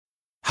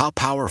How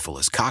powerful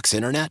is Cox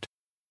Internet?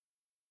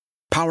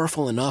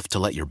 Powerful enough to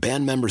let your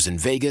band members in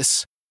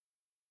Vegas,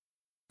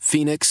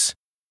 Phoenix,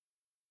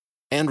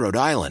 and Rhode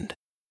Island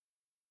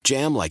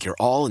jam like you're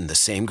all in the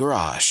same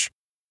garage.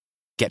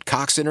 Get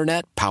Cox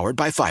Internet powered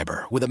by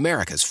fiber with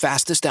America's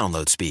fastest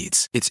download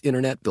speeds. It's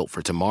internet built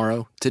for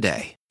tomorrow,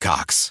 today.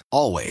 Cox,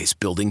 always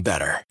building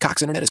better.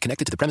 Cox Internet is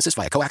connected to the premises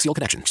via coaxial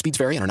connection. Speeds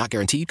vary and are not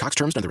guaranteed. Cox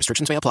terms and other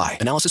restrictions may apply.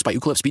 Analysis by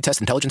Ookla Speed Test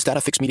Intelligence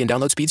Data. Fixed median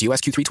download speeds. US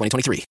Q3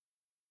 2023.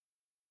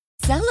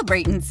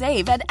 Celebrate and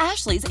save at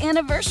Ashley's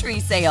Anniversary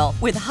Sale.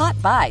 With Hot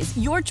Buys,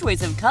 your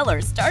choice of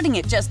colors starting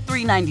at just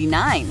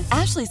 $3.99.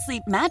 Ashley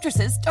Sleep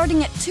mattresses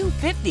starting at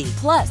 $2.50.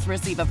 Plus,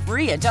 receive a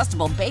free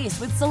adjustable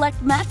base with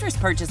select mattress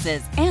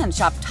purchases. And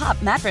shop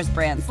top mattress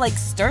brands like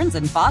Stearns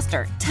 &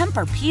 Foster,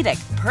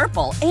 Tempur-Pedic,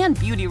 Purple, and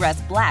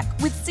Beautyrest Black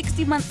with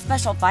 60-month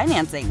special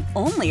financing.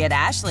 Only at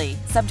Ashley.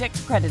 Subject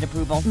to credit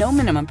approval. No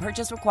minimum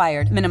purchase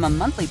required. Minimum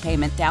monthly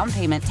payment, down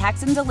payment,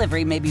 tax, and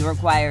delivery may be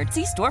required.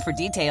 See store for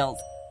details.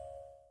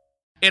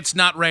 It's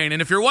not rain.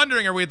 And if you're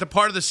wondering, are we at the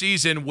part of the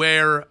season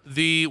where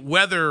the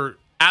weather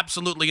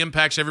absolutely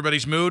impacts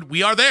everybody's mood?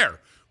 We are there.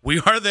 We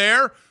are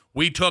there.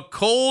 We took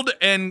cold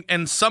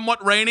and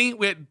somewhat rainy,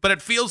 but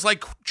it feels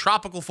like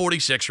tropical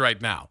 46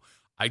 right now.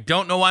 I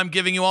don't know why I'm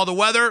giving you all the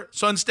weather,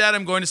 so instead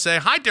I'm going to say,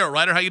 hi, Daryl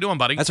Ryder. How you doing,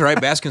 buddy? That's all right.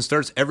 Baskin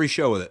starts every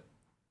show with it.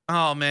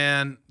 Oh,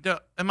 man.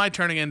 Am I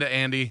turning into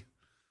Andy?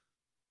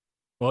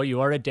 Well,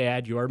 you are a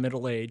dad. You are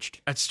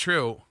middle-aged. That's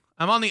true.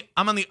 I'm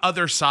on the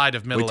other side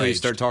of middle age. Wait till you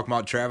start talking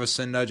about Travis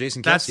and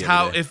Jason Kelce. That's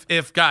how.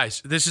 If guys,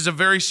 this is a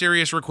very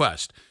serious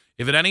request.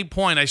 If at any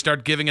point I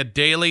start giving a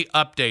daily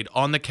update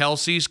on the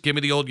Kelces, give me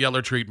the old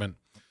Yeller treatment.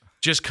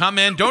 Just come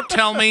in. Don't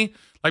tell me.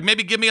 Like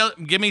maybe give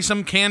me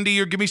some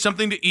candy or give me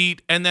something to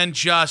eat, and then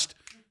just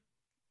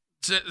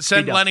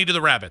send Lenny to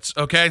the rabbits.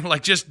 Okay,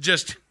 like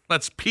just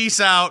let's peace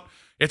out.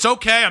 It's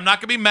okay. I'm not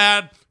going to be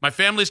mad. My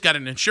family's got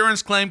an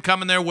insurance claim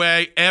coming their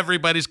way.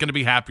 Everybody's going to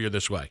be happier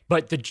this way.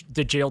 But the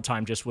jail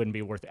time just wouldn't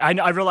be worth it.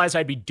 I realize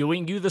I'd be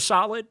doing you the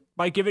solid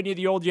by giving you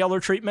the old Yeller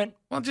treatment.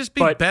 Well, just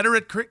be better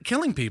at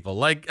killing people.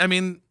 Like, I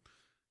mean,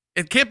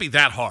 it can't be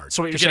that hard.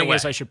 So what you're saying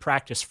is I should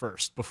practice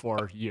first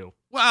before you.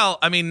 Well,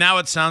 I mean, now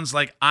it sounds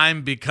like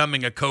I'm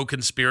becoming a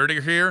co-conspirator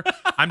here.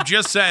 I'm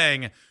just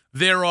saying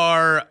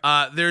there's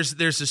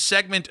a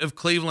segment of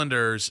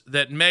Clevelanders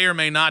that may or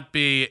may not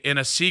be in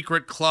a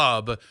secret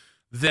club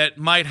that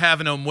might have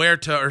an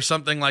omerta or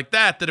something like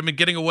that have been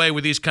getting away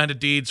with these kind of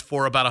deeds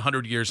for about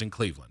 100 years in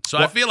Cleveland. So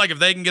I feel like if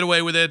they can get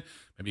away with it,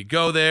 maybe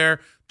go there,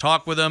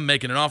 talk with them,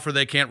 making an offer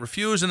they can't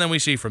refuse, and then we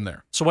see from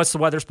there. So what's the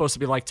weather supposed to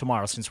be like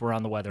tomorrow since we're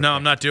on the weather? No,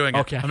 I'm not doing it.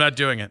 Okay. I'm not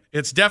doing it.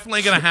 It's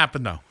definitely going to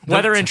happen, though.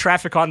 Weather and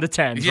traffic on the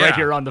 10s right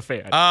here on the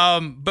Fan.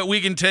 But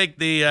we can take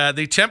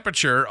the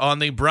temperature on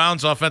the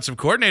Browns offensive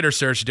coordinator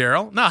search,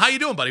 Daryl. No, how you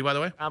doing, buddy, by the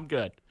way? I'm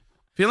good.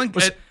 Feeling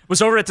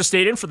was over at the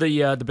stadium for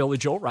the Billy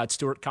Joel Rod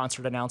Stewart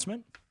concert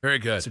announcement. Very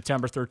good.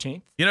 September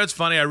 13th. You know, it's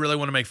funny. I really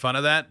want to make fun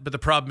of that, but the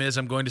problem is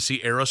I'm going to see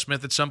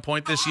Aerosmith at some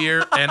point this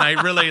year, and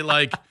I really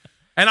like.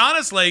 And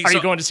honestly, are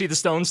you going to see the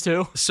Stones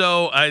too?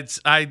 So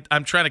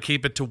I'm trying to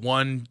keep it to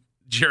one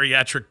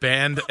geriatric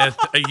band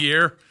a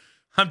year.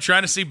 I'm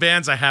trying to see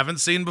bands I haven't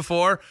seen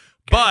before,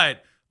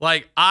 but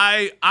like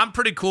I'm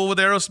pretty cool with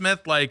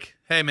Aerosmith. Like,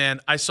 hey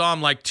man, I saw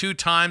them like 2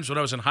 times when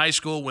I was in high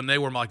school when they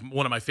were like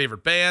one of my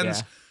favorite bands.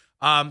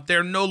 Yeah.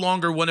 They're no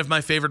longer one of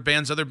my favorite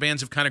bands. Other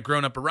bands have kind of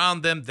grown up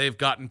around them. They've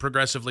gotten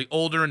progressively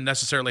older and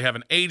necessarily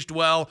haven't aged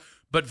well.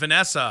 But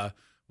Vanessa,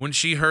 when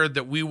she heard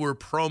that we were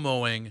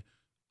promoting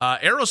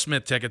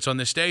Aerosmith tickets on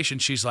this station,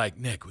 she's like,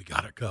 Nick, we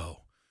gotta go.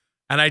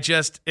 And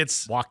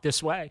it's walk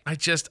this way. I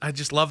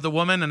just love the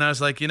woman, and I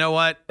was like, you know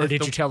what? Or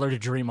did you tell her to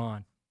dream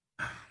on?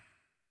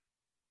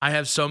 I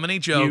have so many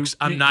jokes.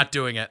 I'm not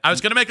doing it. I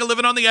was going to make a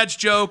living on the edge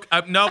joke.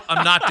 Nope,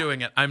 I'm not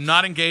doing it. I'm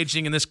not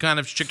engaging in this kind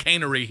of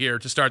chicanery here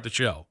to start the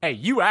show. Hey,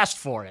 you asked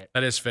for it.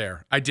 That is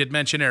fair. I did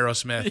mention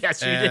Aerosmith.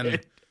 Yes, you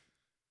did.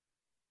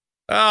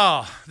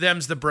 Oh,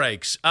 them's the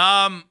breaks.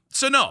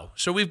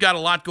 So we've got a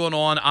lot going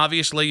on.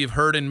 Obviously, you've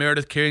heard in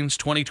Meredith King's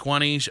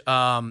 2020s,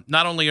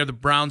 not only are the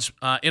Browns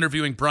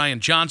interviewing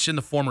Brian Johnson,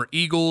 the former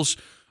Eagles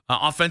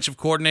offensive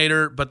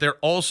coordinator, but they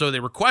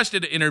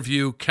requested to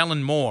interview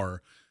Kellen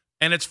Moore.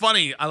 And it's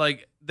funny,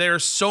 there are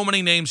so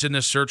many names in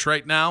this search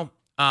right now.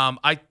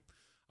 I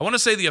want to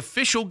say the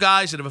official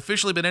guys that have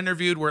officially been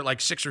interviewed were at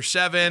like 6 or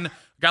 7. A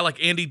guy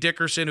like Andy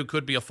Dickerson, who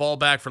could be a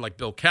fallback for like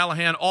Bill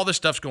Callahan. All this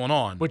stuff's going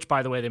on. Which,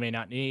 by the way, they may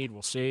not need.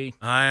 We'll see.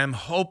 I'm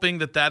hoping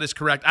that is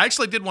correct. I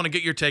actually did want to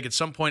get your take at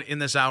some point in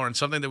this hour on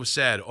something that was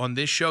said on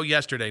this show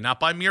yesterday, not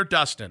by Mir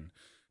Dustin,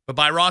 but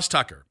by Ross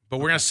Tucker. But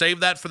we're going to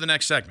save that for the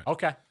next segment.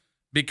 Okay.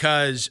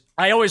 Because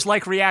I always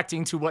like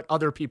reacting to what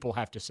other people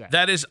have to say.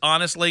 That is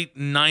honestly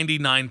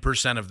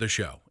 99% of the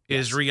show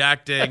is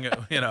reacting,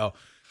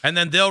 and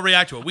then they'll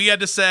react to what we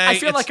had to say. I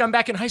feel like I'm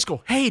back in high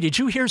school. Hey, did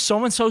you hear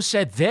so-and-so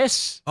said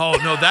this? Oh,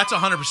 no, that's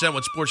 100%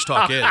 what sports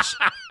talk is.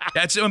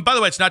 And by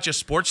the way, it's not just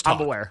sports talk.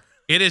 I'm aware.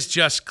 It is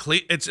just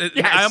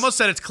I almost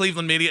said it's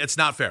Cleveland media. It's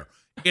not fair.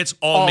 It's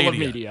all of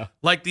media. media.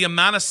 Like the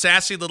amount of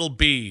sassy little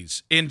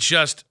bees in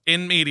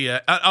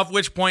media, of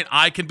which point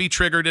I can be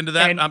triggered into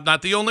that. And I'm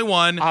not the only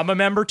one. I'm a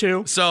member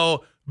too.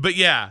 So, but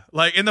yeah,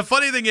 like, and the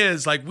funny thing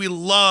is, like, we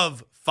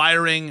love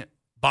firing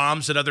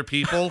bombs at other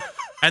people.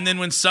 And then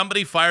when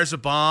somebody fires a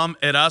bomb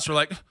at us, we're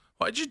like,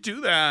 why'd you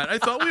do that? I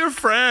thought we were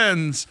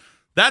friends.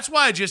 That's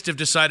why I just have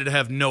decided to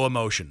have no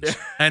emotions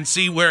and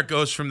see where it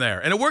goes from there.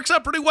 And it works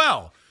out pretty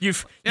well.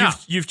 You've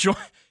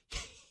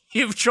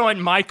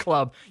joined my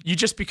club. You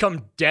just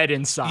become dead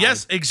inside.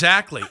 Yes,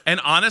 exactly. And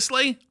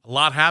honestly, a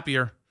lot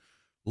happier.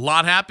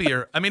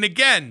 I mean,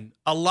 again,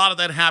 a lot of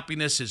that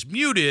happiness is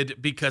muted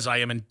because I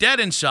am in dead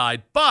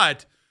inside.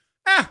 But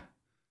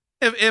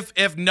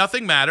if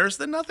nothing matters,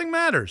 then nothing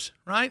matters,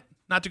 right?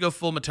 Not to go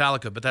full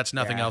Metallica, but that's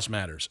nothing else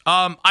matters.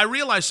 I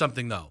realized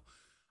something, though.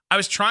 I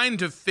was trying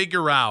to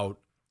figure out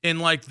in,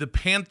 like, the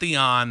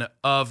pantheon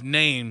of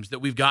names that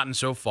we've gotten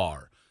so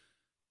far.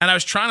 And I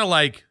was trying to,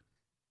 like,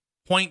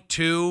 point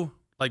to,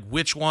 like,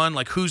 which one,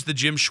 like, who's the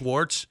Jim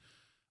Schwartz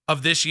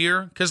of this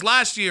year? Because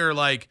last year,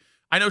 like,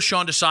 I know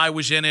Sean Desai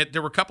was in it.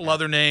 There were a couple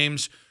other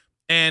names.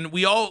 And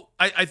we all,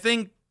 I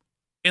think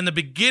in the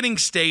beginning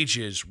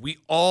stages, we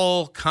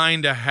all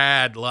kind of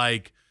had,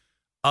 like,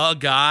 a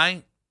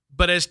guy.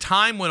 But as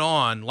time went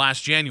on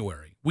last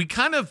January, we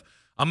kind of,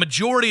 a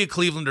majority of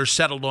Clevelanders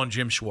settled on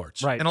Jim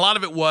Schwartz. Right. And a lot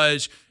of it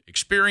was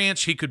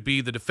experience. He could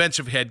be the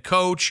defensive head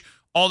coach,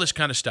 all this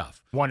kind of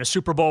stuff. Won a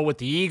Super Bowl with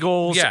the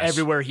Eagles. Yes.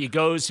 Everywhere he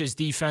goes, his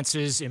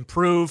defenses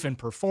improve and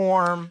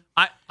perform.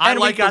 I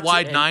like the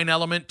wide nine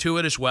element to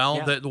it as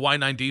well, the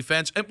wide nine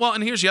defense.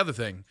 And here's the other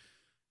thing.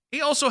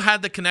 He also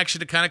had the connection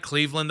to kind of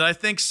Cleveland that I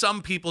think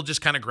some people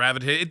just kind of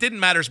gravitated. It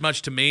didn't matter as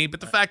much to me, but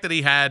the fact that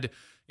he had,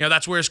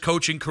 that's where his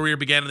coaching career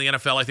began in the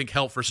NFL, I think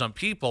helped for some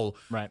people.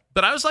 Right.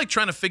 But I was like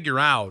trying to figure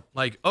out,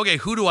 like, okay,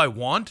 who do I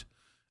want?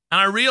 And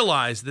I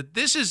realized that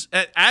this is,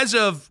 as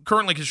of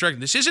currently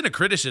constructed, this isn't a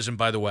criticism,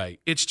 by the way.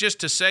 It's just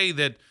to say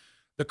that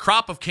the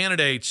crop of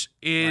candidates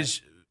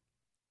is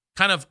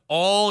kind of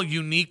all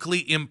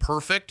uniquely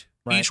imperfect,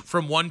 each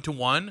from one to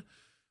one,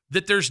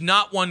 that there's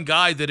not one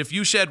guy that if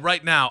you said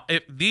right now,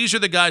 if these are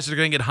the guys that are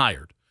going to get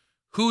hired,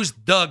 who's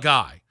the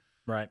guy?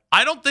 Right.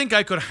 I don't think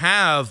I could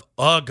have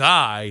a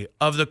guy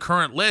of the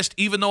current list,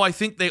 even though I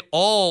think they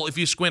all, if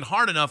you squint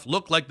hard enough,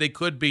 look like they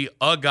could be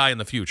a guy in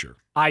the future.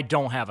 I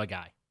don't have a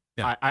guy.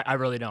 Yeah. I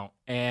really don't.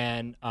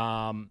 And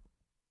I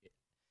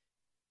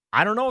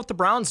don't know if the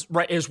Browns,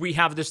 right as we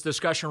have this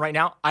discussion right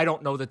now, I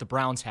don't know that the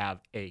Browns have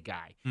a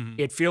guy. Mm-hmm.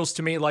 It feels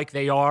to me like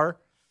they are,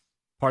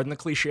 pardon the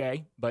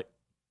cliche, but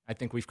I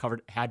think we've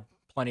had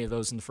plenty of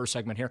those in the first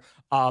segment here.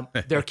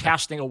 They're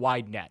casting a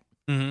wide net.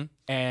 Mm-hmm.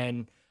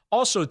 And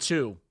also,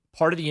 too,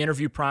 part of the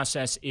interview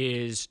process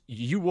is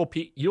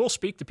you'll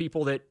speak to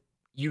people that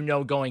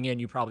going in,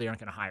 you probably aren't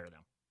going to hire them.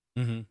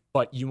 Mm-hmm.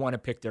 But you want to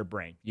pick their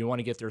brain. You want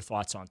to get their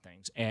thoughts on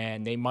things.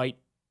 And they might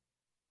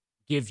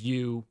give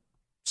you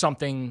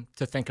something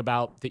to think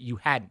about that you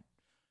hadn't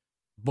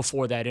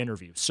before that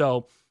interview.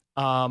 So,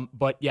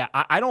 but yeah,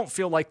 I don't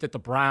feel like that the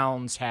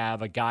Browns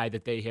have a guy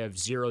that they have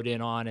zeroed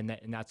in on and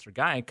that's their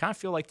guy. I kind of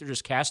feel like they're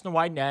just casting a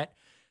wide net,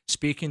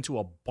 speaking to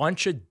a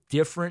bunch of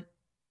different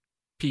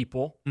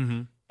people,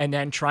 and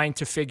then trying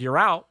to figure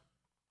out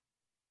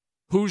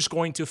who's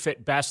going to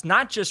fit best,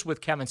 not just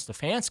with Kevin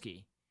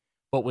Stefanski,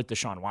 but with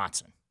Deshaun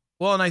Watson.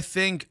 Well, and I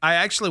think I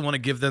actually want to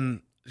give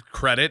them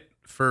credit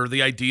for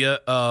the idea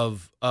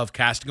of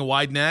casting a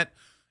wide net.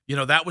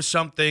 That was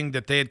something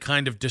that they had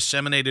kind of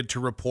disseminated to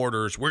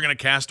reporters. We're going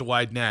to cast a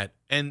wide net.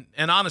 And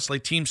honestly,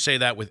 teams say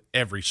that with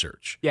every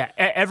search. Yeah,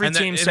 every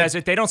team says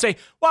it. They don't say,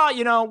 well,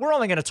 we're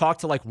only going to talk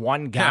to like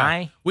one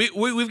guy. Yeah.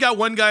 We've got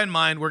one guy in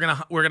mind. We're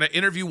gonna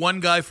interview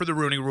one guy for the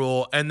Rooney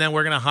Rule, and then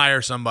we're gonna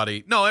hire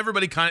somebody. No,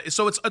 everybody kind of.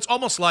 So it's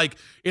almost like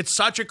it's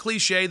such a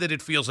cliche that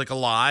it feels like a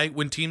lie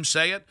when teams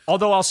say it.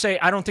 Although I'll say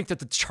I don't think that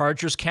the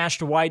Chargers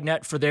cast a wide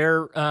net for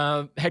their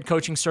head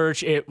coaching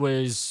search. It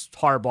was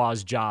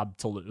Harbaugh's job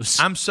to lose.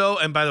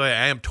 And by the way,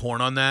 I am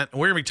torn on that.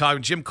 We're gonna be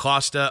talking Jim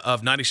Costa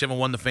of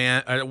 97.1 The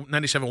Fan.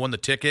 97.1 The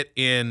Ticket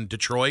in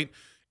Detroit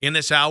in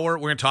this hour.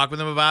 We're going to talk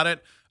with him about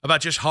it, about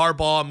just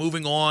Harbaugh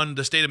moving on,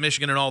 the state of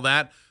Michigan and all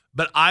that.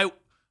 But I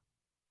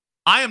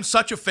am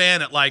such a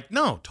fan at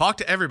no, talk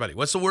to everybody.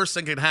 What's the worst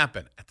thing that could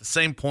happen? At the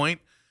same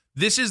point,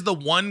 this is the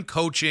one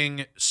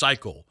coaching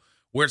cycle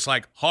where it's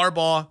like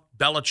Harbaugh,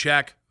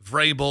 Belichick,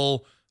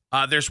 Vrabel.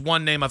 There's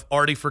one name I've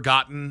already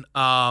forgotten.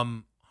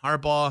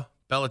 Harbaugh,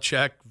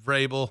 Belichick,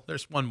 Vrabel.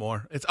 There's one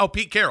more. It's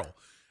Pete Carroll.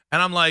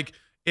 And I'm like,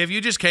 if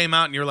you just came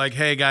out and you're like,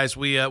 hey, guys,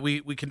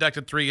 we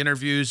conducted 3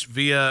 interviews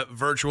via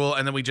virtual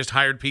and then we just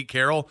hired Pete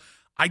Carroll,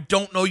 I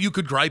don't know you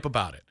could gripe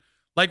about it.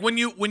 Like when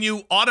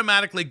you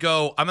automatically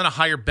go, I'm going to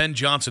hire Ben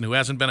Johnson, who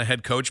hasn't been a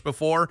head coach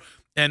before,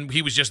 and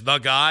he was just the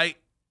guy,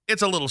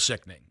 it's a little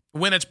sickening.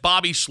 When it's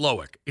Bobby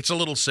Slowick, it's a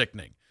little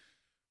sickening.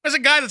 As a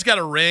guy that's got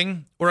a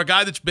ring or a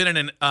guy that's been in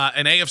an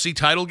AFC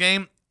title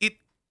game,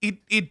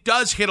 it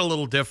does hit a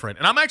little different.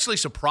 And I'm actually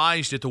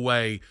surprised at the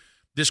way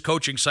this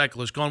coaching cycle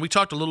has gone. We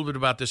talked a little bit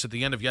about this at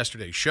the end of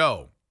yesterday's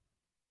show.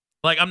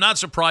 I'm not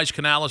surprised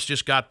Canales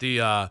just got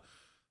the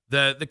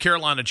the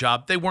Carolina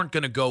job, they weren't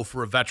going to go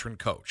for a veteran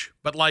coach.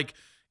 But like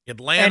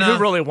Atlanta, and who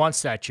really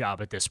wants that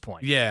job at this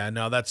point? Yeah,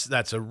 no,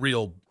 that's a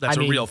real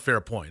fair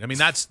point. I mean,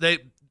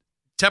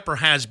 Tepper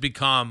has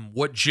become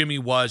what Jimmy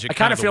was. I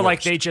kind of feel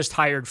like they just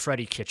hired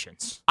Freddie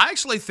Kitchens. I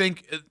actually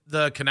think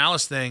the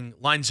Canales thing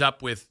lines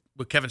up with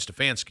Kevin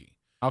Stefanski.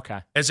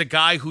 Okay. As a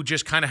guy who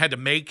just kind of had to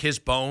make his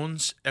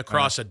bones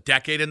across a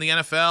decade in the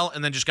NFL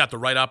and then just got the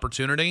right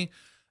opportunity,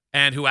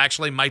 and who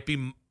actually might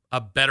be a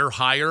better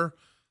hire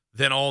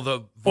than all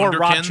the Or wunderkinds.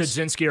 Rob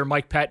Chudzinski or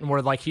Mike Pettin,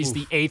 where like he's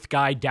the 8th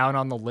guy down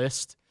on the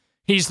list.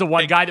 He's the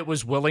one guy that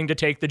was willing to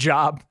take the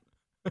job.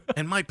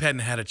 And Mike Pettin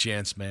had a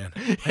chance, man.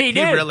 He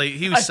did.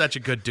 He was such a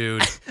good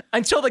dude.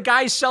 Until the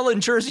guys selling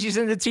jerseys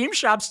in the team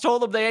shops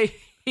told him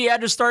he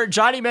had to start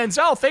Johnny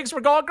Manziel. Things were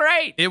going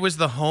great. It was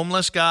the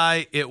homeless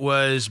guy. It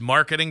was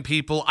marketing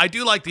people. I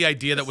do like the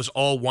idea that was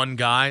all one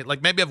guy.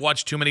 Like maybe I've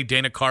watched too many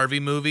Dana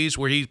Carvey movies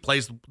where he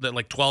plays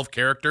like 12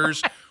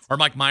 characters. Or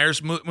Mike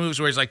Myers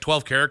movies where he's like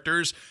 12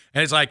 characters.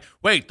 And it's like,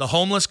 wait, the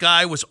homeless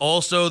guy was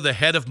also the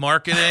head of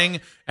marketing.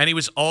 And he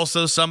was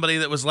also somebody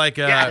that was like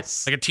a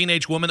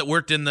teenage woman that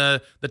worked in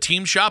the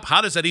team shop.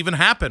 How does that even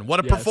happen? What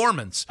a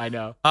performance. I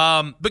know.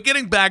 But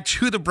getting back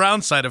to the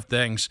Brown side of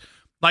things,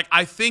 like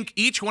I think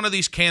each one of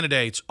these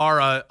candidates are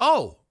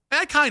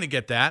I kind of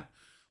get that.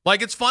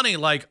 Like it's funny.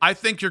 Like I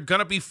think you're going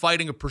to be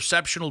fighting a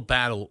perceptional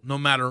battle no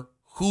matter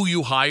who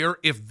you hire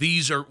if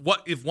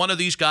one of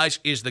these guys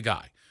is the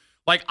guy.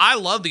 Like, I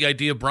love the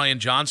idea of Brian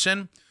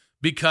Johnson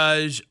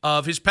because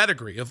of his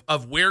pedigree,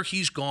 of where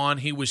he's gone.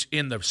 He was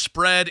in the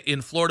spread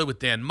in Florida with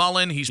Dan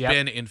Mullen. He's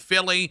been in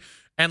Philly.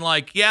 And,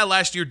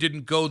 last year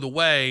didn't go the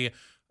way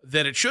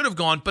that it should have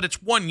gone, but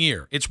it's 1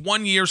 year. It's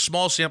 1 year,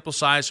 small sample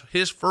size,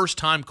 his first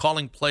time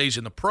calling plays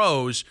in the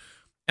pros.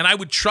 And I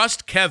would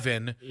trust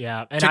Kevin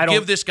to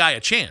give this guy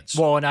a chance.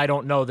 Well, and I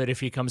don't know that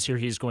if he comes here,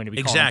 he's going to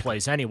be calling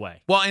plays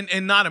anyway. Well,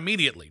 and not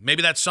immediately.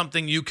 Maybe that's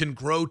something you can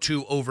grow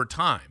to over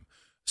time.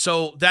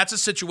 So that's a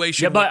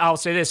situation. Yeah, but I'll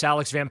say this,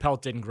 Alex Van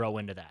Pelt didn't grow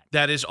into that.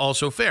 That is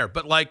also fair.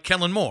 But like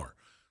Kellen Moore.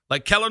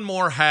 Like Kellen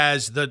Moore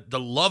has the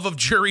love of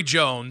Jerry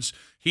Jones.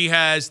 He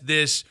has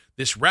this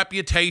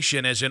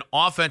reputation as an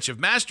offensive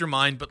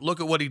mastermind, but look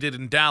at what he did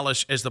in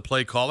Dallas as the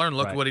play caller, and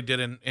look at what he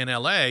did in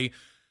L.A.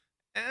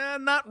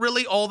 Not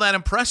really all that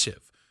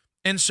impressive.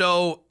 And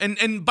so,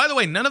 and by the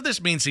way, none of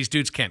this means these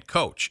dudes can't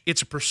coach.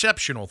 It's a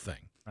perceptional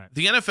thing. Right.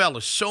 The NFL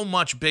is so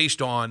much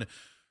based on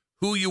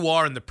who you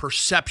are and the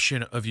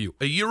perception of you.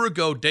 A year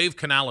ago, Dave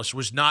Canales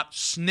was not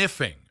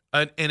sniffing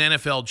an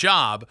NFL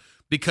job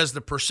because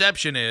the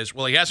perception is,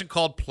 well, he hasn't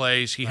called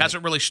plays. He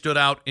hasn't really stood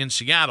out in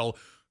Seattle.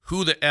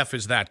 Who the F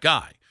is that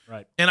guy?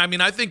 Right. And, I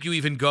mean, I think you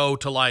even go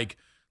to, like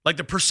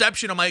the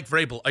perception of Mike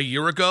Vrabel a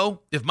year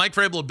ago. If Mike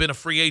Vrabel had been a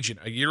free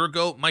agent a year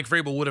ago, Mike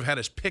Vrabel would have had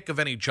his pick of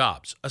any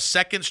jobs. A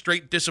second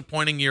straight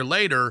disappointing year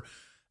later,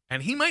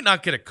 and he might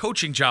not get a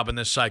coaching job in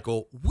this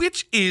cycle,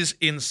 which is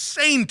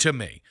insane to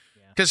me.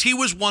 Because he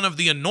was one of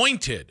the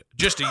anointed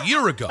just a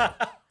year ago,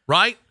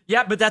 right?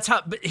 Yeah, but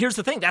here's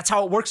the thing. That's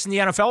how it works in the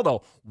NFL,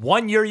 though.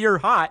 1 year you're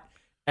hot,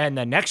 and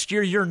the next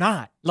year you're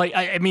not. Like,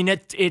 I mean,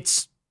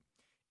 it's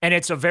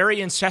a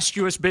very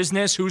incestuous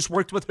business. Who's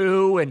worked with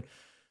who, and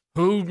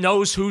who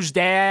knows who's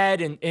dad,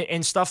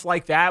 and stuff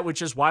like that.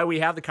 Which is why we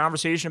have the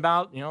conversation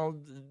about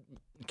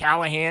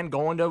Callahan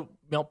going to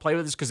play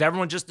with us, because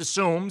everyone just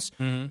assumes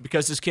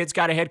because his kid's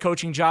got a head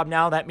coaching job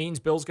now, that means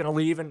Bill's going to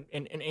leave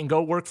and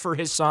go work for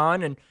his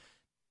son, and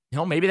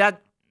maybe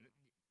that,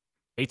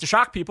 hate to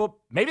shock people,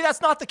 maybe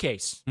that's not the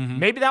case.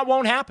 Maybe that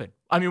won't happen.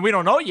 I mean, we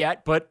don't know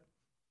yet, but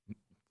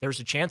there's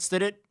a chance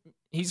that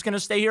he's going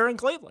to stay here in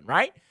Cleveland,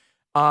 right?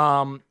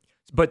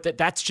 But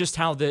that's just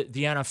how the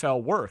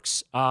NFL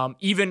works,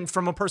 even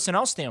from a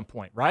personnel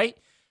standpoint, right?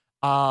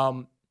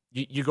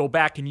 You go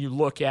back and you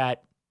look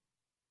at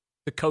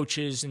the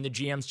coaches and the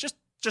GMs,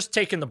 just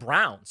taking the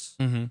Browns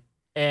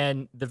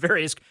and the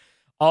various –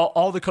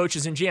 all the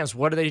coaches and GMs,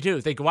 what do?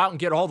 They go out and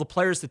get all the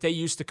players that they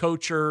used to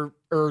coach or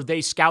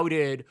they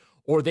scouted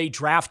or they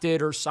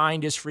drafted or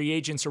signed as free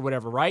agents or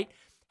whatever, right?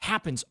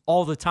 Happens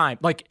all the time.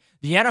 Like,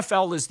 the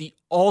NFL is the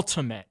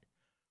ultimate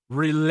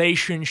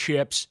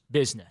relationships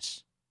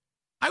business.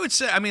 I would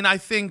say, I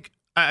think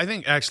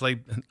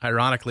actually,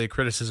 ironically, a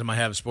criticism I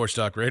have of Sports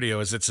Talk Radio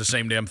is it's the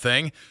same damn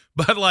thing.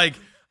 But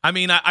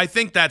I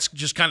think that's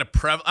just kind of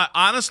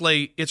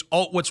honestly, it's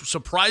all, what's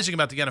surprising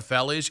about the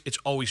NFL is it's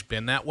always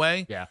been that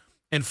way. Yeah.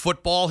 And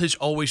football has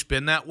always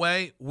been that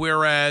way,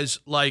 whereas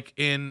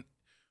in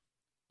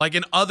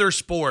other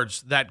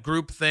sports, that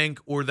groupthink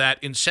or that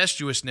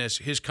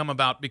incestuousness has come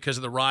about because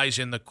of the rise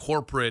in the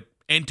corporate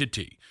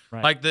entity.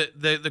 Right. Like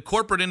the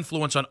corporate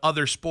influence on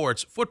other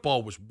sports,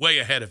 football was way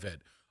ahead of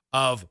it.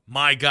 Of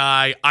my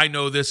guy, I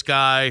know this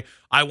guy,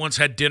 I once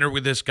had dinner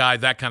with this guy,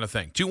 that kind of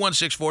thing.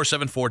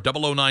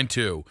 216-474-0092.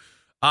 We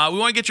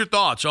want to get your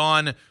thoughts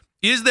on,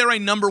 is there a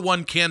number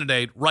one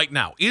candidate right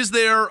now? Is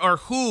there, or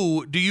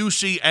who do you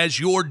see as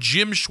your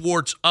Jim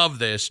Schwartz of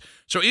this?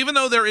 So even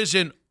though there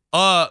isn't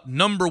a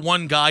number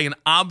one guy, an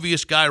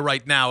obvious guy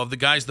right now of the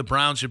guys the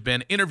Browns have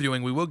been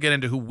interviewing, we will get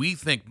into who we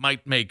think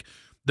might make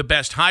the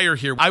best hire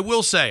here. I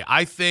will say,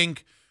 I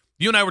think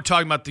you and I were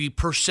talking about the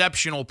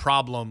perceptional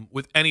problem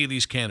with any of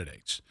these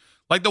candidates.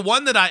 Like the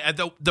one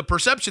that the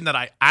perception that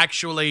I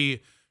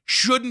actually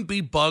shouldn't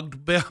be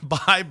bugged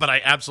by, but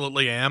I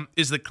absolutely am,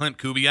 is the Clint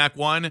Kubiak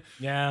one.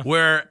 Yeah.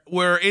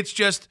 Where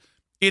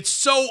it's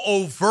so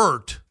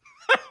overt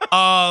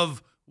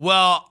of,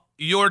 well,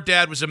 your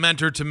dad was a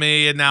mentor to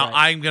me, and now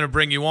I'm going to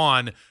bring you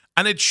on.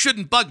 And it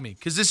shouldn't bug me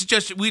because this is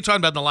just, we talked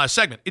about in the last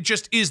segment, it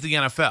just is the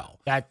NFL.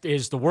 That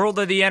is the world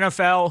of the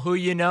NFL, who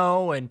you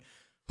know and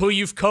who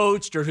you've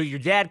coached or who your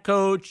dad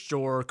coached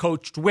or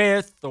coached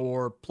with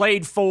or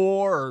played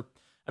for. Or,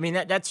 I mean,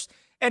 that's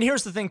 – and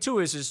here's the thing too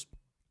is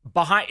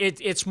behind it,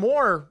 it's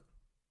more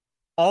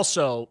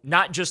also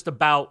not just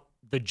about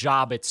the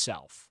job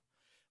itself,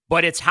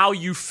 but it's how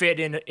you fit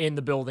in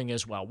the building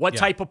as well. What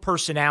type of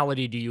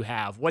personality do you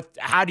have?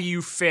 How do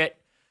you fit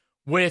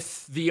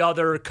with the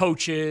other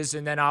coaches,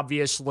 and then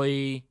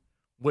obviously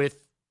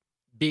with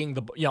being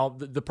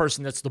the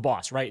person that's the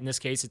boss, right? In this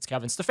case, it's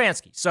Kevin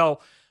Stefanski. So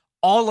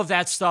all of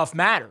that stuff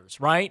matters,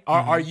 right?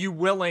 Are you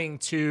willing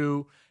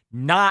to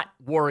not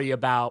worry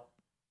about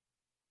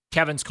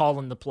Kevin's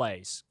calling the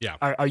plays? Yeah.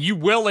 Are you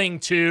willing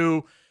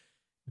to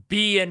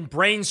be in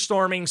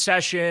brainstorming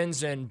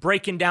sessions and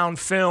breaking down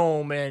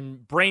film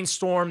and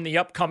brainstorm the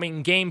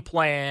upcoming game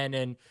plan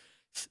and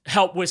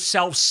help with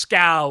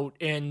self-scout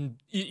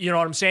and, you know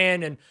what I'm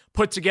saying, and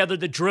put together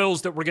the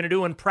drills that we're going to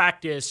do in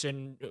practice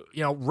and,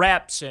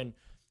 reps and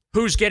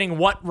who's getting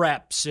what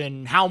reps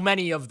and how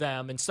many of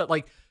them and stuff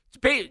like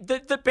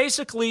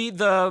basically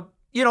the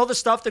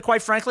stuff that,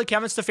 quite frankly,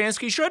 Kevin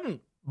Stefanski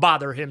shouldn't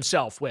bother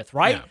himself with,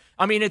 right? Yeah.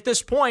 I mean, at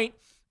this point,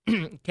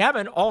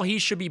 Kevin, all he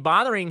should be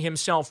bothering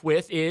himself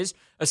with is,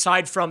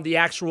 aside from the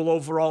actual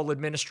overall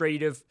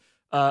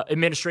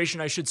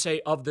administration, I should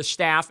say, of the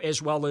staff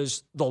as well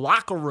as the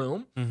locker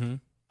room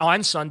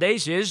on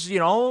Sundays is,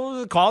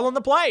 calling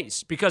the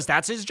plays, because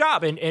that's his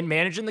job in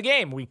managing the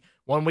game.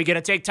 When we going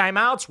to take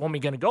timeouts? When we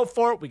going to go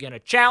for it? We going to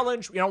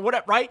challenge?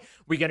 Whatever, right?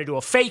 We going to do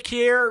a fake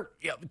here,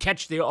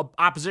 catch the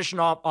opposition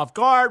off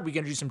guard? We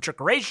going to do some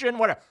trickeration?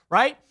 Whatever,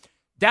 right?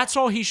 That's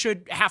all he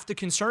should have to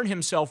concern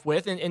himself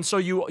with. And so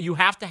you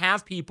have to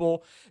have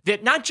people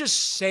that not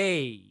just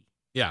say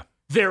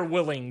they're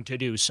willing to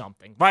do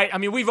something, right? I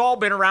mean, we've all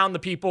been around the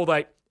people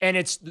and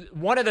it's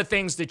one of the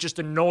things that just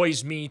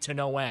annoys me to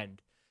no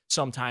end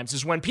sometimes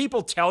is when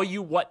people tell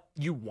you what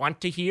you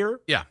want to hear.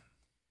 Yeah.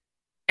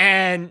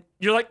 And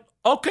you're like,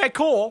 okay,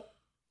 cool.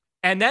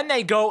 And then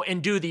they go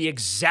and do the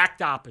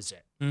exact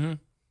opposite. Mm-hmm.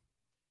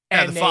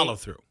 And follow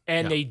through.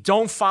 And they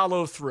don't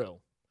follow through.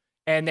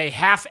 And they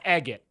half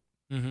egg it.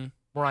 Mm-hmm.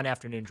 We're on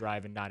afternoon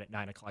drive and not at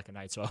 9 o'clock at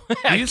night. So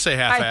you say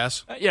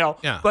half-ass.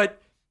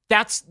 But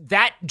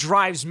that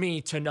drives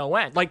me to no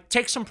end. Like,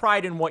 take some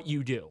pride in what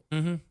you do.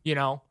 Mm-hmm.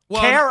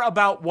 Care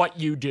about what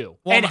you do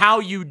and how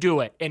you do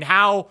it and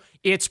how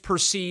it's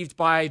perceived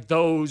by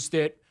those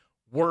that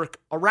work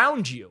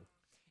around you.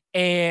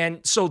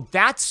 And so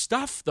that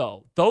stuff,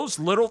 though, those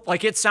little,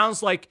 it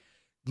sounds like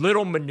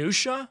little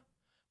minutia,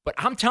 but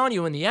I'm telling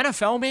you, in the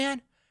NFL,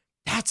 man,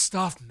 that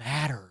stuff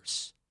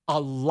matters a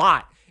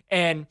lot.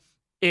 And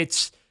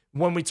it's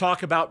when we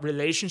talk about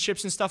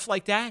relationships and stuff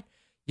like that,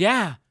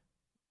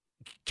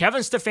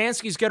 Kevin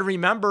Stefanski's got to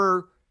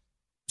remember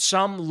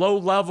some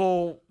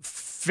low-level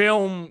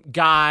film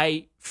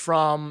guy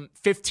from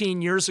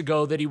 15 years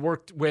ago that he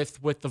worked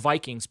with the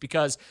Vikings,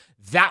 because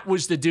that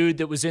was the dude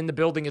that was in the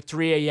building at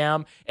 3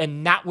 a.m.,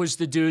 and that was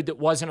the dude that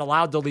wasn't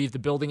allowed to leave the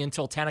building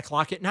until 10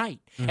 o'clock at night,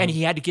 and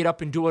he had to get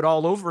up and do it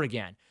all over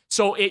again.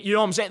 So, you know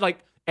what I'm saying?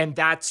 And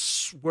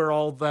that's where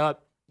all the,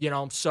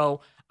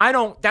 so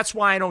that's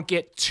why I don't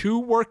get too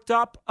worked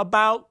up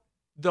about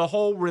the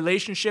whole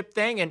relationship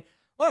thing. And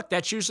look,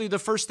 that's usually the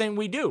first thing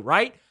we do,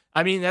 right?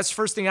 I mean, that's the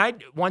first thing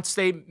once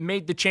they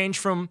made the change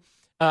from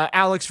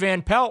Alex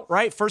Van Pelt,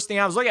 right? First thing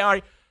I was looking at, all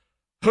right,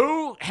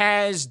 who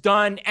has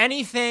done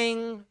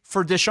anything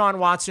for Deshaun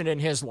Watson in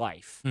his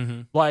life?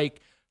 Mm-hmm.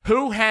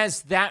 Who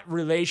has that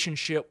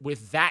relationship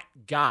with that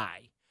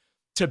guy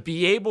to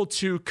be able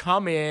to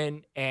come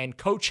in and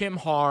coach him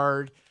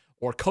hard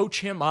or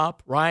coach him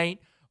up, right?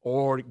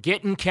 Or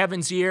get in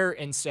Kevin's ear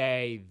and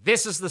say,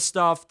 this is the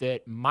stuff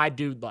that my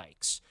dude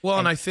likes. Well,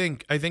 and I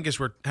think as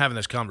we're having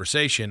this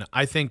conversation,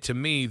 I think, to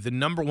me, the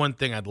number one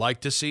thing I'd like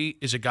to see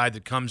is a guy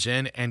that comes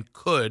in and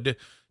could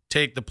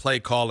take the play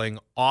calling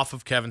off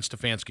of Kevin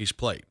Stefanski's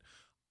plate.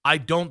 I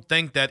don't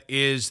think that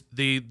is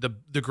the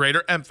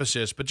greater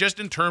emphasis, but just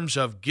in terms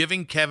of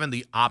giving Kevin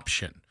the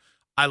option,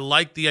 I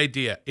like the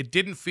idea. It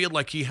didn't feel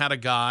like he had a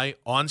guy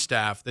on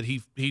staff that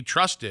he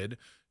trusted.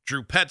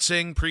 Drew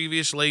Petzing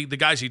previously, the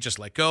guys he just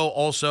let go,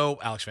 also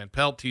Alex Van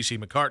Pelt, T.C.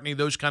 McCartney,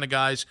 those kind of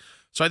guys.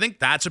 So I think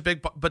that's a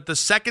big – but the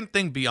second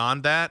thing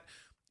beyond that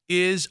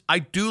is I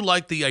do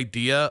like the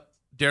idea,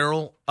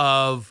 Daryl,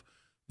 of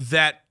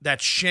that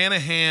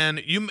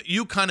Shanahan –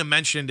 you kind of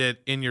mentioned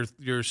it in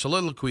your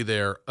soliloquy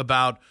there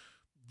about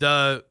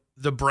the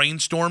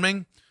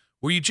brainstorming,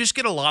 where you just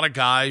get a lot of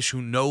guys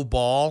who know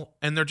ball,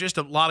 and they're just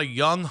a lot of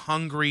young,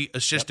 hungry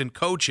assistant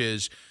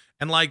coaches –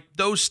 And like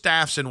those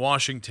staffs in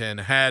Washington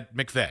had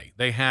McVay,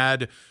 they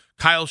had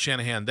Kyle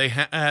Shanahan, they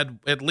had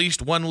at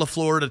least one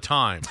LaFleur at a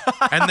time,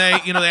 and they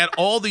had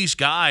all these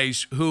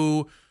guys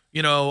who.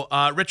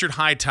 Richard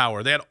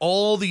Hightower. They had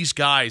all these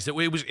guys that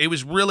it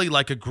was really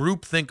like a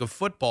group think of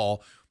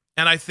football.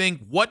 And I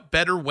think what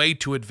better way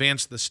to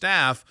advance the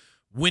staff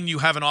when you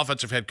have an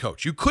offensive head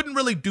coach? You couldn't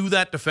really do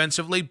that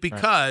defensively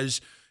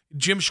because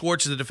Jim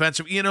Schwartz is a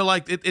defensive.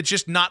 It's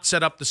just not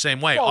set up the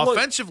same way. Well,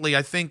 offensively,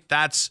 I think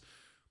that's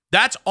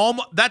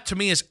almost that to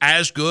me is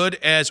as good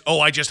as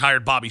I just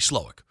hired Bobby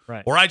Slowick,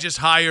 right? Or I just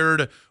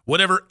hired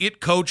whatever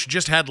coach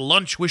just had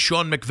lunch with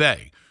Sean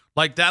McVay.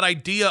 Like that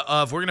idea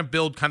of we're going to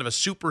build kind of a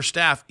super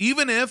staff,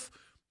 even if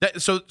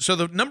that. So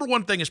the number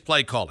one thing is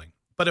play calling.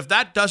 But if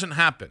that doesn't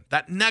happen,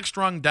 that next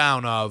rung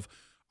down of,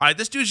 all right,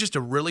 this dude's just a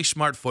really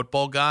smart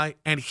football guy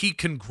and he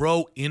can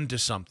grow into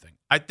something.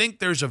 I think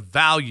there's a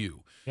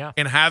value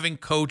in having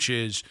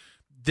coaches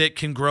that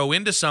can grow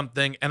into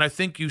something. And I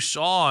think you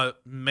saw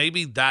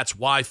maybe that's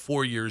why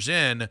 4 years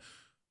in,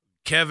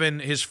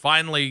 Kevin is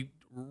finally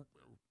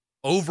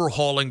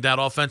overhauling that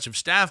offensive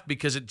staff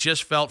because it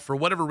just felt, for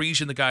whatever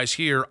reason, the guys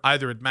here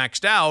either had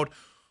maxed out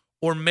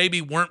or maybe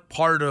weren't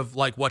part of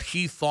like what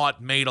he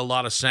thought made a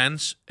lot of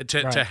sense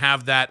to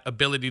have that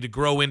ability to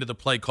grow into the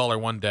play caller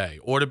one day,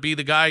 or to be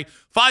the guy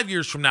 5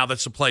 years from now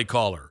that's the play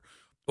caller,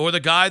 or the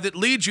guy that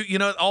leads you,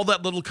 all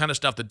that little kind of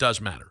stuff that does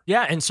matter.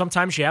 Yeah, and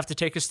sometimes you have to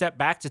take a step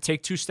back to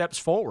take 2 steps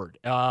forward,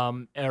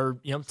 or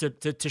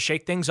to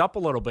shake things up a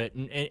little bit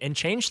and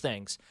change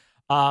things.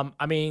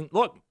 I mean,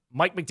 look,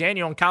 Mike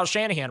McDaniel and Kyle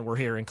Shanahan were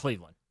here in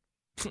Cleveland.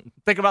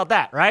 Think about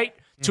that, right?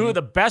 Mm-hmm. 2 of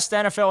the best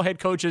NFL head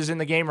coaches in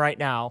the game right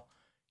now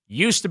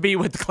used to be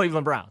with the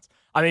Cleveland Browns.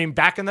 I mean,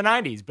 back in the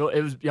 90s, Bill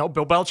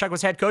Belichick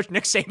was head coach.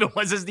 Nick Saban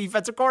was his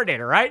defensive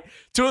coordinator, right?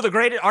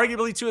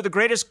 Arguably two of the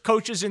greatest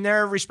coaches in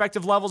their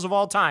respective levels of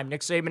all time. Nick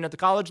Saban at the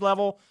college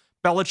level,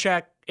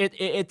 Belichick at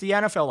the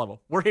NFL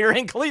level. We're here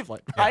in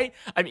Cleveland, right?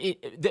 Yeah. I mean,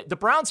 the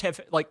Browns have,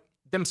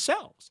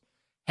 themselves,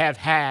 have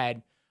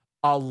had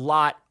a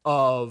lot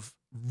of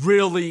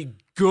really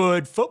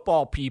good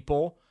football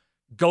people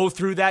go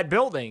through that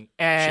building.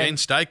 And Shane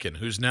Steichen,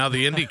 who's now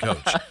the Indy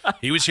coach.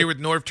 He was here with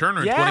Norv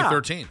Turner in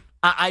 2013.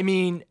 I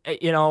mean,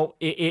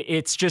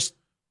 it's just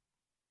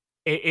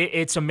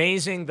it's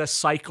amazing the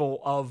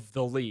cycle of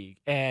the league.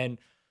 And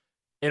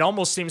it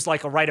almost seems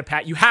like a rite of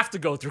passage. You have to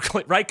go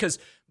through, right? Because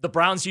the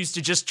Browns used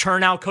to just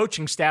churn out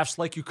coaching staffs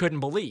like you couldn't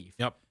believe.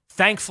 Yep.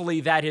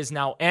 Thankfully, that has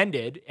now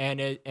ended, and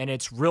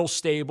it's real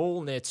stable,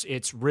 and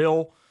it's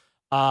real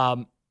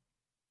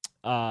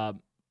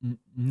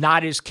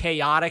not as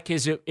chaotic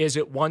as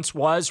it once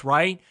was,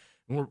 right?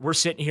 We're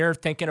sitting here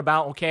thinking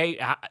about, okay,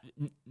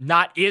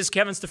 not is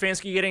Kevin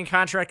Stefanski getting a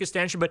contract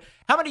extension, but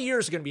how many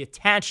years are going to be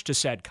attached to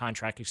said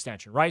contract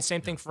extension, right?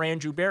 Same thing for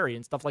Andrew Berry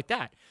and stuff like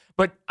that.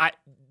 But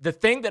the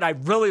thing that I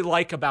really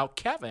like about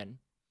Kevin,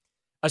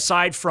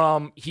 aside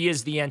from he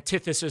is the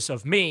antithesis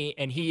of me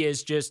and he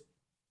is just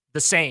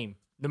the same,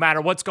 no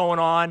matter what's going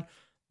on,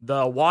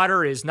 the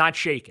water is not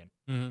shaking.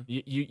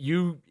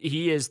 Mm-hmm.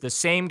 He is the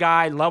same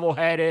guy,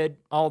 level-headed,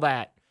 all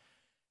that.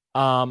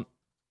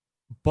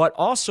 But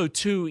also,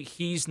 too,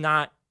 he's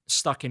not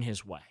stuck in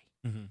his way.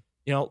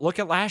 Mm-hmm. Look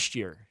at last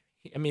year.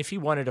 I mean, if he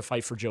wanted to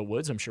fight for Joe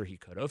Woods, I'm sure he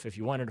could have. If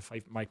he wanted to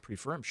fight Mike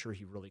Prefer, I'm sure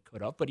he really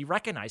could have. But he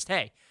recognized,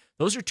 hey,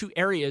 those are 2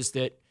 areas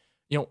that,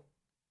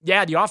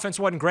 the offense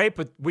wasn't great,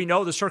 but we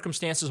know the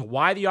circumstances of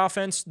why the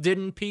offense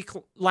didn't peak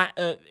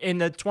in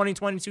the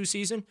 2022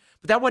 season.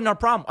 But that wasn't our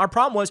problem. Our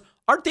problem was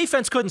our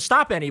defense couldn't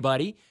stop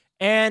anybody,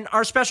 and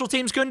our special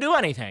teams couldn't do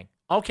anything.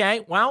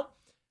 Okay, well,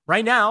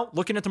 right now,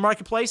 looking at the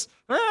marketplace,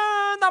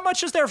 not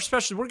much is there for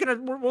special.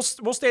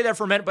 We'll stay there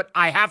for a minute, but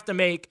I have to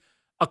make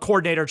a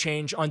coordinator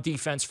change on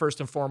defense first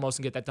and foremost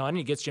and get that done. And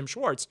he gets Jim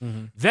Schwartz,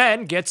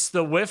 then gets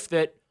the whiff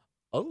that,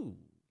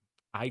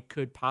 I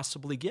could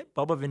possibly get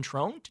Bubba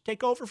Ventrone to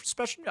take over for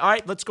special. All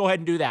right, let's go ahead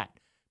and do that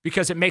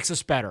because it makes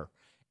us better.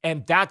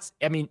 And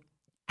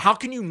how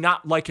can you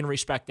not like and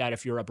respect that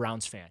if you're a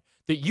Browns fan?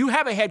 That you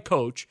have a head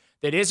coach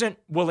that isn't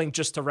willing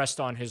just to rest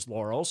on his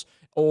laurels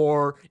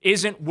or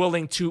isn't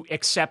willing to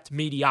accept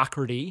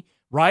mediocrity,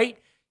 right?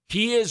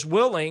 He is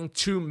willing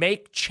to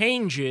make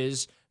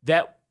changes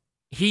that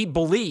he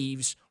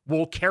believes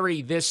will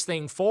carry this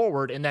thing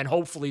forward, and then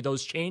hopefully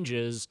those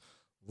changes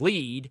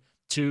lead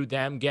to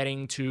them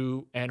getting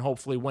to and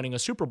hopefully winning a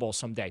Super Bowl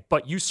someday.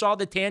 But you saw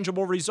the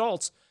tangible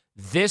results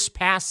this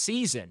past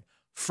season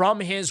from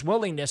his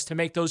willingness to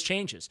make those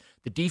changes.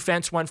 The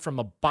defense went from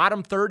a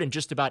bottom third in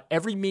just about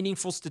every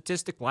meaningful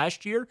statistic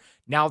last year.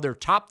 Now they're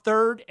top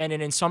third, and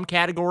in some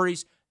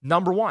categories,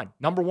 number one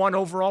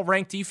overall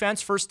ranked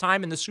defense, first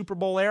time in the Super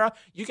Bowl era.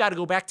 You got to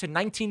go back to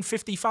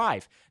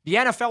 1955. The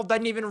NFL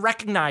doesn't even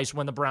recognize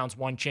when the Browns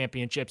won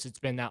championships. It's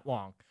been that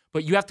long.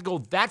 But you have to go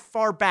that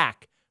far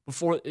back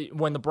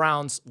when the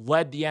Browns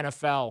led the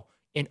NFL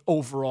in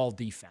overall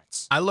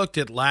defense. I looked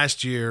at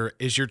last year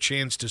as your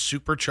chance to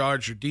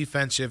supercharge your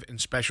defensive and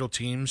special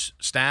teams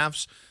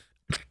staffs.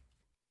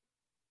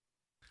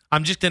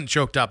 I'm just getting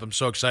choked up. I'm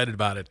so excited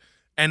about it.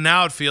 And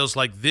now it feels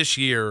like this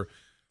year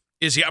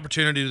is the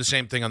opportunity to do the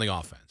same thing on the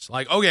offense.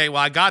 Like, okay,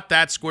 well, I got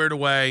that squared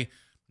away.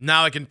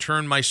 Now I can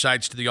turn my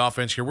sights to the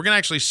offense here. We're going to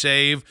actually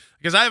save,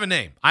 because I have a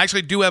name. I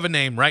actually do have a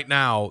name right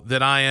now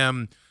that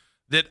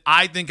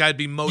I think I'd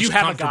be most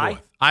comfortable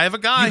with. I have a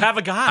guy. You have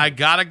a guy. I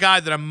got a guy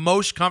that I'm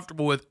most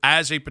comfortable with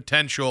as a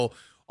potential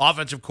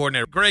offensive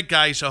coordinator. Great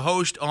guy. He's a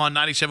host on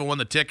 97.1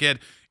 The Ticket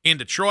in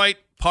Detroit,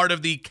 part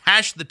of the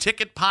Cash the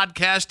Ticket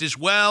podcast as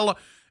well.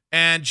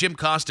 And Jim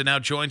Costa now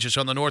joins us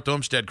on the North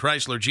Olmsted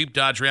Chrysler Jeep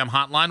Dodge Ram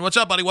hotline. What's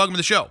up, buddy? Welcome to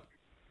the show.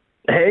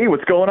 Hey,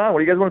 what's going on? What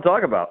do you guys want to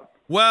talk about?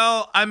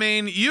 Well, I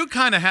mean, you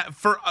kind of have,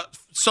 for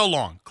so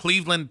long,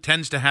 Cleveland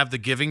tends to have the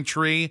giving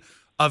tree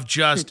of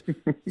just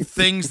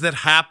things that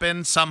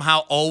happen somehow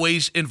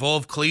always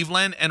involve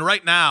Cleveland. And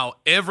right now,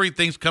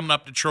 everything's coming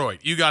up Detroit.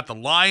 You got the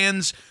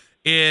Lions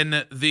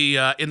in the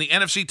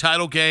NFC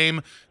title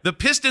game. The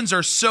Pistons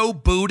are so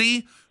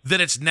booty that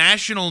it's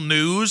national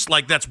news.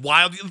 Like, that's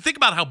wild. Think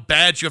about how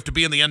bad you have to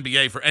be in the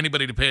NBA for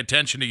anybody to pay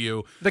attention to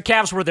you. The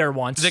Cavs were there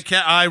once.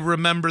 I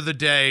remember the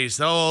days.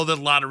 Oh, the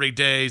lottery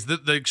days, the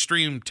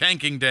extreme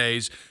tanking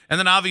days. And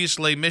then,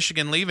 obviously,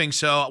 Michigan leaving.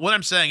 So what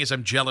I'm saying is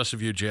I'm jealous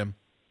of you, Jim.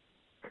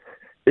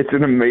 It's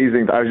an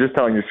amazing – I was just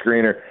telling your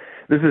screener,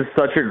 this is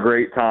such a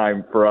great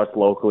time for us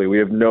locally. We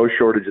have no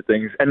shortage of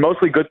things, and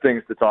mostly good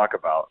things to talk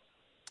about.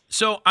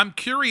 So I'm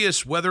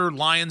curious whether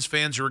Lions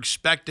fans are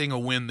expecting a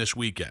win this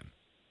weekend.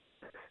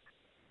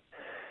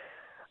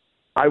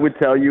 I would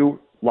tell you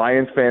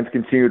Lions fans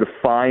continue to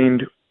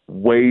find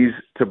ways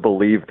to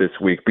believe this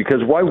week,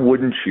 because why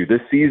wouldn't you?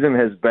 This season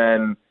has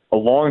been a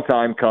long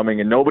time coming,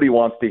 and nobody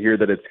wants to hear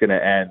that it's going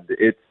to end.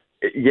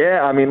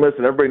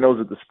 Listen, everybody knows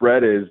what the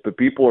spread is, but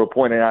people are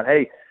pointing out,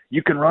 hey,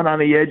 you can run on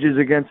the edges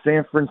against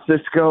San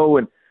Francisco,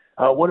 and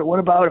what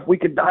about if we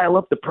can dial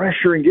up the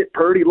pressure and get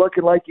Purdy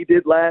looking like he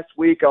did last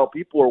week? Oh,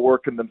 people are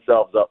working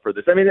themselves up for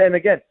this. I mean, and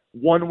again,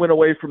 one win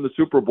away from the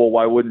Super Bowl,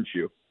 why wouldn't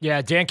you?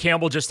 Yeah, Dan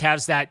Campbell just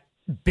has that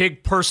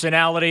big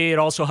personality. It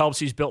also helps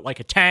he's built like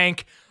a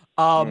tank.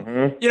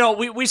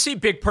 We see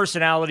big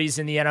personalities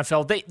in the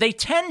NFL. They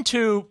tend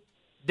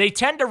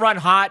to run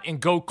hot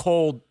and go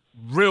cold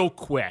real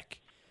quick.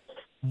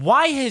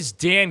 Why has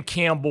Dan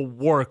Campbell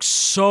worked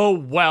so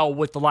well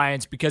with the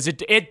Lions? Because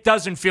it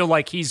doesn't feel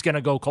like he's going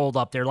to go cold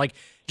up there. Like,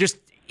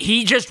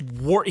 he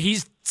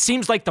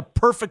seems like the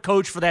perfect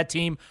coach for that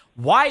team.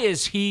 Why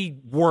has he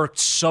worked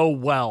so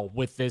well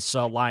with this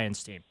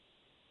Lions team?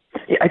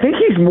 Yeah, I think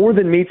he's more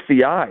than meets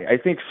the eye. I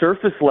think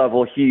surface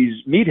level, he's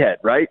meathead,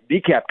 right?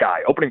 Decap guy,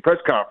 opening press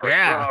conference,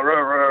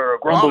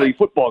 grumbly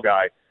football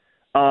guy.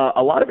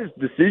 A lot of his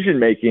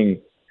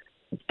decision-making,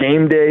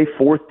 game day,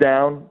 fourth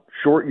down,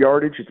 short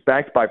yardage, it's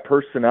backed by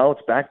personnel,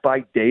 it's backed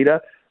by data,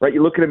 right?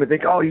 You look at him and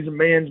think, oh, he's a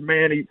man's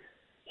man.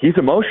 He's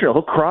emotional.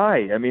 He'll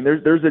cry. I mean,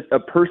 there's a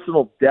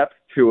personal depth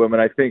to him,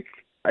 and I think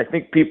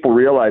people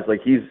realize,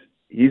 like,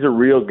 he's a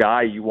real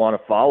guy you want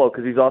to follow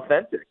because he's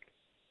authentic.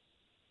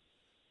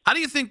 How do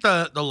you think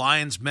the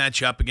Lions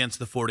match up against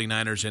the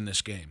 49ers in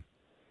this game?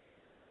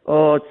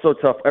 Oh, it's so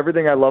tough.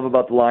 Everything I love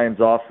about the Lions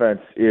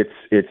offense,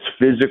 it's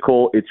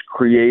physical, it's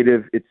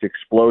creative, it's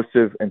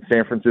explosive, and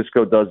San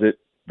Francisco does it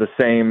the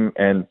same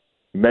and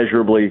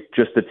measurably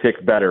just a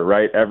tick better,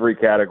 right? Every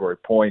category,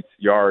 points,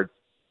 yards,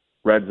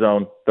 red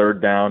zone,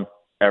 third down,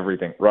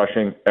 everything,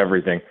 rushing,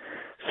 everything.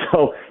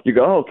 So you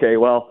go, okay,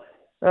 well,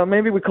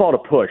 maybe we call it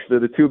a push. They're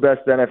the two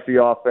best NFC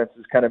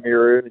offenses, kind of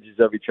mirror images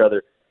of each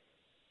other.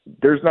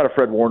 There's not a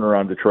Fred Warner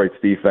on Detroit's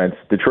defense.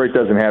 Detroit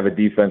doesn't have a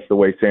defense the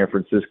way San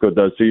Francisco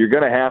does. So you're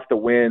going to have to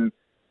win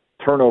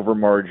turnover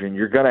margin.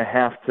 You're going to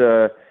have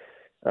to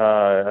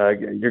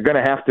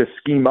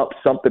scheme up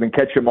something and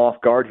catch them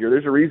off guard here.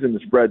 There's a reason the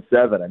spread's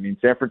 7. I mean,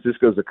 San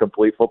Francisco is a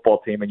complete football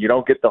team, and you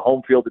don't get the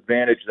home field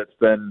advantage that's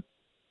been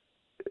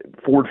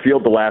Ford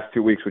Field the last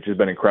 2 weeks, which has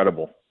been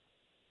incredible.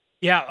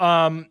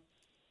 Yeah,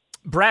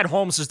 Brad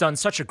Holmes has done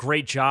such a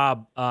great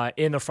job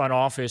in the front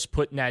office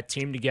putting that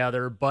team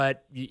together,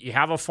 but you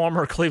have a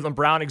former Cleveland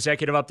Brown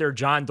executive up there,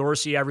 John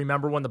Dorsey. I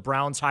remember when the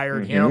Browns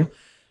hired him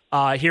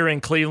here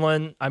in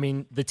Cleveland. I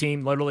mean, the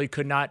team literally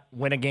could not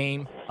win a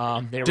game.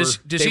 Does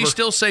he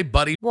still say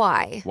buddy?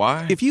 Why?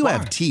 If you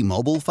have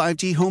T-Mobile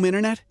 5G home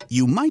internet,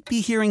 you might be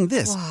hearing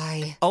this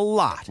Why? a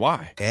lot.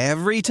 Why?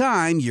 Every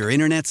time your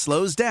internet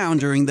slows down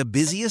during the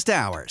busiest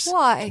hours.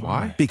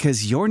 Why?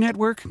 Because your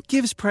network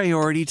gives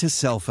priority to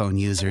cell phone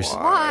users.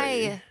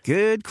 Why?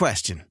 Good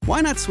question.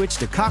 Why not switch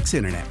to Cox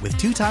Internet with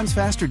 2 times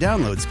faster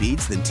download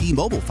speeds than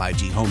T-Mobile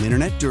 5G home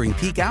internet during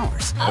peak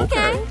hours?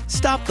 Okay.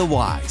 Stop the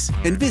whys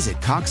and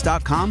visit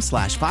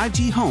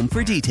Cox.com/5G home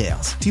for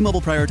details.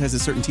 T-Mobile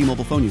prioritizes certain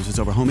T-Mobile phone users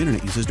over home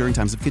internet users during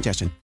times of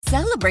congestion.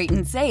 Celebrate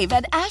and save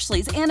at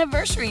Ashley's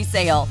Anniversary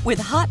Sale. With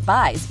Hot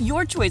Buys,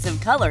 your choice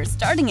of colors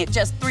starting at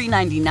just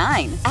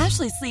 $3.99.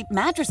 Ashley Sleep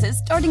mattresses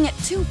starting at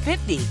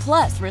 $2.50.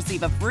 Plus,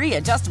 receive a free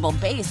adjustable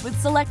base with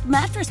select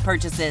mattress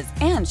purchases.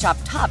 And shop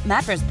top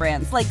mattress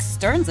brands like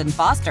Stearns &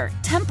 Foster,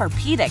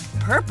 Tempur-Pedic,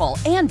 Purple,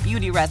 and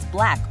Beautyrest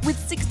Black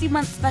with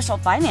 60-month special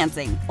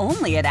financing.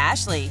 Only at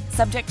Ashley.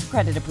 Subject to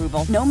credit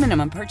approval. No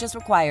minimum purchase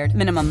required.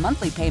 Minimum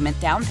monthly payment,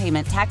 down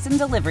payment, tax, and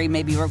delivery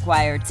may be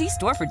required. See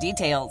store for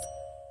details.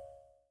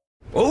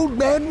 Old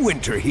Man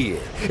Winter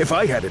here. If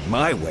I had it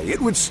my way, it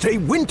would stay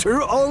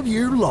winter all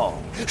year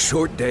long.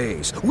 Short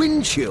days,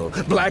 wind chill,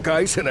 black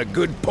ice, and a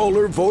good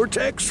polar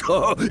vortex.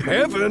 Oh,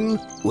 heaven!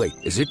 Wait,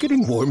 is it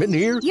getting warm in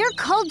here? Your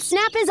cold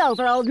snap is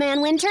over, Old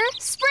Man Winter.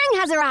 Spring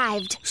has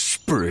arrived.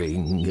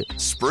 Spring.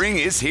 Spring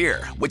is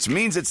here, which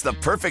means it's the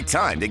perfect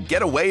time to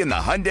get away in the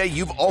Hyundai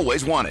you've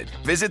always wanted.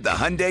 Visit the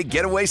Hyundai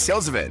Getaway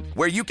Sales Event,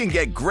 where you can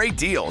get great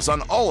deals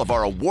on all of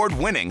our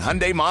award-winning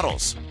Hyundai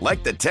models,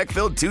 like the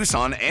tech-filled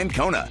Tucson and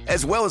Kona,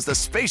 as well as the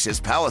spacious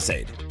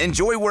Palisade.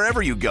 Enjoy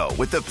wherever you go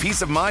with the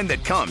peace of mind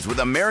that comes with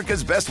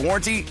America's best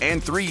warranty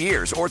and 3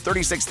 years or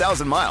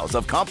 36,000 miles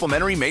of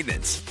complimentary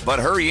maintenance. But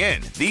hurry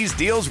in, these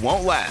deals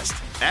won't last.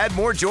 Add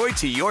more joy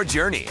to your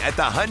journey at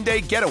the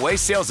Hyundai Getaway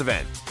Sales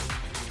Event.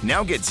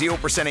 Now get 0%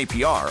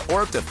 APR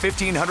or up to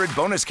 $1,500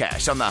 bonus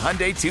cash on the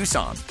Hyundai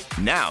Tucson.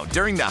 Now,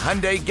 during the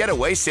Hyundai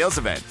Getaway Sales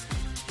Event.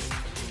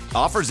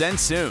 Offers end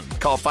soon.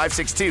 Call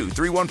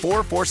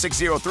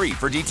 562-314-4603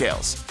 for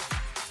details.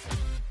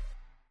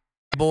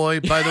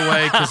 Boy, by the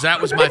way, because that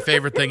was my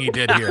favorite thing he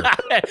did here.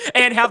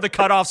 And have the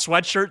cutoff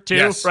sweatshirt too,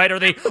 Yes. right? Are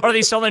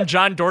they selling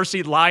John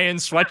Dorsey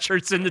Lions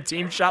sweatshirts in the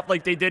team shop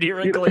like they did here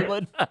in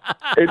Cleveland?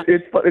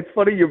 It's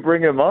funny you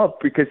bring him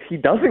up because he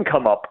doesn't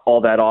come up all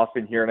that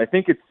often here, and I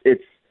think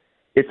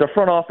it's a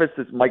front office.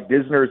 It's Mike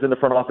Disner's in the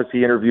front office.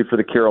 He interviewed for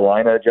the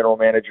Carolina general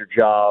manager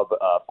job.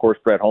 Of course,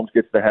 Brett Holmes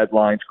gets the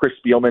headlines. Chris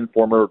Spielman,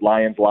 former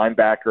Lions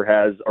linebacker,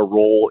 has a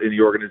role in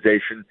the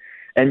organization.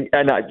 And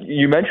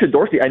you mentioned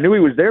Dorsey. I knew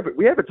he was there, but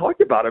we haven't talked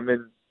about him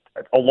in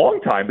a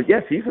long time. But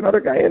yes, he's another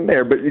guy in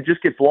there. But it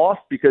just gets lost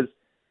because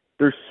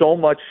there's so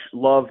much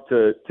love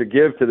to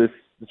give to this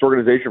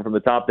organization from the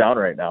top down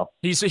right now.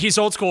 He's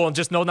old school and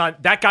just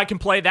that guy can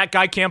play, that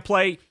guy can't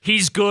play.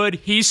 He's good,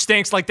 he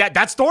stinks like that.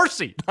 That's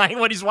Dorsey. Like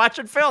when he's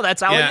watching Phil,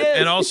 that's how it is.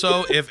 And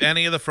also, if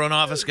any of the front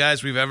office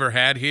guys we've ever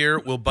had here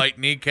will bite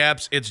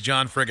kneecaps, it's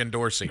John friggin'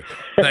 Dorsey.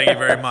 Thank you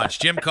very much.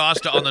 Jim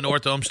Costa on the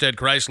North Olmsted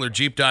Chrysler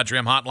Jeep Dodge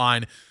Ram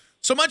hotline.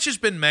 So much has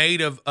been made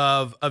of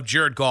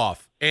Jared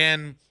Goff,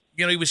 and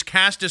he was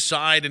cast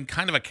aside in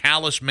kind of a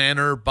callous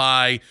manner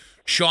by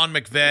Sean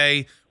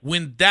McVay.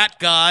 When that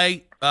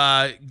guy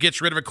gets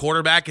rid of a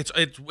quarterback,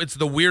 it's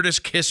the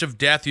weirdest kiss of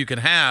death you can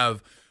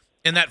have.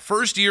 In that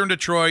first year in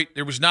Detroit,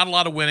 there was not a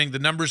lot of winning. The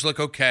numbers look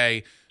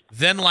okay.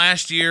 Then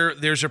last year,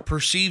 there's a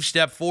perceived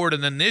step forward,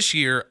 and then this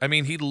year, I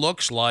mean, he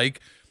looks like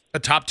a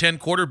top 10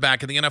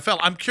 quarterback in the NFL.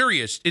 I'm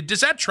curious,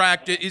 does that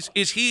track?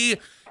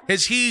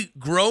 Has he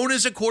grown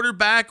as a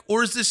quarterback,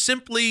 or is this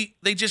simply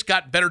they just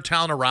got better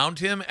talent around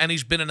him and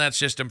he's been in that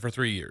system for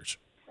 3 years?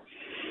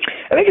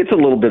 I think it's a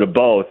little bit of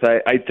both.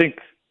 I think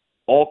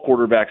all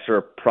quarterbacks are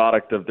a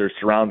product of their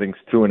surroundings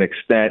to an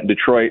extent. In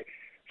Detroit,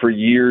 for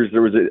years,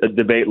 there was a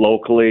debate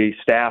locally.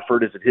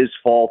 Stafford, is it his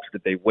fault?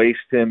 Did they waste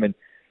him? And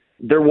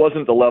there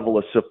wasn't the level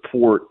of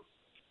support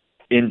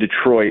in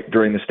Detroit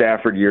during the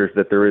Stafford years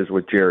that there is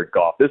with Jared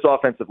Goff. This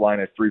offensive line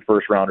has 3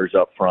 first-rounders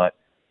up front.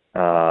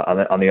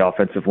 On the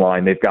offensive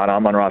line. They've got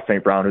Amon-Ra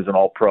St. Brown, who's an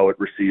all-pro at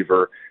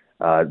receiver.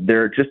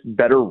 They're just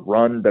better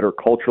run, better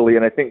culturally,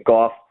 and I think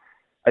Goff,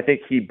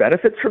 he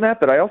benefits from that,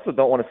 but I also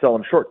don't want to sell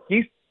him short.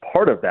 He's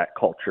part of that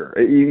culture.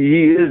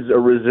 He is a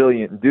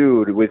resilient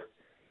dude with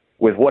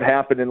what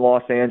happened in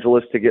Los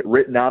Angeles to get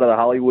written out of the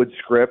Hollywood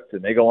script,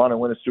 and they go on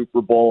and win a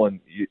Super Bowl, and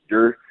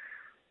you're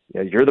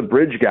the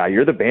bridge guy,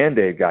 you're the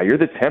Band-Aid guy, you're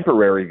the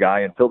temporary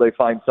guy until they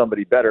find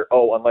somebody better.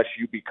 Oh, unless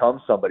you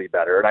become somebody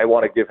better. And I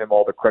want to give him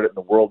all the credit in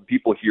the world.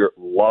 People here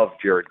love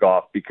Jared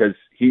Goff because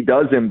he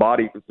does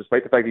embody,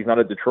 despite the fact he's not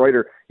a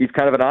Detroiter, he's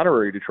kind of an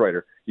honorary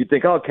Detroiter. You'd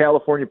think, oh,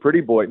 California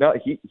pretty boy. No,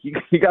 he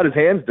got his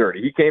hands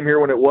dirty. He came here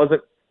when it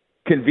wasn't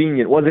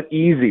convenient, wasn't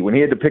easy, when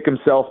he had to pick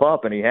himself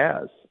up, and he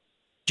has.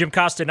 Jim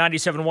Costa,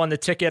 97.1 The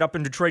Ticket up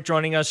in Detroit,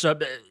 joining us.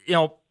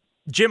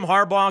 Jim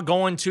Harbaugh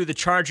going to the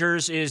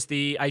Chargers is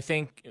I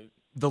think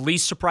the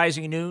least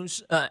surprising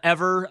news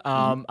ever.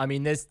 I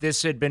mean,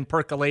 this had been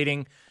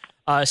percolating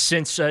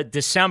since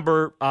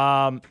December.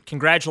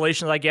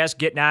 Congratulations, I guess,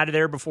 getting out of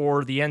there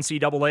before the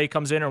NCAA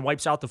comes in and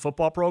wipes out the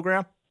football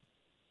program.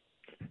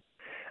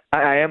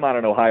 I am on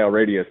an Ohio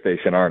radio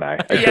station, aren't I?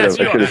 I should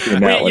have seen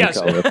that one. Yes.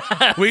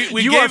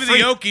 We gave you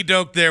the okie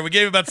doke there. We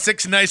gave you about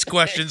 6 nice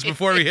questions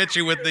before we hit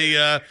you with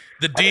the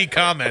D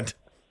comment.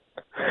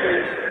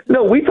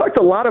 No, we talked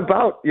a lot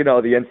about, the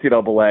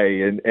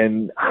NCAA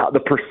and how the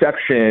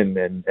perception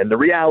and the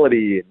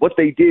reality and what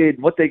they did,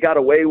 what they got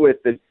away with.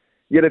 And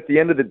yet at the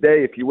end of the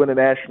day, if you win a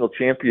national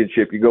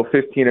championship, you go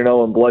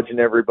 15-0 and bludgeon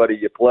everybody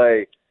you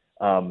play.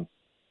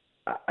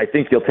 I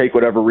think you'll take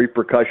whatever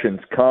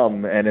repercussions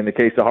come. And in the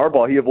case of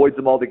Harbaugh, he avoids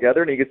them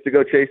altogether and he gets to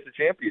go chase the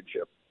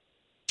championship.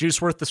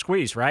 Juice worth the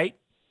squeeze, right?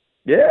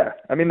 Yeah.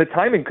 I mean, the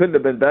timing couldn't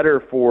have been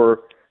better for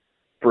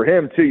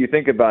him, too. You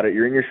think about it.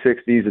 You're in your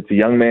 60s. It's a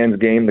young man's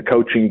game, the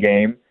coaching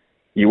game.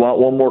 You want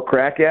one more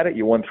crack at it.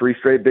 You won 3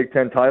 straight Big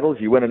Ten titles.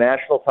 You win a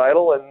national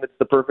title, and it's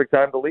the perfect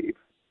time to leave.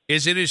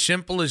 Is it as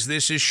simple as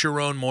this is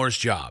Sharon Moore's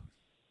job?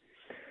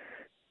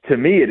 to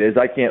me, it is.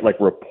 I can't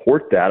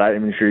report that.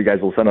 I'm sure you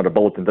guys will send out a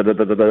bulletin.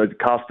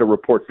 Costa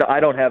reports. I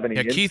don't have any.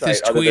 Yeah, insight Keith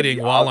is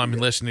tweeting while I'm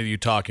listening to you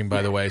talking.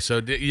 By the way, so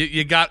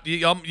you got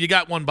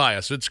one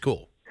bias. It's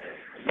cool.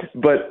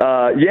 But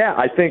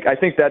I think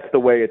that's the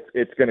way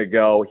it's going to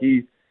go.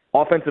 He's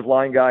offensive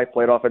line guy,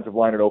 played offensive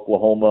line at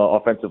Oklahoma,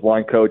 offensive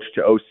line coach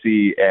to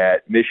OC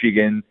at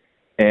Michigan,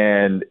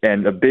 and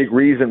a big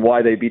reason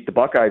why they beat the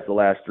Buckeyes the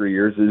last 3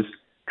 years is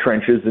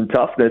trenches and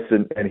toughness,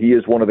 and he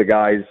is one of the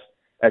guys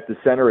at the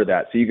center of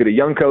that. So you get a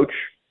young coach,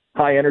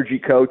 high energy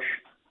coach,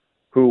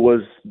 who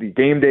was the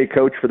game day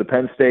coach for the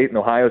Penn State and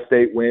Ohio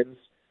State wins,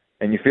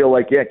 and you feel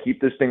like,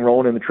 keep this thing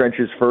rolling in the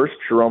trenches first.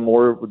 Sherrone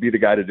Moore would be the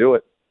guy to do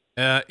it.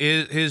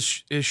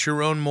 Is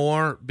Sherrone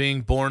Moore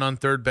being born on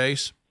third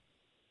base?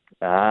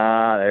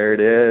 There it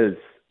is.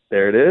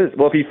 There it is.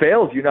 Well, if he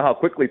fails, you know how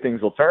quickly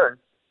things will turn.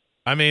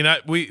 I mean,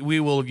 we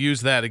will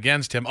use that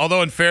against him.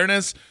 Although, in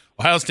fairness,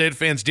 Ohio State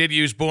fans did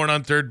use born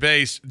on third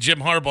base, Jim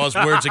Harbaugh's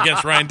words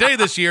against Ryan Day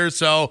this year.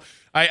 So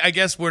I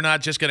guess we're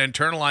not just going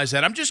to internalize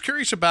that. I'm just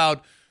curious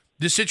about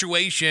the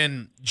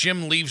situation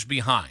Jim leaves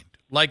behind.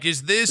 Like,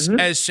 is this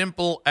as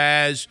simple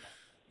as,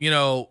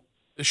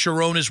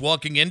 Sherrone is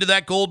walking into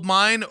that gold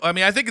mine? I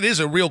mean, I think it is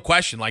a real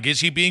question. Like,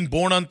 is he being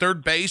born on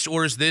third base,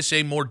 or is this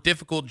a more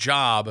difficult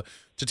job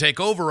to take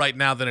over right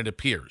now than it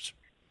appears?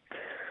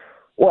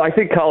 Well, I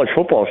think college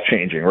football is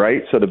changing,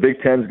 right? So the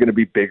Big Ten is going to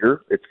be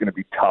bigger. It's going to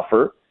be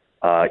tougher.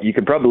 You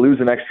can probably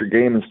lose an extra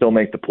game and still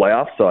make the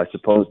playoffs, so I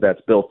suppose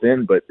that's built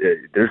in. But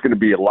there's going to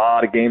be a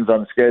lot of games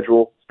on the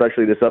schedule,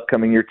 especially this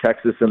upcoming year,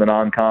 Texas in the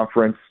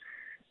non-conference.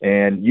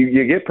 And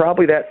you get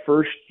probably that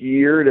first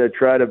year to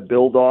try to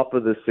build off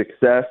of the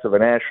success of a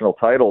national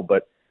title.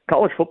 But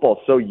college football is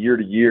so year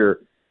to year.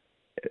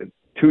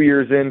 2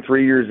 years in,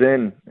 3 years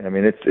in, I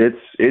mean,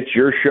 it's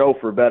your show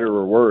for better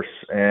or worse.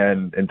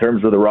 And in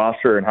terms of the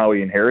roster and how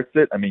he inherits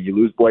it, I mean, you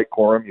lose Blake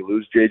Corum, you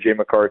lose J.J.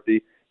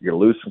 McCarthy, you're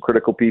going to lose some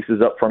critical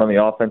pieces up front on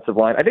the offensive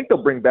line. I think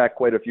they'll bring back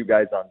quite a few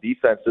guys on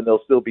defense, and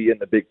they'll still be in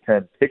the Big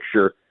Ten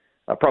picture,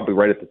 probably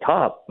right at the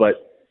top.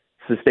 But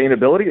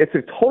sustainability, it's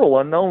a total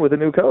unknown with a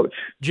new coach.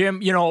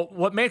 Jim,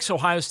 what makes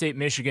Ohio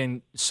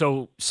State-Michigan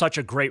such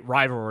a great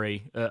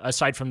rivalry,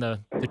 aside from the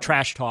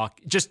trash talk,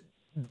 just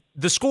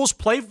the schools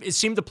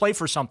seem to play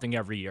for something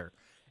every year.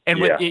 And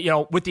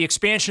with the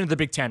expansion of the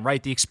Big Ten,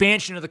 right, the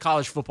expansion of the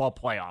college football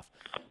playoff,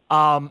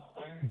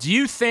 do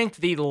you think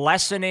the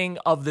lessening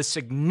of the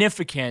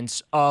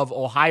significance of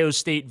Ohio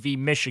State v.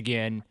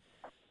 Michigan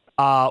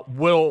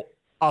will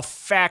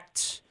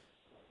affect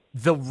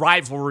the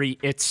rivalry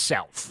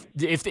itself,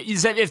 if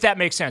that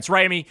makes sense,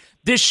 right? I mean,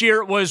 this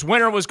year it was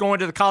winner was going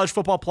to the college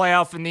football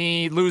playoff, and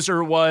the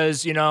loser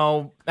was,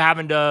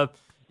 having to,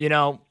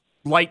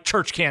 light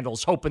church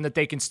candles, hoping that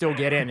they can still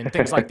get in and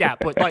things like that.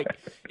 But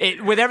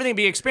with everything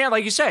being expanded,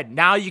 like you said,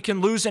 now you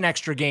can lose an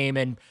extra game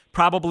and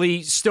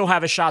probably still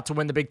have a shot to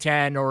win the Big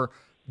Ten or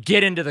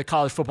get into the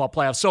college football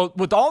playoff. So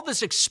with all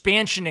this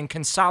expansion and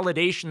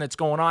consolidation that's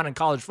going on in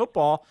college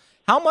football,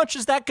 how much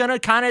is that going to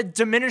kind of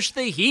diminish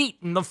the heat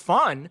and the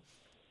fun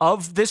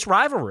of this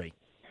rivalry?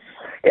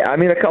 Yeah, I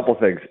mean, a couple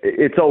things.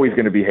 It's always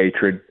going to be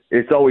hatred.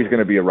 It's always going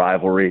to be a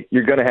rivalry.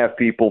 You're going to have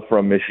people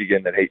from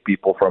Michigan that hate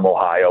people from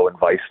Ohio and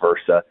vice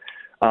versa.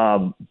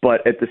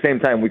 But at the same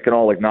time, we can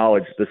all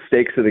acknowledge the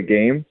stakes of the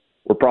game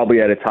were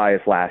probably at its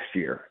highest last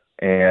year.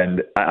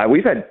 And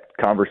we've had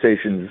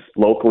conversations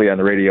locally on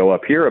the radio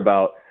up here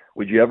about,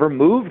 would you ever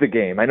move the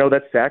game? I know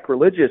that's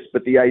sacrilegious,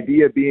 but the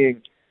idea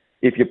being,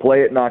 if you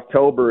play it in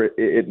October,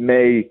 it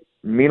may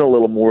mean a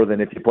little more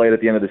than if you play it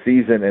at the end of the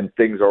season and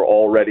things are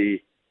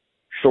already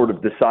sort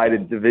of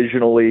decided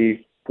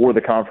divisionally for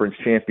the conference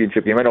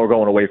championship game. I know we're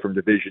going away from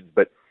divisions,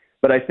 but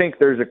I think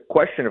there's a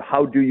question of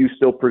how do you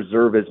still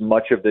preserve as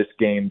much of this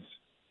game's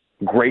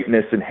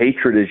greatness and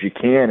hatred as you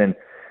can. And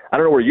I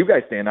don't know where you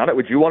guys stand on it.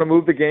 Would you want to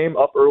move the game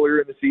up earlier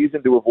in the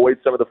season to avoid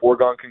some of the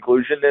foregone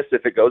conclusionness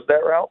if it goes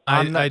that route?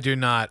 I do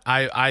not.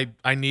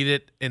 I need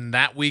it in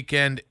that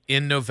weekend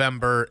in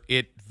November.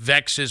 It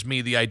vexes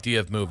me, the idea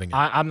of moving it.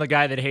 I'm the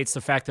guy that hates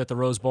the fact that the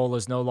Rose Bowl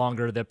is no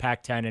longer the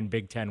Pac-10 and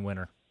Big Ten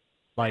winner.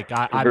 I'm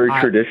very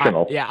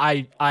traditional.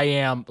 I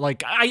am.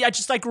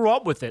 I grew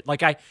up with it.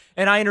 I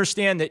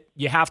understand that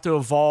you have to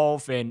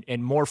evolve and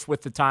morph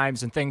with the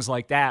times and things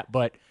like that,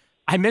 but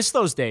I miss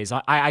those days.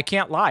 I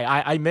can't lie.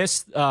 I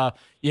miss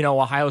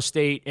Ohio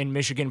State and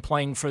Michigan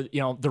playing for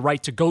the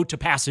right to go to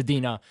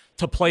Pasadena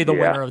to play the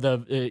winner of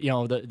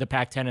the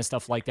Pac-10 and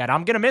stuff like that.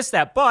 I'm gonna miss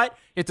that, but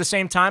at the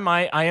same time,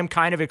 I am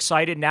kind of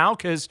excited now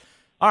because,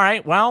 all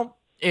right, well,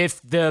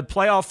 if the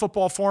playoff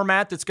football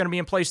format that's going to be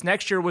in place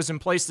next year was in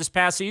place this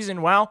past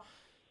season, well,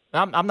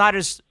 I'm not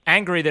as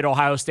angry that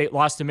Ohio State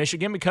lost to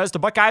Michigan because the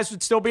Buckeyes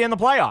would still be in the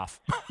playoff.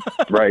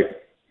 Right.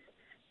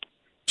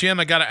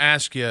 Jim, I got to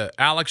ask you,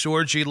 Alex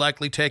Orji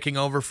likely taking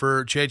over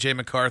for J.J.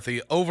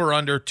 McCarthy, over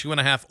under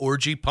 2.5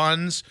 Orji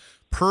puns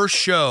per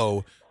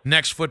show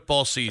next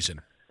football season.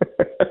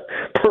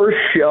 Per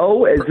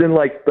show? As in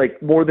like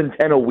more than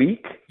 10 a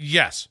week?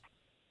 Yes.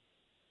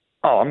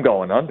 Oh, I'm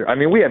going under. I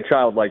mean, we have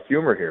childlike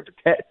humor here.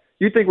 But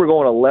you think we're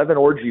going 11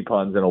 Orji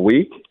puns in a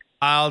week?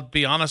 I'll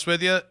be honest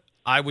with you.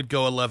 I would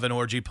go 11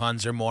 orgy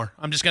puns or more.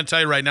 I'm just going to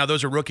tell you right now,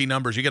 those are rookie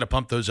numbers. You got to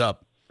pump those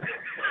up.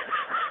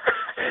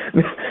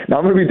 Now,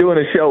 I'm going to be doing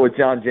a show with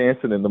John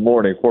Jansen in the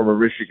morning, former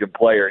Michigan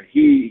player, and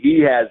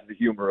he has the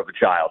humor of a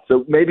child.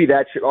 So maybe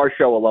our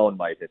show alone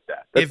might hit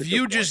that. That's if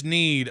you just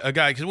need a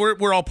guy, because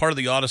we're all part of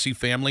the Odyssey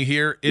family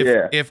here.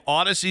 If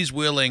Odyssey's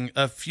willing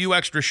a few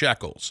extra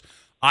shekels,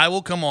 I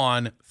will come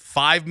on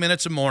 5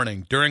 minutes a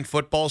morning during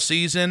football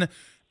season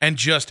and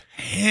just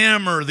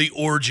hammer the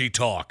orgy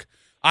talk.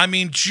 I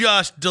mean,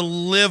 just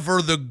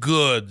deliver the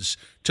goods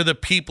to the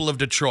people of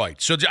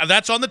Detroit. So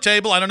that's on the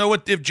table. I don't know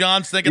if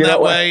John's thinking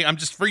that way. I'm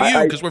just for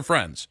you because we're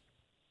friends.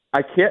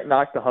 I can't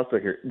knock the hustle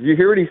here. Do you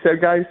hear what he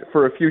said, guys?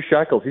 For a few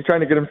shekels. He's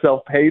trying to get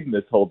himself paid in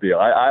this whole deal.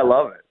 I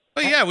love it.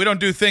 Well, yeah, we don't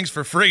do things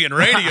for free in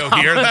radio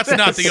here. That's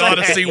not the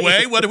Odyssey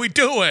way. What are we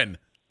doing?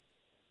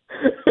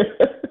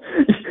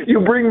 You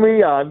bring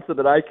me on so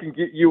that I can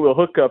get you a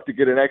hookup to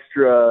get an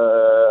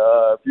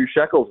extra few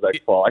shekels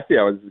next fall. I see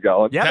how this is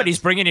going. Yeah, but he's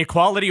bringing you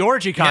quality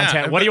orgy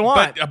content. What do you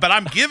want? But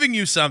I'm giving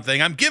you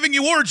something. I'm giving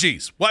you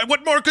orgies.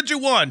 What more could you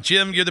want?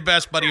 Jim, you're the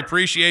best, buddy.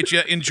 Appreciate you.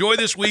 Enjoy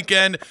this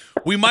weekend.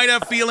 We might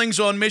have feelings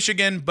on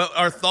Michigan, but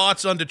our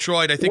thoughts on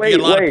Detroit, I think we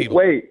get a lot of people.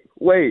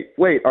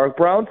 Wait. Are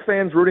Browns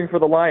fans rooting for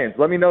the Lions?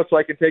 Let me know so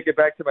I can take it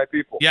back to my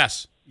people.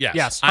 Yes,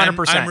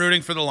 100%. I'm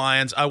rooting for the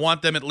Lions. I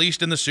want them at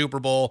least in the Super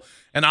Bowl.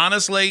 And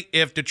honestly,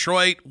 if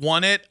Detroit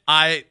won it,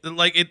 I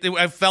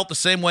felt the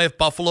same way if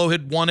Buffalo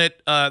had won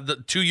it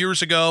 2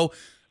 years ago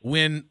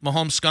when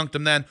Mahomes skunked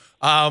them then.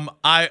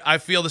 I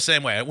feel the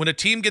same way. When a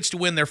team gets to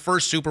win their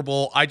first Super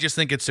Bowl, I just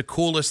think it's the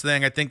coolest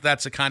thing. I think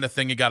that's the kind of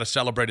thing you got to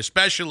celebrate,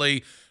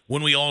 especially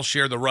when we all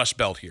share the Rust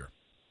Belt here.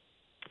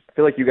 I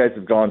feel like you guys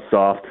have gone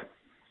soft.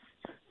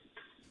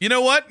 You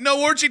know what?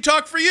 No orgy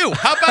talk for you.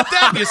 How about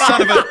that, you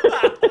son of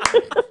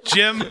a...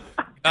 Jim,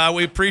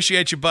 we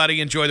appreciate you, buddy.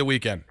 Enjoy the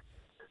weekend.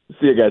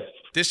 See you guys.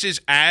 This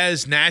is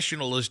as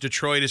national as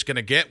Detroit is going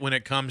to get when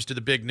it comes to the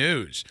big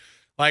news.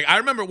 Like, I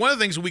remember one of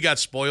the things we got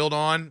spoiled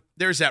on,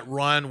 there's that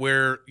run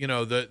where,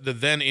 the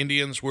then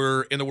Indians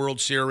were in the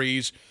World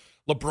Series.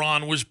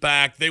 LeBron was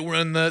back. They were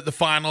in the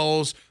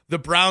finals. The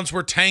Browns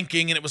were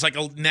tanking, and it was like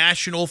a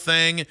national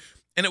thing.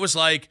 And it was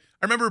like,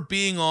 I remember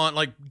being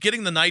on,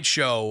 getting the night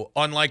show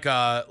on like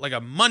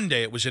a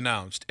Monday it was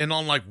announced, and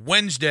on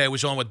Wednesday I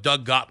was on with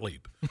Doug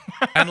Gottlieb,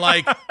 and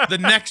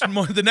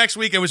the next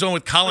week I was on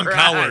with Colin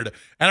Cowherd,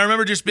 and I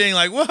remember just being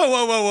like,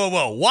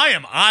 whoa, why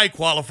am I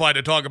qualified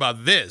to talk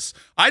about this?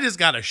 I just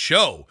got a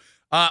show,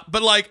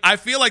 but I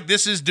feel like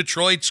this is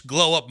Detroit's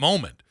glow up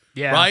moment,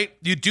 right?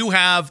 You do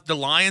have the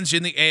Lions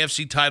in the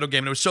AFC title game,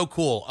 and it was so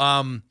cool.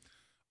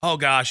 Oh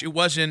gosh, I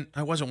wasn't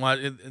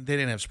watching. They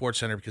didn't have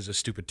SportsCenter because of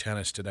stupid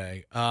tennis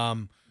today. I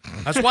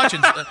was watching.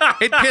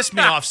 It pissed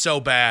me off so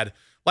bad.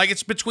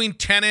 It's between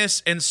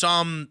tennis and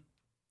some.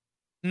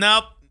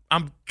 Nope,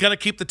 I'm gonna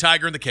keep the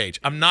tiger in the cage.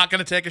 I'm not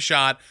gonna take a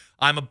shot.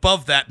 I'm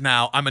above that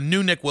now. I'm a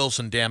new Nick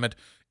Wilson. Damn it!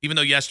 Even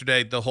though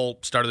yesterday the whole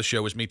start of the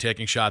show was me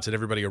taking shots at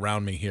everybody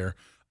around me here.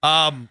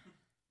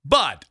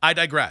 But I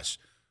digress.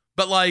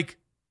 But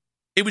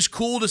it was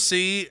cool to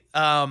see.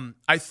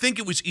 I think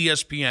it was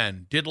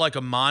ESPN did a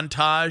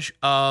montage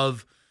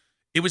of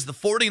it was the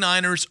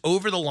 49ers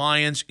over the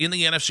Lions in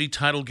the NFC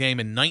title game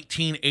in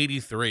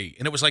 1983.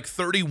 And it was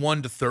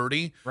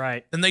 31-30.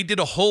 Right. And they did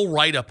a whole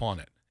write-up on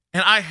it.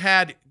 And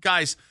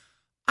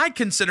I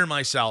consider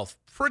myself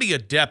pretty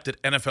adept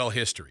at NFL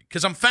history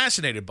because I'm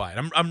fascinated by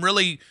it. I'm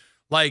really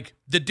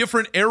the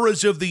different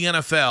eras of the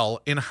NFL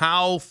and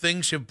how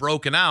things have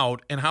broken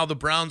out and how the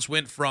Browns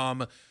went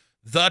from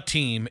the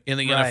team in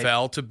the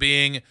NFL to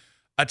being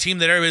a team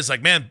that everybody's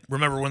like, man,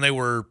 remember when they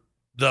were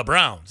the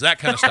Browns, that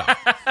kind of stuff.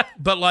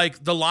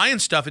 But the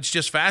Lions stuff, it's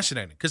just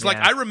fascinating because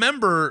I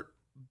remember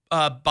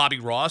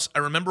Bobby Ross, I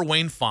remember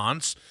Wayne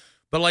Fonts,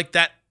 but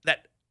that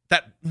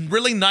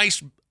really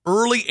nice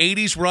early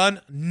 80s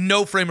run,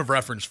 no frame of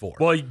reference for.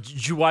 Well,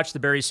 did you watch the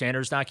Barry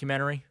Sanders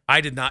documentary?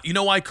 I did not. You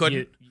know why I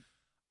couldn't?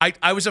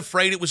 I was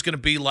afraid it was going to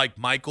be like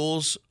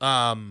Michael's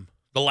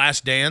The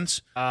Last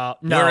Dance. No.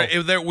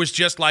 Where there was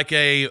just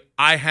I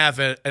have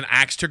an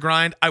axe to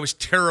grind. I was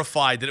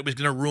terrified that it was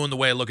going to ruin the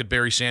way I look at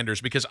Barry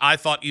Sanders because I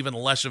thought even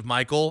less of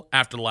Michael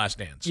after The Last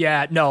Dance.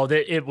 Yeah, no,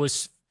 it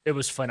was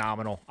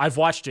phenomenal. I've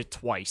watched it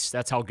twice.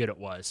 That's how good it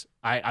was.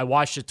 I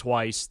watched it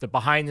twice. The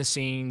behind the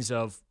scenes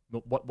of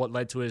what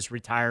led to his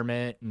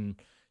retirement and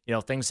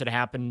things that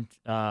happened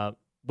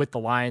with the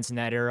Lions in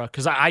that era.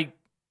 Because I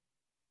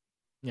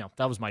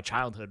that was my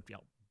childhood.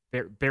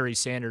 Barry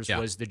Sanders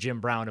was the Jim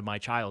Brown of my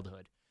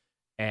childhood.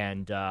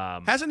 And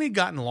hasn't he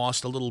gotten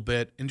lost a little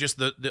bit in just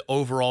the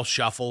overall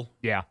shuffle?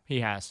 Yeah,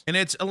 he has. And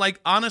it's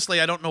honestly,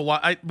 I don't know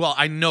why.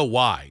 I know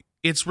why.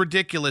 It's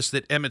ridiculous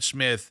that Emmitt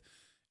Smith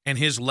and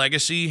his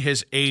legacy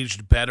has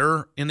aged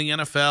better in the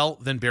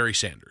NFL than Barry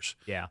Sanders.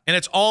 Yeah. And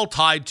it's all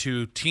tied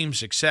to team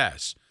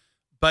success.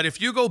 But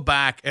if you go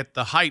back at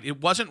the height,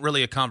 it wasn't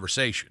really a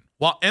conversation.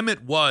 While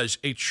Emmitt was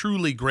a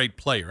truly great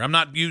player, I'm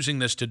not using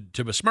this to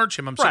besmirch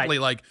him. I'm simply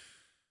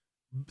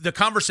the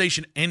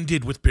conversation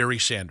ended with Barry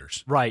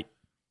Sanders. Right.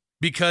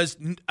 Because,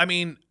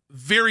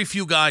 very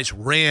few guys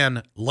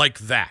ran like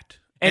that.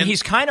 And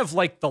he's kind of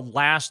like the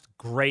last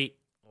great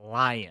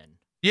Lion.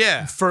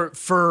 Yeah.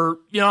 For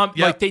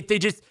like they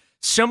just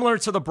similar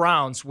to the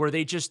Browns where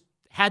they just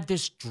had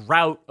this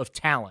drought of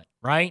talent,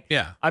 right?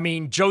 Yeah. I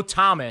mean, Joe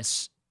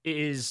Thomas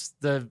is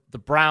the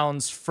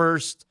Browns'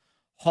 first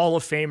Hall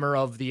of Famer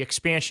of the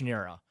expansion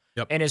era.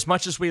 Yep. And as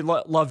much as we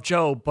love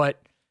Joe,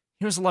 but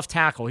he was a left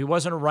tackle. He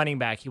wasn't a running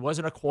back. He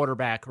wasn't a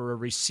quarterback or a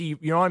receiver.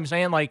 You know what I'm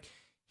saying? Like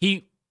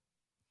he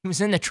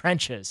was in the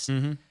trenches.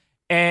 Mm-hmm.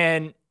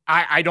 And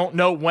I don't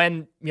know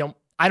when,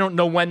 I don't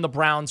know when the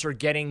Browns are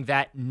getting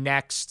that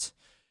next.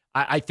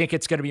 I think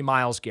it's going to be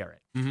Myles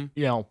Garrett,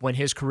 when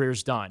his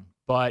career's done.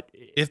 But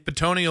if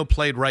Bitonio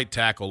played right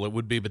tackle, it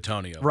would be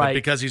Bitonio. Right. But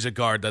because he's a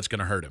guard, that's going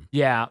to hurt him.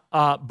 Yeah.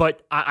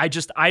 But I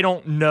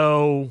don't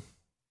know.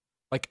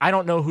 Like, I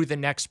don't know who the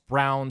next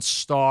Browns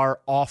star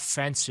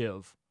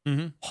offensive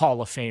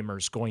Hall of Famer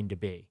is going to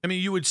be. I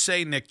mean, you would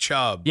say Nick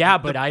Chubb. Yeah,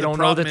 but I don't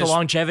know that the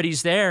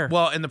longevity's there.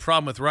 Well, and the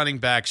problem with running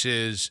backs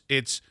is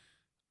it's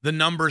the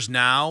numbers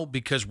now,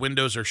 because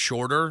windows are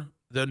shorter,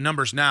 the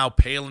numbers now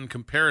pale in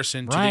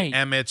comparison to the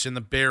Emmets and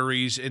the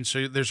Berries, and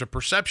so there's a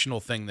perceptional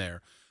thing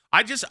there.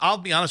 I'll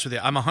be honest with you,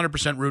 I'm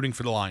 100% rooting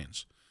for the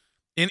Lions.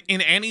 In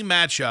any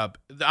matchup,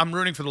 I'm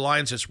rooting for the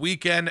Lions this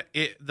weekend.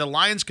 The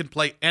Lions can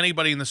play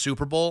anybody in the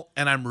Super Bowl,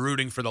 and I'm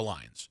rooting for the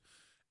Lions.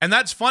 And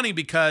that's funny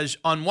because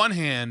on one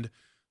hand,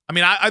 I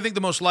mean, I think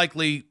the most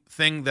likely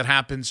thing that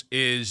happens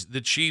is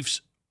the Chiefs,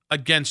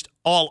 against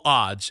all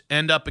odds,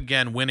 end up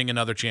again winning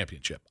another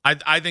championship.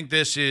 I think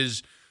this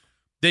is,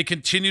 they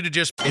continue to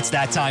just... It's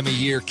that time of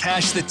year.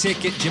 Cash the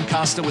Ticket. Jim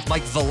Costa with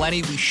Mike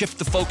Valeni. We shift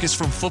the focus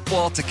from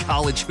football to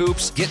college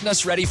hoops, getting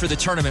us ready for the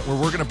tournament where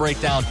we're going to break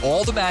down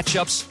all the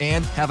matchups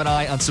and have an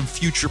eye on some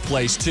future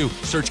plays, too.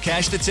 Search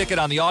Cash the Ticket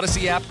on the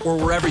Odyssey app or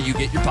wherever you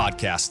get your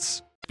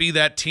podcasts. Be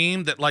that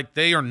team that, like,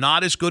 they are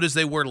not as good as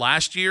they were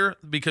last year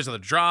because of the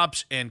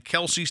drops, and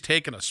Kelsey's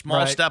taken a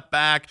small step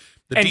back.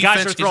 And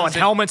guys are throwing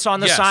helmets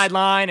on the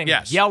sideline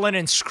and yelling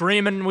and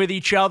screaming with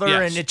each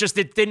other, and it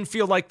didn't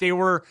feel like they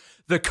were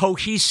the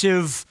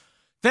cohesive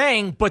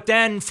thing. But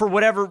then, for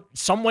whatever,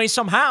 some way,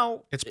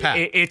 somehow,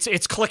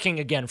 it's clicking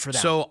again for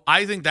them. So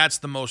I think that's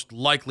the most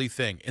likely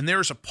thing. And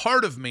there's a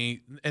part of me,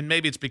 and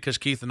maybe it's because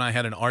Keith and I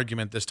had an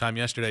argument this time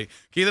yesterday.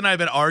 Keith and I have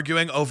been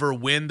arguing over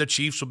when the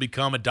Chiefs will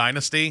become a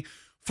dynasty.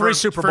 Three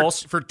Super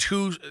Bowls. For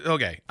two.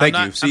 Okay. Thank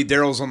you. See,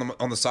 Daryl's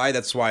on the side.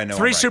 That's why I know.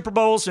 Three Super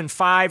Bowls in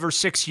 5 or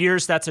 6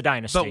 years. That's a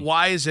dynasty. But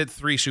why is it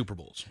 3 Super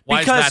Bowls? Why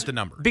is that the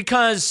number?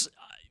 Because,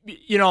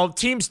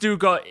 teams do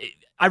go.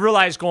 I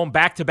realize going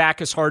back to back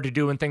is hard to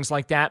do and things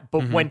like that.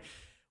 But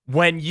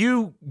when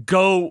you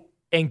go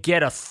and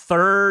get a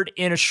third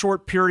in a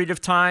short period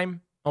of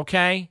time,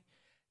 okay,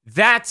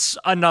 that's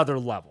another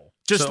level.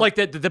 Just like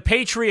the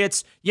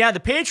Patriots. Yeah, the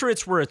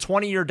Patriots were a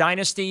 20-year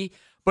dynasty.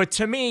 But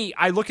to me,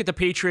 I look at the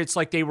Patriots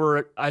like they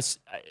were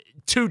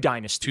two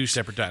dynasties. Two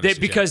separate dynasties.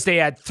 Because they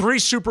had 3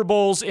 Super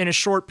Bowls in a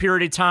short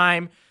period of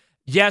time.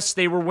 Yes,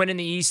 they were winning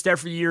the East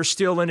every year,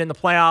 still in the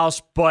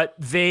playoffs, but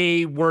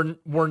they were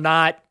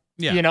not,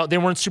 they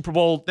weren't Super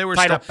Bowl. They were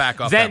title. Step back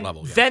off that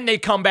level. Yeah. Then they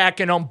come back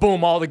and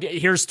boom,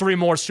 here's 3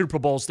 more Super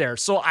Bowls there.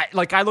 So I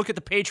look at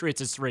the Patriots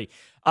as 3.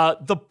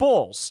 The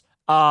Bulls,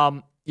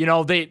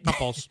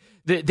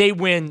 they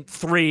win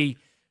 3.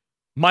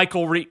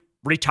 Michael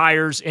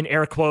retires in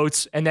air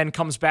quotes and then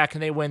comes back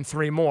and they win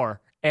 3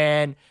 more.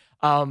 And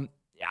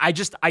I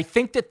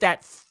think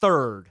that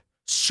third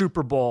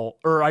Super Bowl,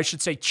 or I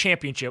should say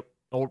championship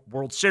or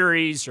World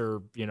Series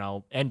or,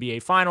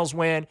 NBA Finals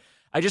win,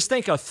 I just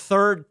think a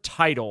third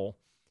title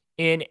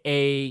in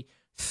a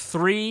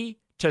 3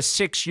 to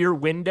 6 year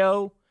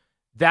window,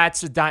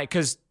 that's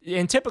because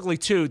typically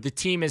too, the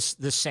team is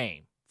the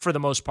same for the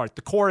most part.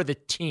 The core of the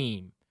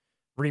team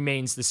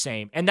remains the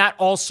same. And that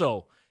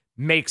also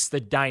makes the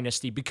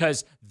dynasty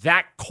because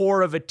that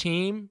core of a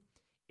team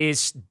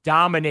is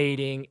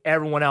dominating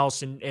everyone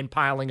else and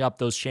piling up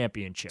those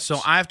championships. So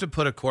I have to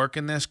put a cork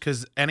in this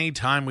because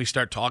anytime we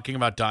start talking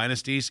about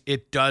dynasties,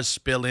 it does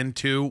spill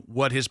into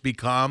what has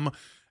become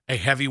a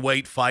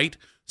heavyweight fight.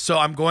 So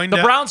I'm going to...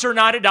 The Browns are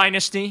not a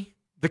dynasty.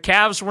 The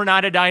Cavs were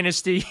not a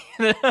dynasty.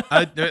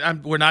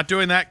 We're not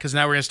doing that because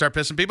now we're going to start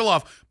pissing people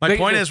off. My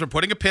point is we're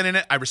putting a pin in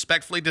it. I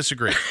respectfully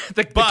disagree.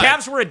 The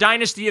Cavs were a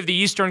dynasty of the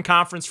Eastern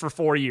Conference for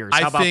 4 years.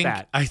 How about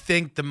that? I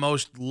think the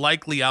most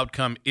likely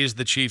outcome is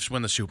the Chiefs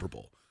win the Super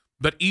Bowl.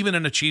 But even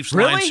in a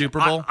Chiefs-Lions Super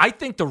Bowl... I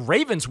think the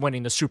Ravens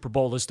winning the Super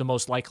Bowl is the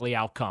most likely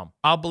outcome.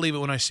 I'll believe it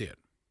when I see it.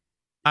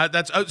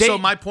 So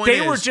my point is...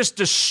 They were just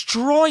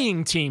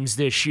destroying teams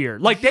this year.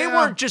 They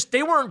weren't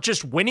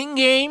just winning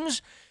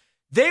games.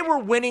 They were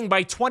winning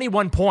by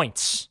 21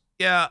 points.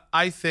 Yeah,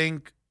 I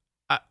think...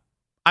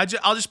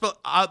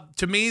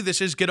 to me,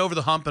 this is get over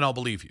the hump and I'll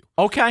believe you.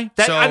 Okay.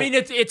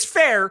 It's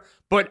fair,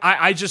 but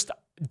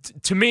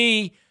to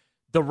me,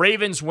 the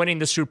Ravens winning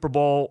the Super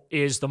Bowl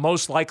is the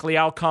most likely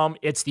outcome.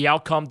 It's the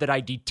outcome that I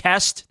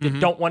detest, that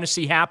don't want to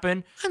see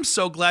happen. I'm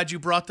so glad you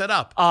brought that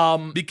up.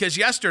 Because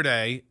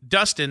yesterday,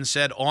 Dustin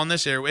said on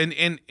this air,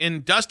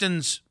 and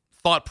Dustin's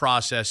thought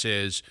process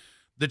is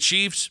the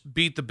Chiefs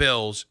beat the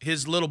Bills.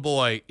 His little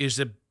boy is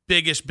the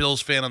biggest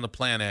Bills fan on the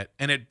planet,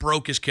 and it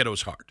broke his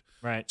kiddo's heart.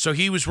 Right. So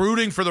he was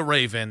rooting for the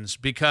Ravens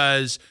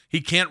because he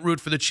can't root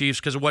for the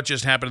Chiefs because of what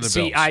just happened to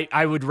the Bills.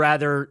 I would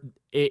rather,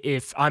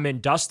 if I'm in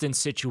Dustin's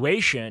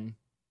situation,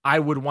 I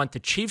would want the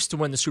Chiefs to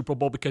win the Super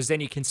Bowl because then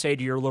you can say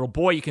to your little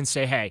boy, you can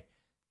say, hey,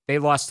 they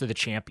lost to the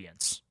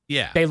champions.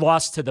 Yeah. They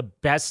lost to the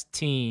best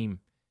team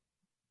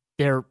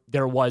there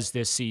was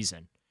this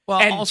season. Well,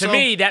 and also, to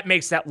me, that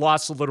makes that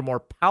loss a little more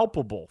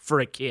palpable for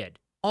a kid.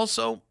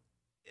 Also,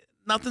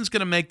 nothing's going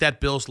to make that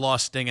Bills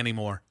loss sting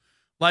anymore.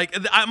 Like,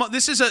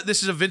 this is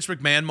a Vince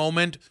McMahon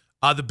moment.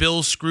 The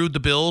Bills screwed the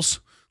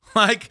Bills.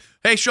 Like,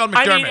 hey, Sean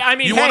McDermott, I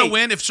mean, you want to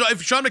win? If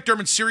Sean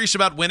McDermott's serious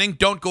about winning,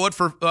 don't go it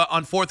for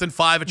on 4th and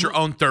 5 at your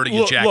own 30,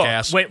 you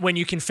jackass. Look, when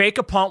you can fake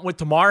a punt with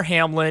Damar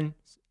Hamlin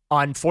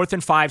on 4th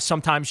and 5,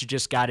 sometimes you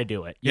just got to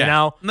do it. You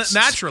know,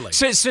 naturally,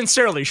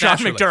 sincerely, Sean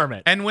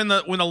McDermott. And when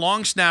the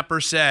long snapper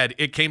said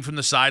it came from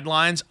the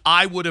sidelines,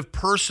 I would have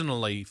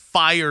personally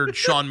fired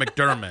Sean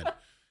McDermott.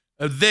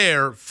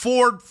 There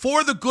for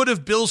the good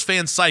of Bills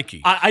fan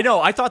psyche. I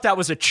know. I thought that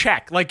was a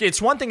check. Like, it's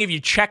one thing if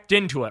you checked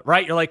into it,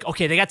 right? You're like,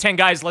 okay, they got 10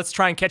 guys. Let's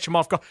try and catch them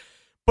off guard.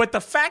 But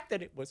the fact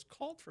that it was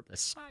called from the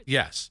side.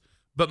 Yes.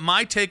 But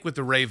my take with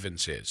the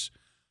Ravens is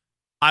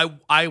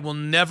I will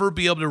never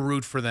be able to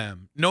root for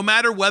them, no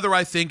matter whether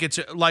I think it's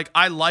like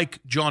I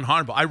like John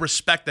Harbaugh. I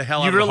respect the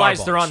hell out of the Harbaughs. You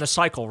realize they're on the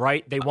cycle,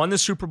 right? They won the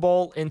Super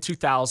Bowl in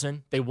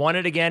 2000. They won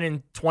it again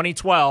in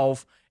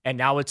 2012. And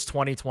now it's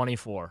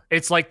 2024.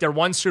 It's like they're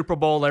one Super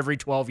Bowl every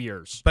 12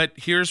 years. But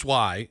here's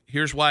why.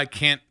 Here's why I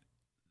can't.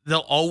 They'll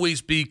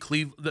always be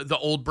the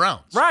old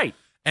Browns. Right.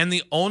 And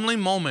the only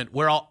moment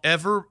where I'll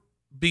ever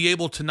be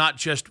able to not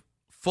just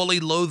fully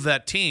loathe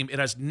that team, it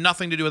has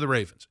nothing to do with the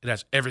Ravens. It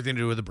has everything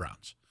to do with the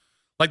Browns.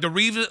 Like the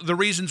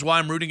reasons why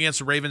I'm rooting against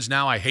the Ravens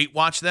now, I hate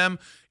watch them,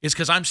 is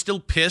because I'm still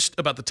pissed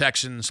about the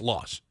Texans'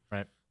 loss.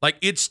 Right. Like,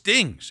 it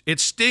stings. It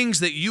stings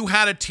that you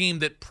had a team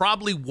that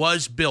probably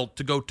was built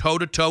to go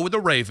toe-to-toe with the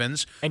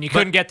Ravens. And you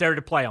couldn't get there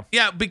to play them.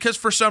 Yeah, because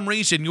for some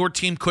reason your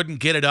team couldn't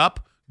get it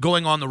up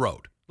going on the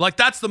road. Like,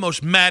 that's the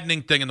most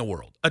maddening thing in the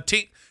world. A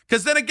team,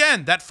 because then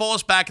again, that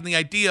falls back in the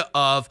idea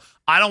of,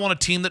 I don't want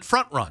a team that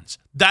front runs.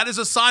 That is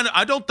a sign.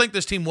 I don't think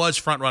this team was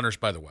front runners,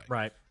 by the way.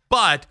 Right.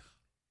 But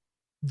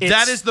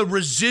that is the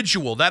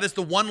residual. That is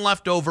the one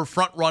leftover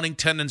front-running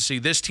tendency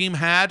this team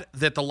had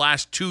that the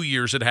last 2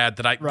 years it had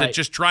that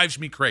just drives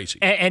me crazy.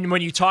 And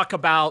when you talk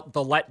about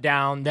the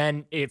letdown,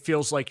 then it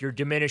feels like you're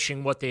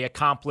diminishing what they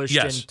accomplished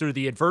and through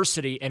the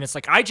adversity. And it's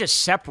like, I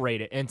just separate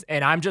it.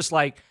 And I'm just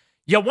like,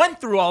 you went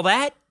through all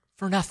that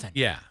for nothing.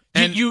 Yeah.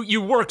 And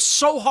you worked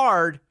so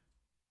hard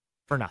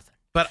for nothing.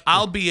 But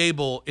I'll be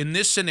able, in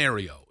this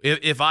scenario,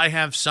 if I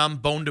have some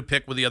bone to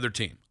pick with the other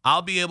team,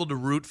 I'll be able to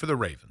root for the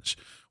Ravens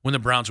when the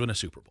Browns win a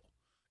Super Bowl.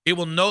 It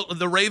will know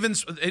the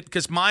Ravens,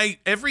 because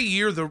every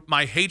year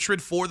my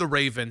hatred for the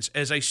Ravens,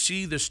 as I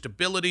see the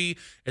stability,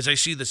 as I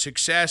see the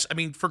success. I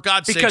mean, for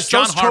God's sake,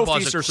 John Harbaugh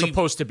is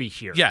supposed to be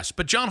here. Yes,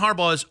 but John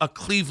Harbaugh is a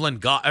Cleveland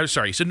guy.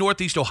 He's a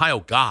Northeast Ohio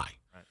guy.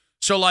 Right.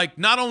 So, like,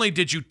 not only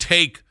did you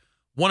take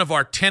one of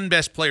our 10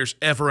 best players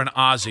ever in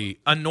Ozzie,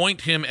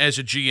 anoint him as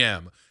a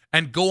GM,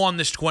 and go on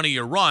this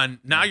 20-year run,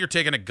 now you're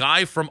taking a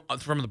guy from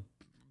the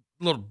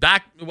little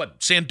back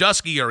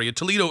Sandusky area,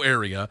 Toledo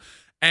area.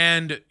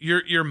 And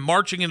you're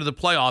marching into the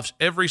playoffs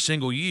every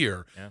single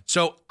year. Yeah.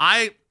 So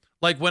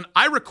when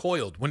I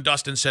recoiled when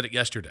Dustin said it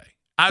yesterday.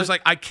 I was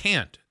like, I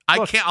can't.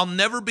 I'll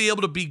never be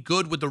able to be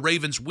good with the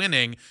Ravens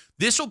winning.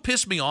 This will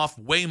piss me off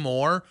way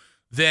more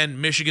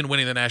than Michigan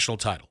winning the national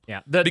title.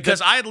 Yeah.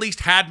 Because I at least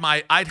had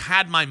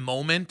my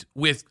moment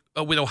with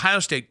Ohio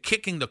State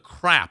kicking the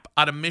crap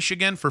out of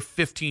Michigan for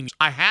 15 years.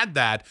 I had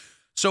that.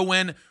 So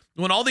when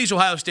all these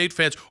Ohio State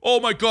fans,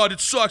 oh my God, it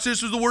sucks,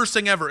 this is the worst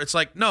thing ever. It's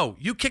like, no,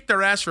 you kicked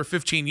their ass for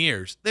 15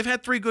 years. They've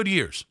had 3 good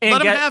years.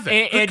 Let them have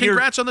it. And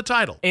congrats on the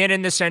title. And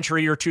in this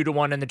century, you're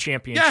 2-1 in the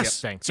championship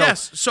thing.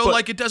 So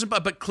it doesn't,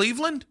 but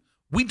Cleveland,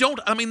 we don't,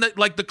 I mean, the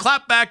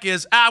clapback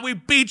is, we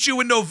beat you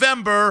in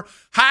November,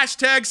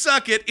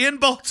 #suck it in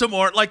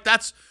Baltimore. Like,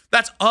 that's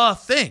a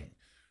thing.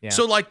 Yeah.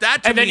 So, like,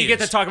 that to and then me you get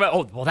to talk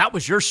about, that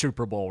was your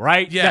Super Bowl,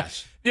 right?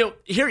 Yes.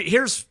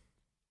 Here's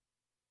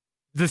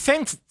the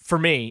thing for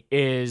me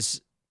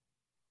is,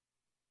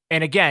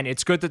 and again,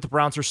 it's good that the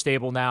Browns are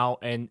stable now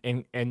and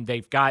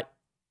they've got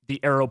the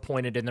arrow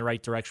pointed in the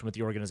right direction with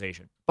the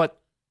organization.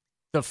 But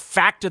the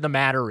fact of the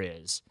matter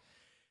is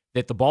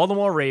that the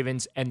Baltimore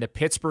Ravens and the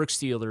Pittsburgh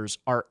Steelers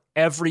are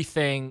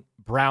everything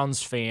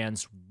Browns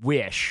fans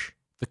wish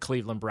the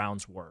Cleveland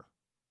Browns were,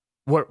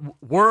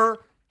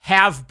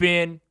 have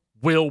been,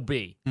 will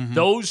be. Mm-hmm.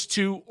 Those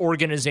two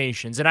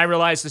organizations. And I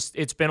realize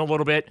it's been a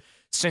little bit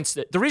since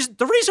the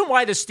reason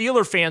why the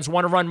Steeler fans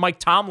want to run Mike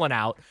Tomlin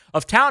out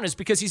of town is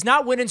because he's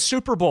not winning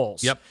Super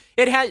Bowls. Yep.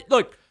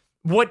 Look,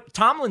 what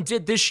Tomlin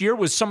did this year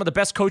was some of the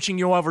best coaching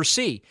you'll ever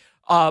see.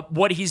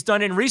 What he's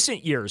done in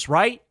recent years,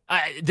 right?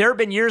 There have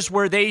been years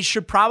where they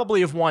should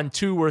probably have won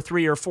 2 or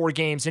 3 or 4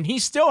 games, and he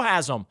still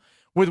has them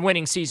with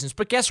winning seasons.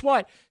 But guess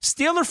what?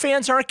 Steeler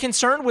fans aren't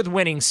concerned with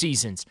winning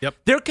seasons. Yep.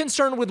 They're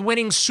concerned with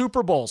winning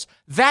Super Bowls.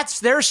 That's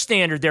their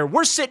standard there.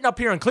 We're sitting up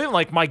here in Cleveland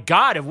like, my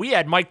God, if we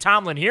had Mike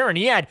Tomlin here and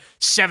he had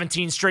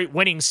 17 straight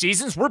winning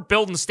seasons, we're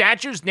building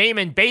statues,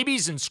 naming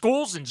babies and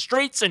schools and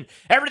streets and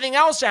everything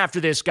else after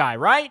this guy,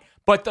 right?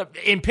 But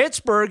in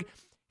Pittsburgh,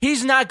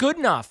 he's not good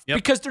enough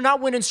because they're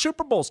not winning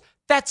Super Bowls.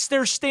 That's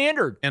their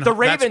standard. And the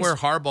Ravens, that's where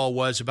Harbaugh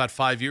was about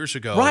 5 years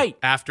ago, right?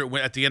 At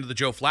the end of the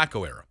Joe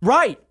Flacco era,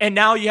 right? And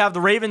now you have the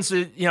Ravens.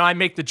 I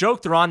make the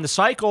joke they're on the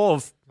cycle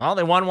of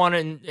they won one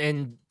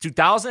in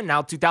 2000,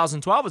 now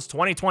 2012. It's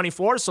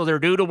 2024, so they're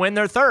due to win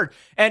their third.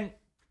 And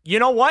you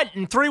know what?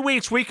 In 3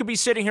 weeks, we could be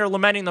sitting here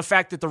lamenting the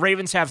fact that the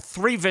Ravens have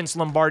 3 Vince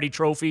Lombardi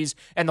trophies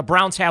and the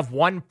Browns have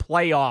 1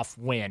 playoff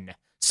win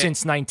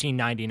since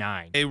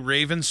 1999. A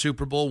Ravens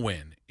Super Bowl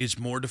win is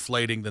more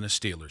deflating than a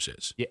Steelers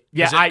is.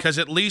 Yeah, because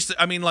at least, the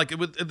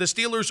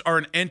Steelers are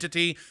an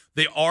entity.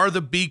 They are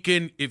the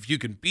beacon. If you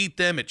can beat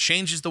them, it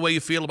changes the way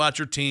you feel about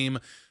your team.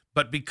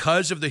 But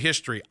because of the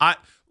history, for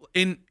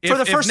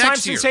the first time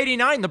since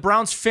 '89, the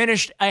Browns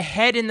finished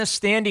ahead in the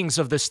standings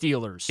of the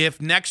Steelers.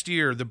 If next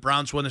year the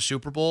Browns win a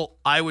Super Bowl,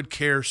 I would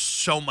care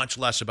so much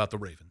less about the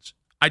Ravens.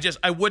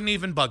 I wouldn't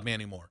even bug me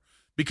anymore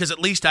because at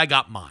least I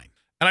got mine.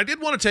 And I did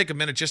want to take a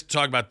minute just to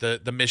talk about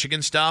the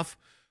Michigan stuff.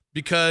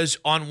 Because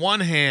on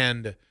one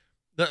hand,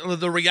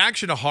 the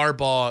reaction to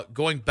Harbaugh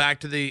going back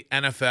to the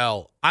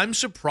NFL, I'm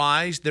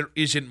surprised there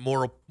isn't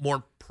more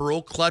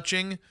pearl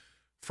clutching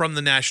from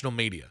the national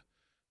media.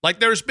 Like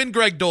there's been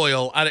Greg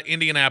Doyle out of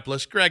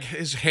Indianapolis. Greg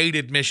has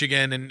hated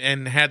Michigan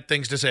and had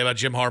things to say about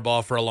Jim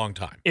Harbaugh for a long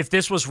time. If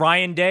this was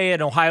Ryan Day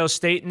at Ohio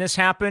State and this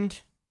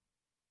happened,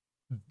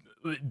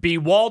 be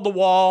wall to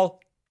wall,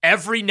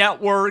 every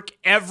network,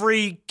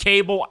 every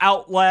cable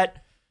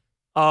outlet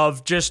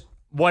of just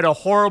what a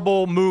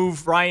horrible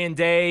move Ryan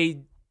Day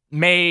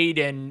made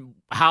and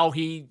how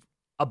he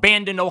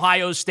abandoned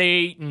Ohio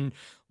State and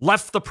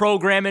left the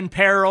program in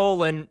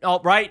peril. And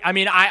right, I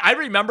mean, I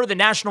remember the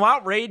national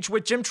outrage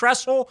with Jim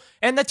Tressel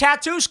and the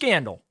tattoo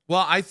scandal.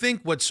 Well, I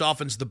think what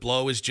softens the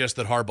blow is just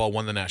that Harbaugh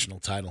won the national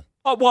title.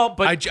 Oh, well,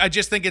 but I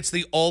just think it's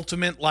the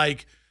ultimate,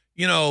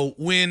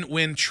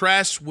 when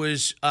Tress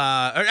was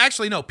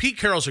Pete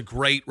Carroll's a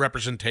great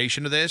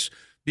representation of this.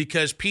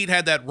 Because Pete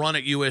had that run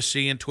at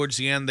USC, and towards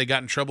the end, they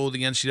got in trouble with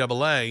the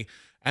NCAA.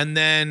 And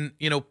then,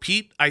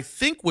 Pete, I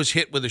think, was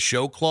hit with a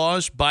show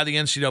clause by the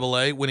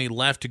NCAA when he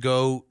left to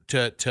go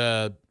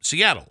to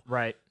Seattle.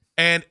 Right.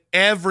 And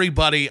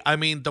everybody,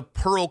 the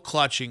pearl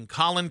clutching,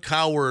 Colin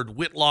Cowherd,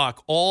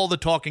 Whitlock, all the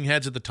talking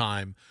heads at the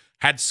time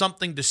had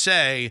something to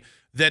say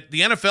that the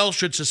NFL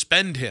should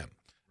suspend him.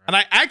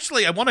 Right.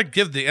 And I want to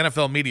give the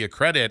NFL media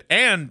credit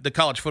and the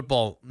college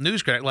football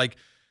news credit.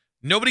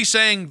 Nobody's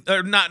saying,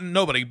 or not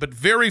nobody, but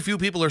very few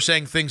people are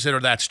saying things that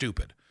are that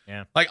stupid.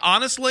 Yeah.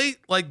 Honestly,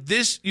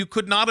 this, you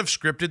could not have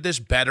scripted this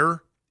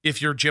better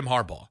if you're Jim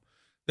Harbaugh,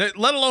 let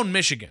alone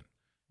Michigan.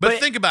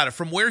 But think about it,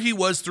 from where he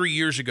was 3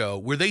 years ago,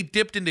 where they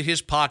dipped into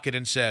his pocket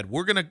and said,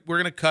 we're gonna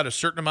cut a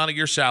certain amount of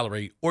your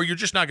salary, or you're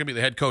just not gonna be the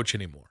head coach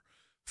anymore.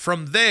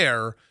 From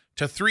there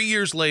to 3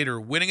 years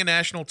later, winning a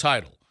national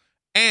title.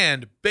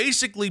 And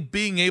basically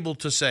being able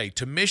to say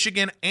to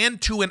Michigan and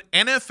to an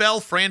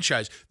NFL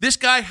franchise, this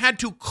guy had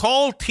to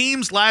call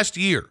teams last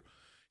year.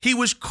 He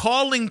was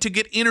calling to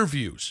get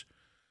interviews.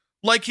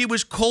 He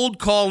was cold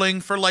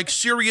calling for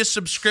serious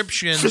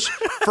subscriptions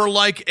for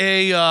a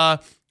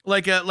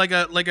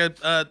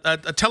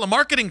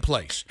telemarketing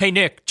place. Hey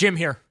Nick, Jim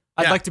here.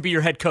 I'd like to be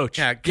your head coach.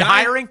 Yeah, you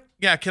hiring?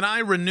 Can I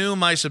renew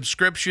my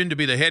subscription to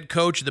be the head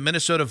coach of the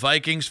Minnesota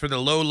Vikings for the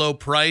low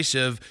price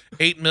of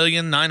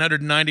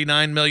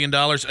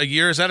 $8,999,000 a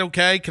year? Is that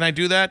okay? Can I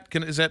do that?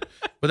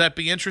 Would that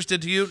be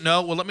interested to you?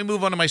 No? Well, let me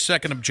move on to my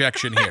second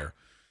objection here.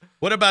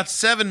 What about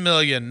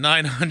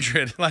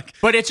 $7,900,000?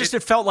 But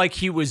it felt like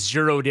he was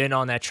zeroed in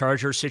on that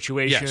Charger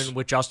situation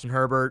with Justin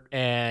Herbert,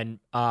 and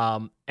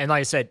like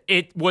I said,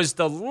 it was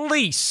the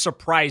least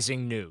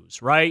surprising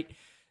news, right?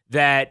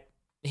 That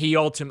he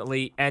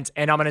ultimately and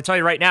I'm going to tell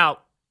you right now,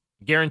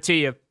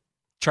 guarantee you,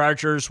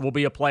 Chargers will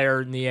be a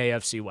player in the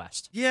AFC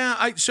West.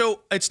 Yeah, so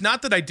it's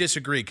not that I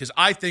disagree because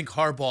I think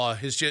Harbaugh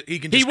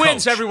he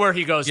wins coach. Everywhere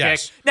he goes.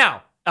 Yes. Nick.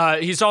 Now.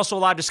 He's also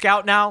allowed to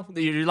scout now.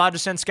 You're allowed to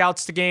send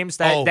scouts to games.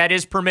 That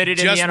is permitted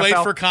in the NFL. Just wait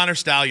for Connor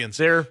Stallions.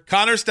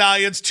 Connor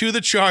Stallions to the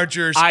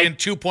Chargers in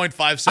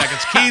 2.5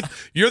 seconds.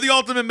 Keith, you're the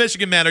ultimate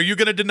Michigan man. Are you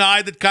going to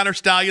deny that Connor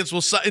Stallions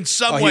will in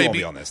some way he won't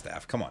be on this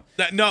staff? Come on.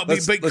 But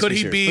could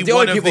he be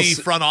one of the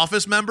front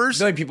office members?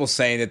 The only people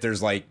saying that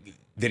there's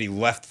that he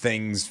left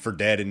things for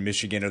dead in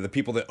Michigan are the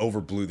people that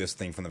overblew this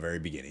thing from the very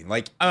beginning.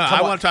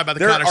 I want to talk about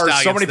the Connor Stallions thing. There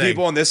are so many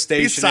people on this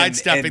station. He's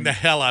sidestepping the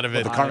hell out of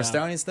it. The Connor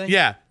Stallions thing?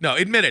 Yeah. No,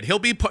 admit it. He'll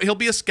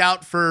be a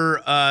scout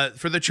for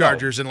the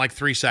Chargers in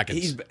 3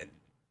 seconds.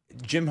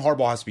 Jim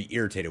Harbaugh has to be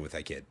irritated with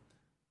that kid.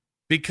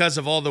 Because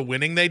of all the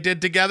winning they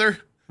did together?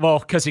 Well,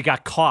 because he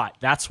got caught.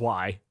 That's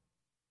why.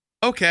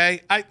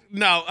 Okay.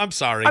 I'm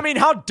sorry.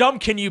 How dumb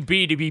can you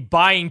be to be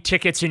buying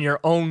tickets in your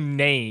own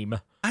name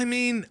I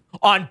mean,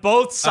 on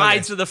both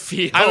sides of the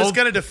field. I was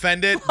going to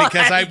defend it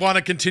because I want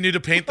to continue to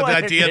paint the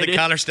idea that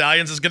Connor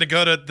Stallions is going to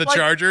go to the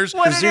Chargers.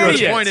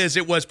 The point is,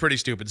 it was pretty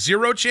stupid.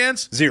 Zero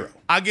chance? Zero.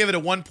 I'll give it a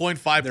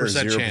 1.5% There's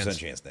 0%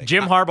 chance.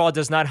 Jim Harbaugh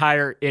does not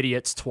hire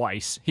idiots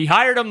twice. He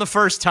hired them the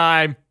first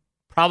time.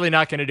 Probably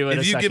not going to do it.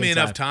 If you give me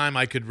enough time,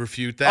 I could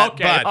refute that.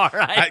 Okay, but all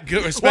right.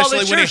 Especially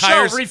when he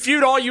hires,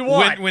 refute all you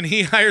want. When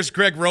he hires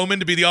Greg Roman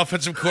to be the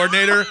offensive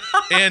coordinator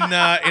in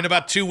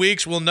about 2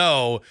 weeks, we'll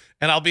know,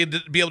 and I'll be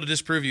able to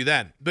disprove you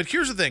then. But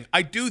here's the thing: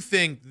 I do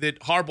think that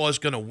Harbaugh is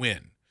going to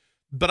win,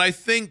 but I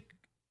think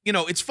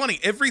it's funny.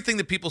 Everything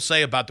that people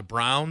say about the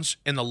Browns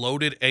and the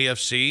loaded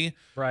AFC,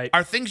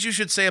 are things you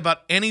should say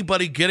about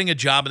anybody getting a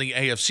job in the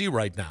AFC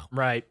right now.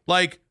 Right.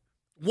 Like.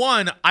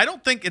 One, I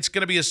don't think it's going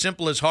to be as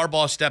simple as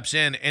Harbaugh steps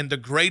in and the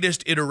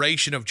greatest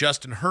iteration of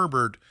Justin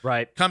Herbert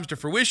comes to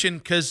fruition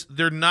because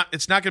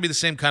it's not going to be the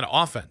same kind of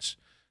offense.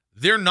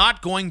 They're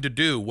not going to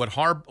do what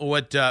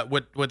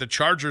the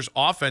Chargers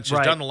offense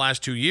has done the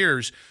last 2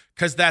 years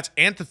because that's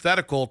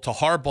antithetical to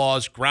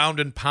Harbaugh's ground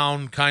and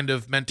pound kind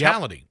of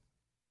mentality. Yep.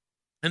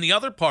 And the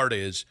other part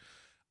is,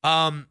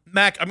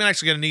 Mac, I'm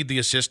actually going to need the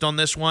assist on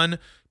this one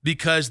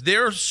because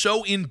they're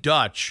so in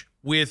Dutch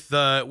with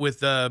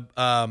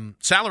the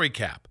salary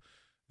cap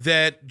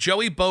that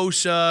Joey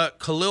Bosa,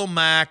 Khalil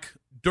Mack,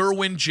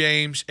 Derwin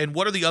James, and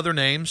what are the other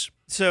names?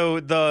 So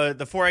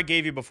the four I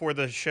gave you before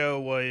the show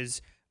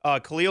was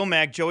Khalil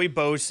Mack, Joey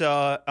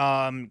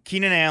Bosa,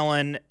 Keenan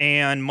Allen,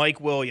 and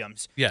Mike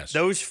Williams. Yes.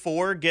 Those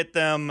four get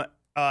them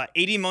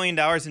 $80 million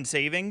in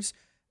savings,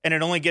 and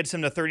it only gets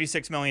them to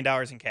 $36 million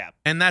in cap.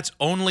 And that's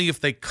only if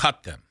they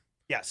cut them.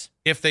 Yes.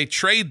 If they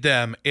trade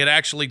them, it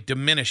actually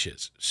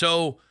diminishes.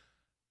 So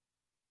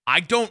I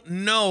don't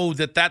know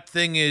that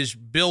thing is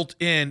built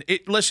in.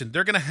 Listen,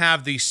 they're going to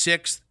have the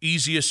 6th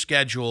easiest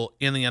schedule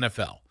in the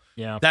NFL.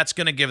 Yeah. That's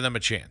going to give them a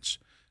chance.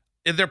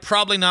 They're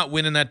probably not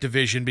winning that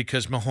division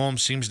because Mahomes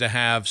seems to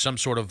have some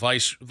sort of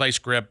vice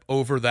grip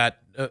over that.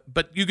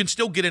 But you can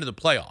still get into the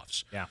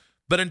playoffs. Yeah.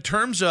 But in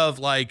terms of,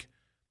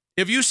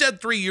 if you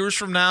said 3 years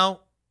from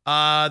now,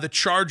 the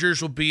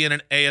Chargers will be in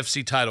an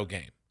AFC title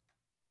game,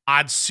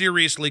 I'd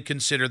seriously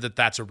consider that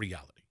that's a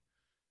reality.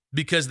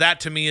 Because that,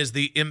 to me, is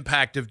the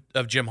impact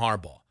of Jim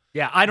Harbaugh.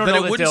 Yeah, I don't know.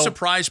 But it wouldn't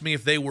surprise me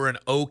if they were an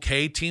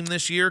okay team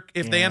this year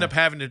if they end up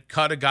having to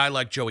cut a guy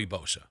like Joey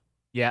Bosa.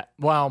 Yeah,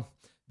 well,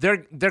 they're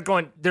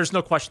going. There's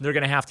no question they're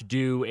going to have to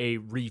do a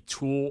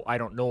retool. I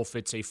don't know if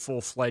it's a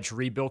full-fledged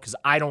rebuild because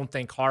I don't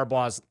think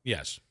Harbaugh's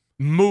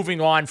moving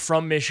on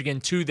from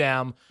Michigan to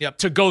them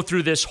to go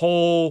through this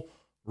whole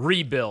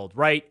rebuild,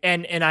 right?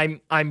 And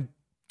I'm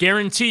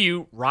guarantee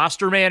you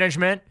roster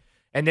management,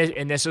 and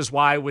this is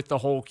why with the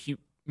whole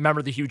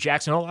remember the Hugh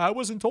Jackson, I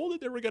wasn't told that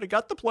they were going to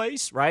gut the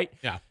place, right?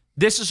 Yeah.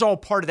 This is all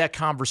part of that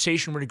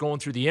conversation when you're going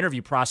through the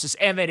interview process.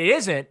 And if it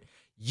isn't,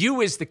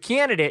 you as the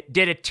candidate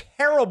did a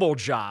terrible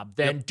job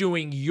then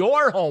doing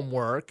your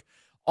homework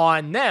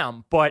on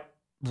them. But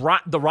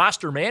the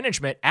roster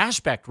management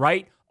aspect,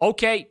 right?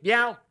 Okay,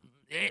 yeah,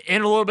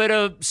 in a little bit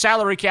of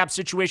salary cap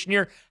situation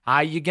here, how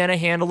are you going to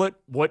handle it?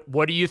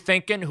 What are you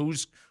thinking?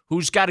 Who's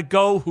got to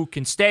go? Who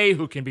can stay?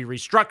 Who can be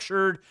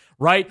restructured?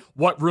 Right?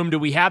 What room do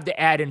we have to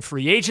add in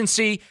free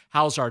agency?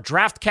 How's our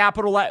draft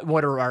capital?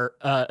 What are our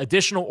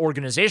additional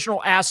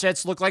organizational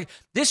assets look like?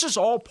 This is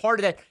all part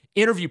of that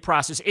interview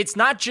process. It's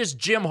not just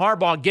Jim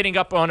Harbaugh getting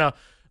up on a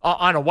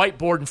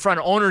whiteboard in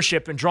front of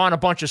ownership and drawing a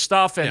bunch of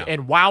stuff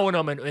and wowing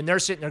them, and they're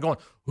sitting there going,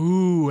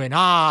 ooh and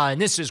ah, and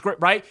this is great,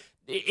 right?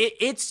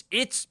 It's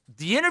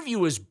the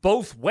interview is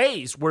both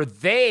ways where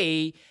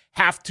they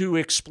have to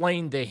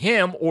explain to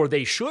him, or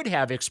they should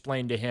have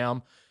explained to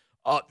him,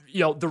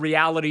 the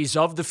realities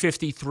of the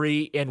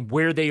 53 and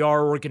where they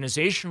are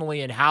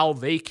organizationally and how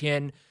they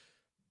can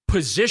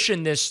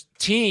position this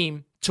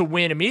team to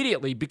win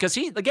immediately. Because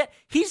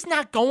he's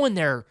not going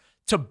there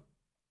to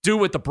do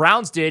what the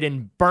Browns did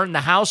and burn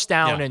the house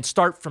down and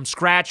start from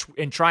scratch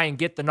and try and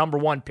get the number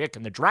 1 pick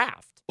in the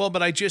draft. Well,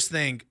 but I just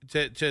think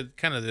to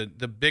kind of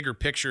the bigger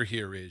picture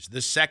here is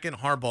the second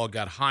Harbaugh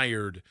got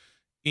hired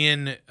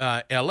in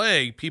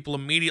L.A., people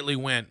immediately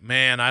went,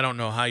 man, I don't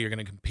know how you're going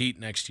to compete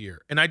next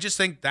year. And I just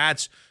think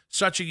that's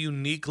such a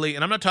uniquely,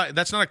 and I'm not talking,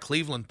 that's not a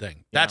Cleveland thing.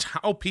 Yeah. That's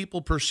how people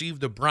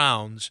perceive the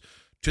Browns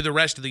to the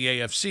rest of the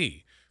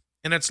AFC.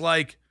 And it's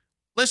like,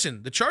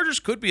 listen, the Chargers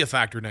could be a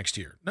factor next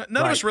year. None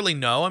of us really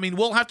know. I mean,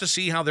 we'll have to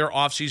see how their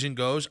offseason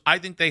goes. I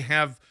think they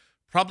have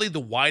probably the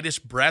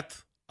widest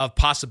breadth of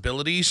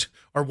possibilities,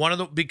 or one of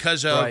them,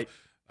 because of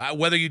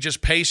whether you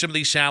just pay some of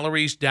these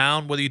salaries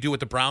down, whether you do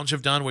what the Browns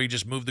have done, where you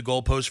just move the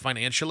goalposts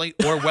financially,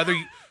 or whether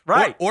you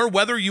or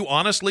whether you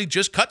honestly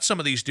just cut some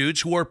of these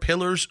dudes who are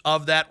pillars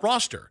of that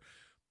roster.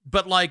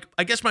 But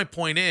I guess my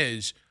point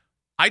is,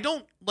 I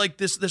don't like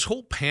this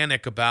whole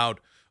panic about,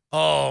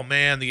 oh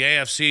man, the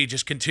AFC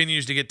just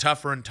continues to get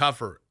tougher and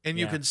tougher, and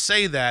you can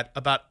say that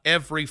about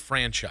every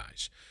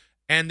franchise.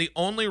 And the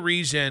only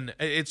reason,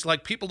 it's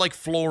like people like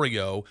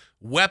Florio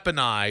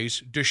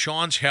weaponize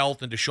Deshaun's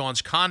health and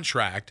Deshaun's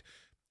contract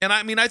And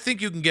I mean, I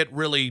think you can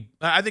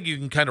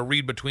kind of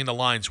read between the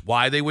lines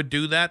why they would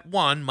do that.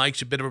 One,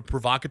 Mike's a bit of a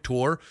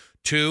provocateur.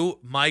 Two,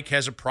 Mike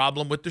has a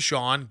problem with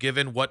Deshaun,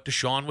 given what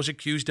Deshaun was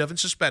accused of and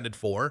suspended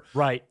for.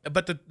 Right.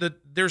 But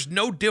there's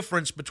no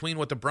difference between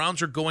what the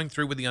Browns are going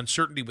through with the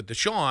uncertainty with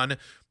Deshaun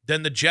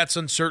than the Jets'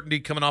 uncertainty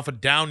coming off a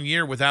down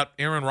year without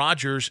Aaron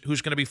Rodgers,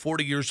 who's going to be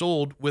 40 years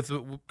old,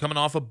 coming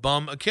off a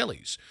bum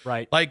Achilles.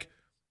 Right. Like,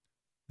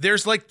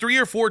 there's like 3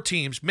 or 4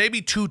 teams,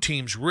 maybe 2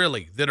 teams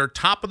really, that are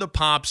top of the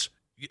pops.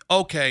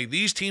 Okay,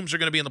 these teams are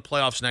going to be in the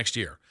playoffs next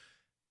year.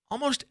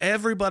 Almost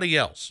everybody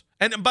else.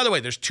 And by the way,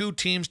 there's 2,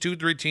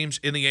 3 teams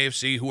in the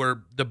AFC who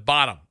are the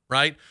bottom,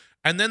 right?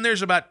 And then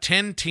there's about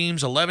 10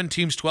 teams, 11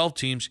 teams, 12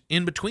 teams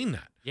in between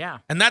that. Yeah.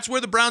 And that's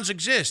where the Browns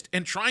exist.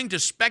 And trying to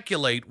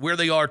speculate where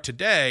they are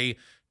today,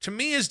 to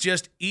me, is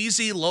just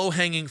easy,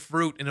 low-hanging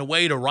fruit in a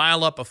way to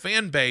rile up a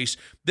fan base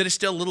that is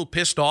still a little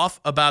pissed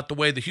off about the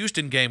way the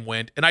Houston game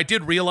went. And I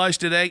did realize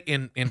today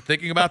in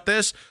thinking about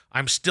this,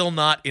 I'm still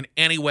not in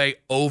any way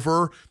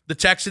over the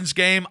Texans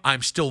game.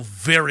 I'm still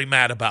very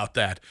mad about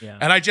that. Yeah.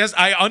 And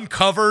I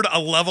uncovered a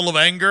level of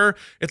anger.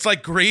 It's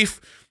like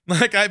grief.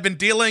 Like, I've been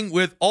dealing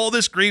with all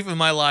this grief in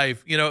my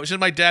life, since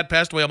my dad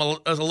passed away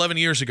 11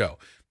 years ago.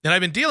 And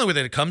I've been dealing with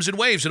it. It comes in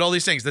waves and all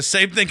these things. The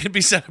same thing can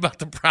be said about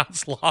the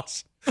Browns'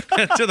 loss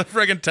to the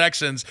friggin'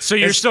 Texans. So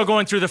you're still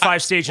going through the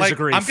 5 stages of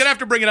grief. I'm going to have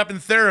to bring it up in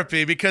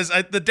therapy because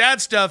the dad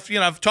stuff,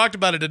 I've talked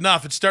about it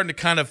enough. It's starting to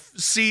kind of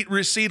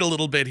recede a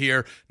little bit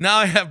here. Now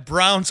I have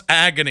Browns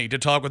agony to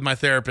talk with my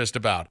therapist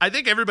about. I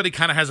think everybody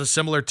kind of has a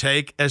similar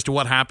take as to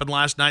what happened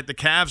last night. The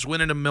Cavs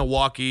went into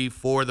Milwaukee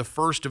for the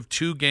first of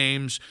 2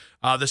 games.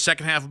 The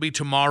second half will be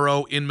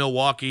tomorrow in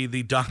Milwaukee.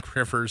 The Doc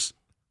Rivers.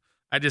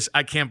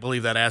 I can't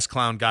believe that ass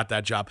clown got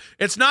that job.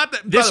 It's not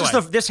that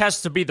this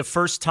has to be the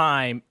first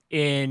time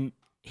in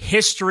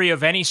history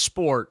of any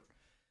sport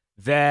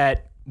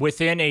that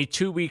within a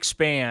 2-week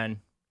span,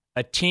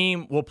 a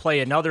team will play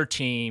another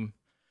team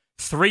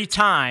 3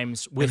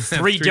 times with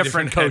 3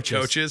 different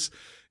coaches.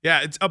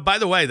 Yeah. It's by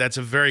the way, that's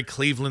a very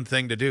Cleveland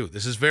thing to do.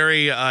 This is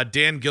very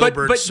Dan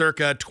Gilbert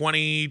circa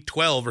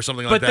 2012 or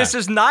something like that. But this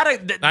is not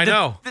I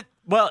know.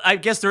 Well, I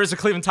guess there is a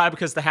Cleveland tie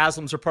because the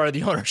Haslams are part of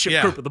the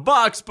ownership group of the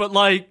Bucks, but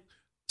like.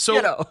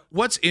 So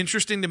what's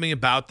interesting to me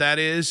about that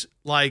is,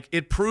 like,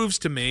 it proves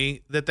to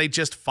me that they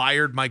just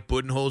fired Mike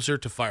Budenholzer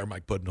to fire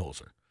Mike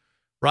Budenholzer,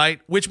 right?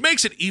 Which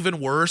makes it even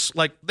worse.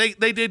 Like, they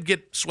did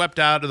get swept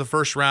out of the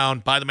first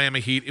round by the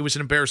Miami Heat. It was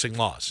an embarrassing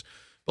loss.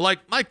 But, like,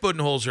 Mike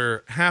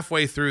Budenholzer,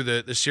 halfway through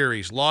the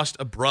series, lost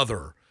a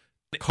brother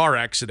in a car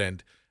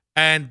accident.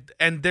 And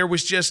there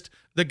was just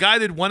the guy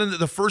that won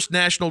the first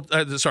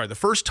the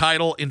first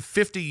title in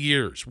 50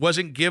 years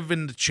wasn't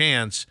given the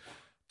chance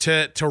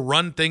to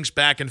run things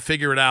back and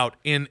figure it out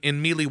in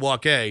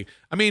Milwaukee.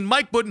 I mean,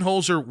 Mike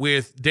Budenholzer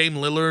with Dame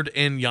Lillard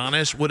and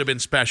Giannis would have been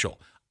special.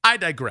 I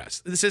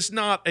digress. This is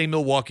not a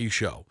Milwaukee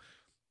show.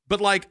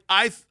 But, like,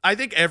 I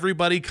think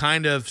everybody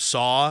kind of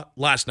saw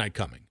last night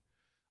coming.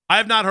 I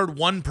have not heard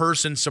one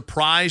person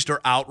surprised or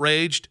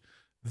outraged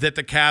that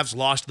the Cavs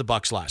lost to the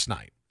Bucks last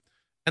night.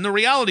 And the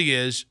reality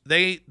is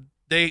they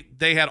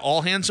had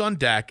all hands on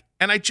deck,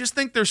 and I just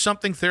think there's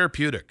something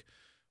therapeutic.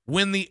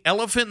 When the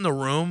elephant in the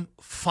room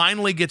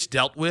finally gets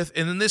dealt with,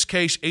 and in this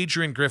case,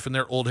 Adrian Griffin,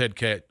 their old head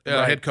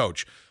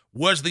coach,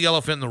 was the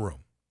elephant in the room.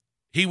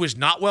 He was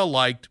not well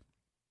liked.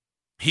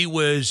 He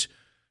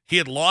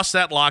had lost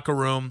that locker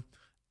room,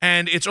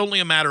 and it's only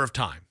a matter of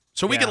time.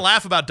 So we can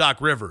laugh about Doc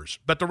Rivers,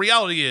 but the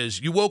reality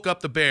is you woke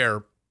up the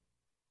bear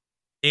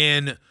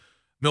in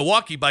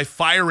Milwaukee by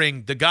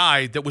firing the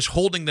guy that was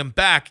holding them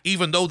back,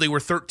 even though they were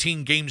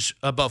 13 games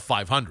above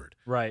 500.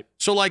 Right.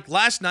 So, like,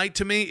 last night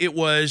to me, it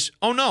was,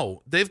 oh,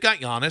 no, they've got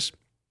Giannis.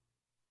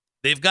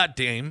 They've got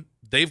Dame.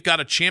 They've got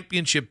a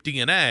championship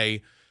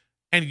DNA,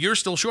 and you're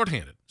still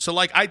shorthanded. So,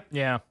 like,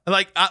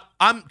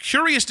 I'm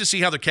curious to see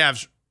how the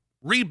Cavs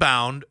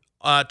rebound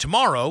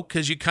tomorrow,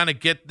 because you kind of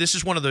get, this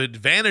is one of the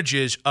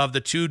advantages of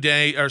the 2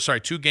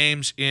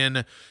 games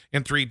in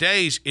 3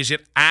 days, is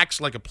it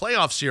acts like a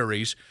playoff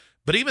series.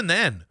 But even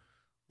then,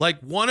 like,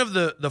 one of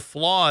the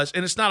flaws,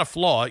 and it's not a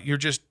flaw,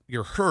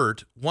 you're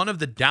hurt. One of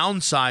the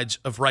downsides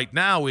of right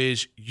now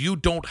is you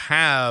don't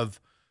have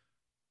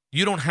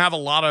a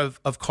lot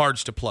of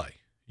cards to play.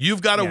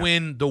 You've got to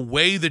win the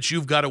way that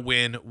you've got to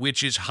win,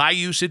 which is high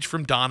usage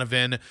from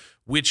Donovan,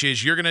 which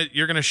is you're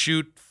gonna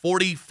shoot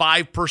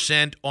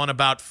 45% on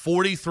about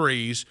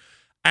 43s,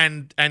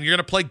 and you're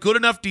gonna play good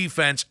enough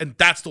defense, and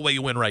that's the way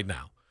you win right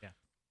now. Yeah.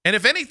 And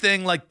if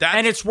anything, like that,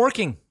 and it's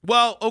working.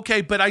 Well,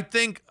 okay, but I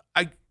think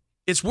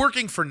it's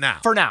working for now.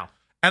 For now.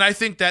 And I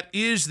think that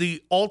is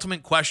the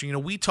ultimate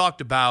question. We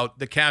talked about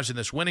the Cavs in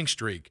this winning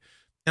streak,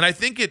 and I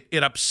think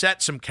it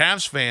upset some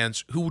Cavs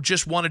fans who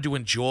just wanted to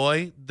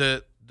enjoy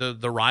the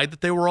ride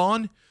that they were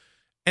on.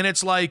 And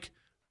it's like,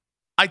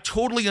 I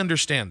totally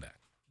understand that.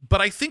 But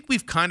I think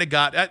we've kind of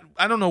got,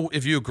 I don't know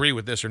if you agree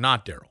with this or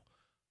not, Daryl.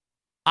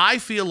 I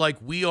feel like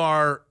we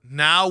are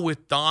now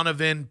with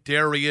Donovan,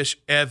 Darius,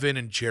 Evan,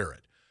 and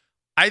Jared.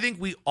 I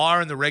think we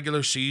are in the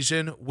regular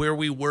season where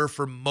we were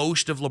for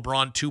most of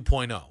LeBron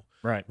 2.0.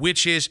 Right.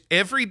 Which is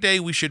every day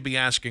we should be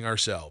asking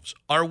ourselves,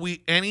 are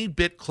we any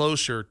bit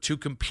closer to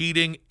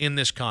competing in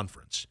this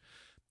conference?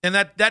 And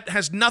that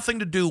has nothing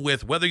to do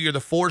with whether you're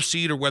the 4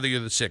 seed or whether you're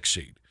the 6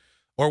 seed,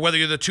 or whether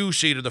you're the 2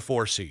 seed or the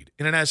 4 seed.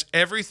 And it has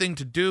everything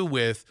to do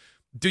with,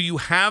 do you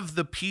have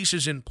the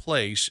pieces in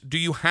place? Do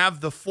you have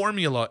the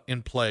formula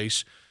in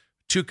place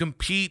to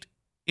compete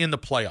in the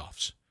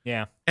playoffs?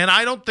 Yeah. And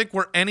I don't think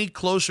we're any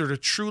closer to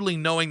truly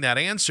knowing that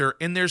answer.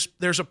 And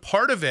there's a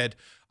part of it,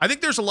 I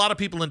think there's a lot of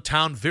people in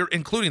town,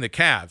 including the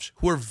Cavs,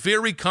 who are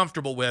very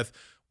comfortable with,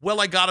 well,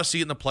 I got to see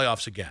it in the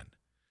playoffs again.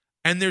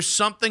 And there's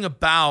something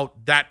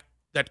about that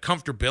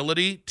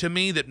comfortability to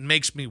me that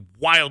makes me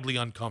wildly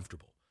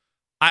uncomfortable.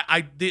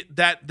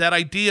 That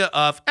idea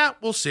of,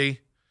 we'll see.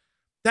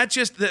 That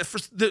just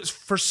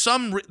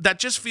that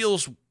just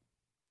feels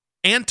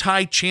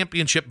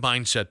anti-championship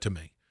mindset to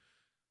me.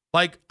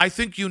 Like, I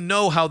think you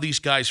know how these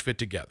guys fit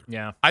together.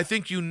 Yeah. I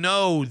think you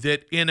know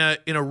that in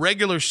a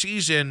regular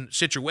season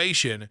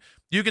situation,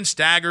 you can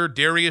stagger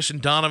Darius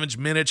and Donovan's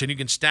minutes, and you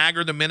can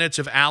stagger the minutes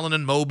of Allen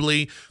and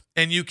Mobley,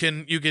 and you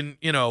can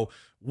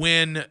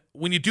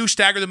when you do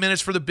stagger the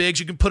minutes for the bigs,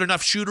 you can put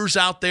enough shooters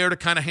out there to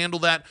kind of handle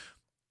that.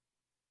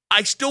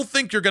 I still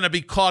think you're going to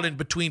be caught in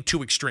between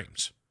two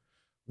extremes,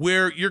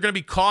 where you're going to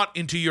be caught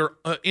into your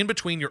in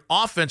between your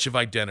offensive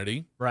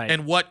identity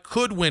and what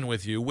could win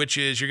with you, which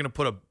is you're going to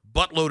put a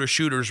buttload of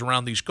shooters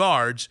around these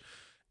guards,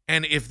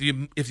 and if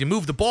you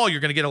move the ball, you're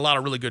going to get a lot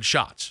of really good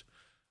shots.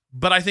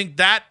 But I think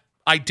that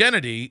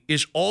identity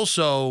is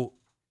also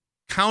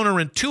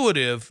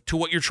counterintuitive to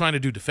what you're trying to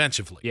do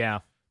defensively.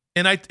 Yeah.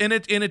 And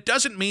it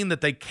doesn't mean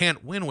that they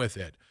can't win with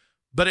it,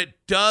 but it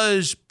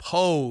does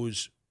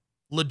pose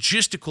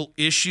logistical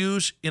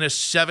issues in a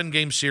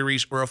 7-game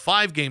series or a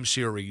 5-game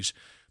series,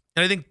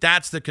 and I think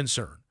that's the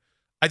concern.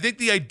 I think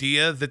the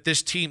idea that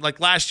this team,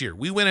 like last year,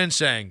 we went in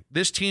saying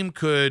this team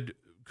could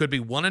be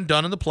one and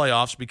done in the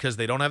playoffs because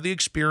they don't have the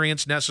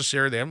experience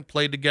necessary. They haven't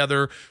played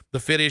together, the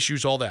fit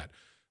issues, all that.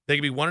 They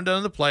could be one and done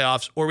in the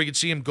playoffs, or we could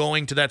see them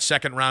going to that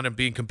second round and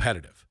being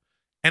competitive.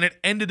 And it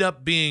ended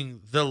up being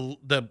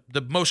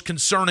the most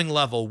concerning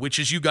level, which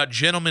is you got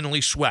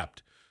gentlemanly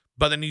swept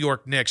by the New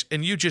York Knicks,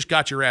 and you just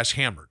got your ass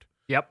hammered.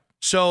 Yep.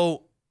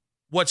 So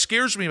what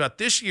scares me about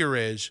this year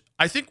is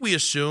I think we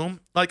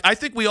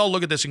all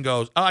look at this and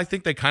go, I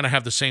think they kind of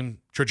have the same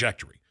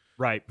trajectory.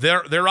 Right.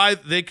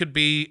 They could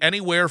be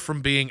anywhere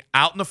from being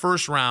out in the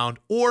first round,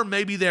 or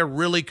maybe they're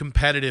really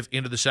competitive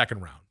into the second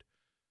round.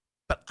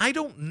 But I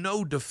don't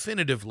know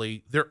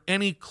definitively they're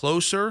any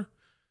closer.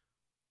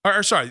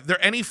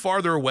 They're any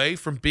farther away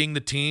from being the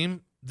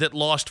team that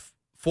lost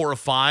 4 of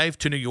 5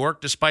 to New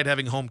York despite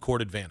having home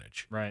court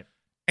advantage. Right.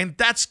 And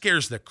that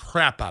scares the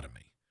crap out of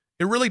me.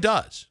 It really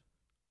does.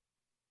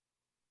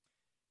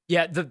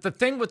 Yeah, the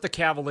thing with the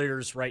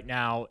Cavaliers right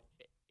now,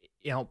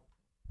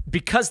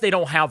 because they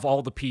don't have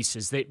all the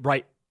pieces,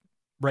 right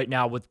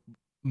now with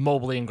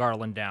Mobley and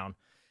Garland down,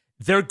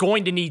 they're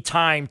going to need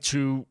time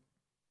to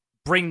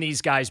bring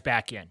these guys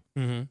back in.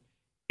 Mm-hmm.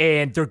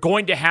 And they're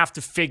going to have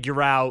to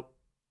figure out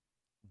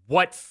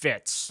what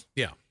fits.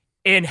 Yeah.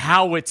 And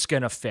how it's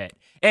going to fit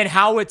and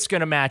how it's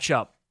going to match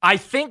up. I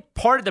think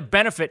part of the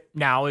benefit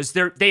now is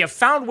they have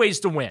found ways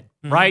to win,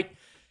 right?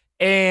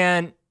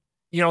 And,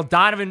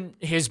 Donovan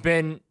has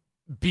been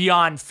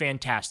beyond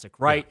fantastic,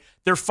 right? Yeah.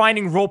 They're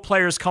finding role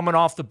players coming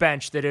off the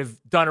bench that have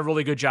done a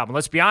really good job. And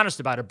let's be honest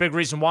about it. A big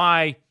reason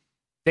why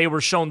they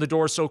were shown the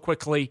door so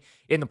quickly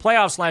in the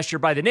playoffs last year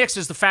by the Knicks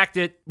is the fact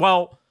that,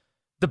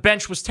 the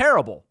bench was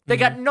terrible. They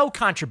got no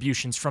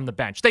contributions from the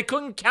bench. They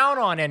couldn't count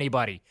on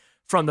anybody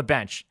from the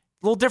bench.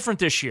 A little different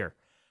this year.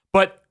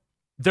 But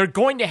they're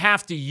going to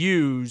have to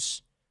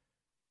use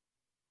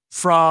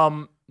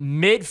from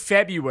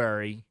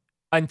mid-February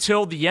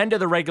until the end of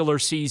the regular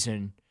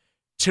season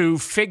to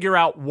figure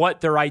out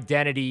what their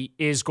identity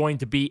is going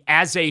to be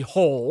as a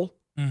whole.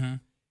 Mm-hmm.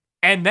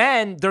 And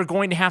then they're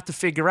going to have to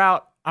figure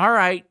out, all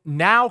right,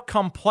 now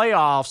come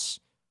playoffs,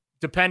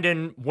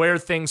 depending where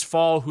things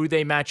fall, who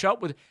they match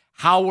up with,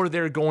 how are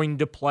they going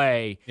to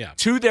play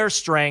to their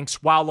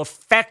strengths while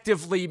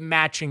effectively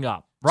matching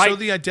up, right? So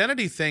the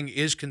identity thing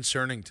is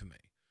concerning to me.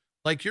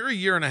 Like, you're a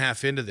year and a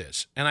half into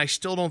this, and I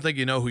still don't think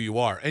you know who you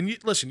are. And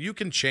listen, you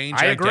can change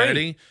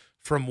identity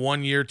from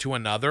one year to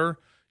another.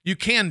 You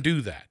can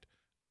do that.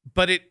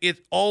 But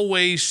it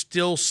always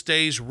still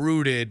stays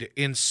rooted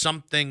in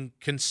something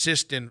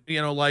consistent.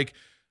 Like,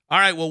 all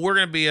right, well, we're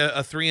going to be a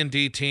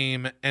 3-and-D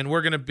team, and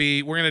we're going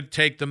to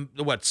take the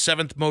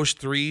 7th most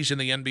threes in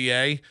the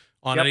NBA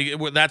on any.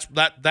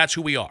 That's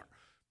who we are.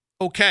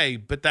 Okay,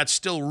 but that's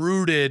still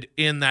rooted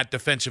in that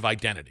defensive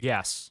identity.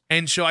 Yes.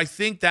 And so I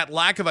think that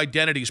lack of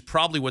identity is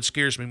probably what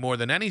scares me more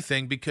than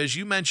anything, because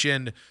you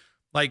mentioned,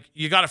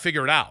 you got to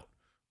figure it out.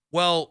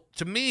 Well,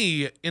 to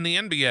me, in the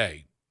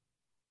NBA,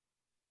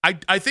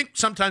 I think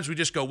sometimes we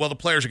just go, well, the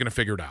players are going to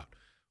figure it out.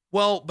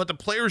 Well, but the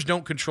players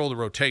don't control the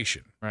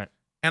rotation. Right.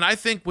 And I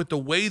think with the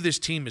way this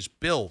team is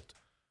built,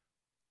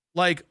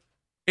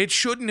 it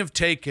shouldn't have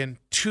taken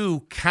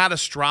 2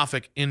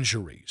 catastrophic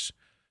injuries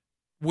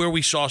where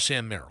we saw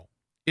Sam Merrill.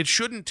 It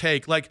shouldn't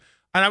take, and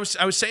I was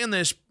saying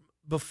this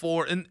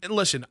before, and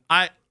listen,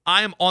 I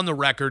am on the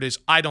record as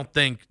I don't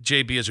think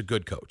JB is a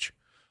good coach.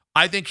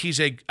 I think he's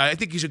a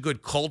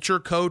good culture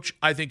coach.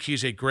 I think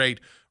he's a great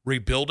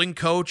rebuilding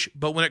coach.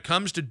 But when it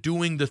comes to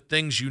doing the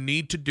things you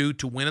need to do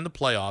to win in the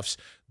playoffs,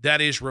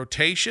 that is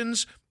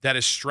rotations, that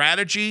is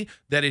strategy,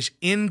 that is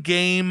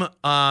in-game,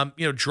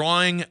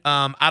 drawing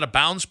out of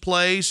bounds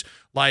plays,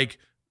 like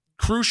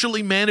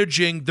crucially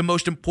managing the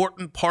most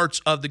important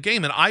parts of the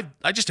game. And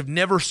I just have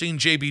never seen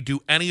JB do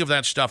any of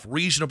that stuff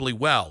reasonably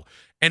well.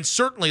 And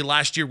certainly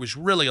last year was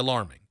really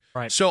alarming.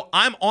 Right. So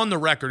I'm on the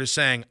record as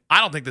saying I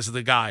don't think this is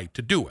the guy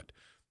to do it.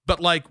 But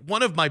like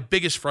one of my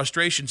biggest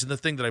frustrations and the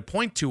thing that I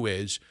point to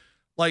is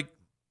like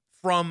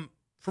from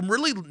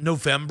really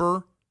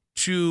November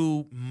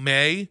to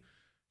May,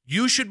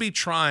 you should be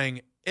trying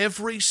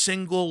every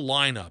single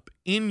lineup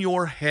in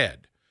your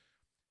head.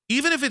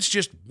 Even if it's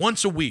just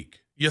once a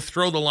week, you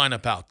throw the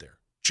lineup out there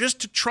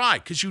just to try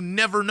because you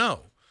never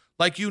know.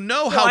 Like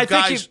how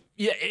guys.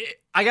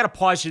 I got to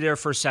pause you there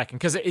for a second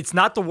because it's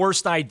not the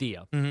worst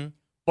idea. Mm-hmm.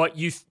 But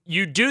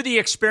you do the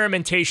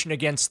experimentation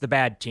against the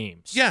bad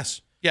teams.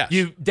 Yes.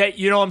 You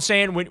know what I'm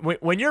saying?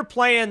 When you're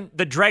playing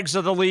the dregs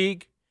of the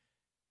league,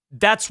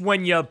 that's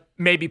when you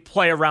maybe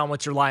play around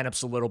with your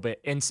lineups a little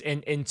bit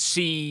and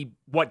see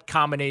what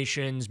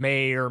combinations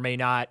may or may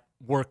not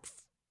work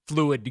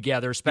fluid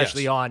together,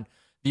 especially on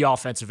the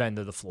offensive end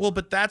of the floor. Well,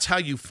 but that's how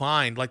you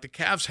find, like the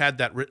Cavs had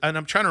that, and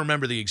I'm trying to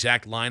remember the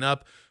exact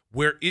lineup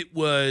where it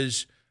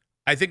was.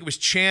 I think it was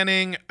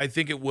Channing. I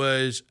think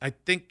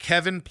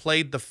Kevin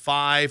played the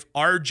 5.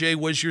 RJ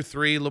was your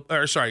 3.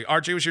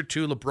 RJ was your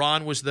 2.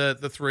 LeBron was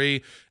the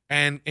 3,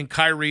 and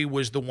Kyrie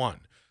was the 1.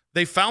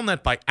 They found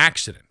that by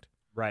accident.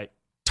 Right.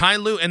 Ty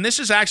Lue, and this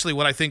is actually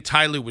what I think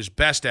Ty Lue was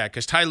best at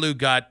because Ty Lue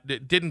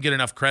didn't get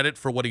enough credit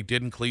for what he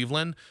did in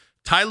Cleveland.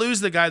 Ty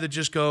Lue's the guy that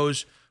just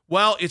goes,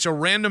 well, it's a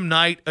random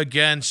night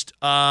against,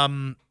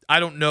 Charlotte.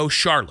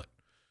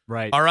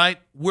 Right. All right?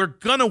 We're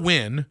going to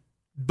win.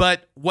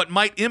 But what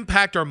might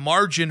impact our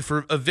margin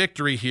for a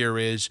victory here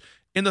is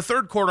in the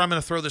third quarter, I'm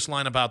going to throw this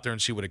lineup out there and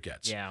see what it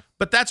gets. Yeah.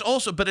 But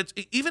it's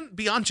even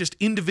beyond just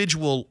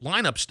individual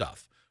lineup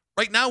stuff.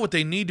 Right now, what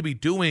they need to be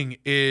doing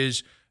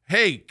is,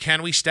 hey,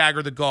 can we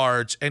stagger the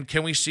guards? And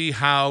can we see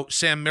how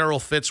Sam Merrill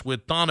fits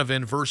with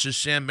Donovan versus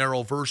Sam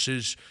Merrill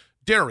versus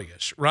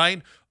Darius,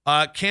 right?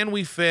 Can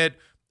we fit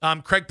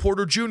Craig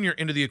Porter Jr.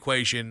 into the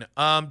equation?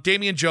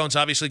 Damian Jones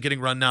obviously getting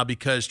run now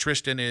because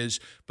Tristan is.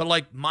 But,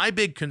 like, my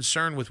big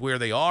concern with where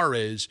they are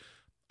is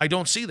I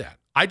don't see that.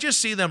 I just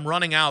see them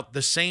running out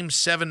the same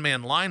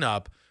 7-man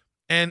lineup.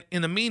 And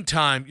in the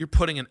meantime, you're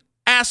putting an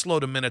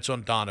assload of minutes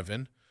on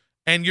Donovan.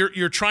 And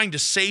you're trying to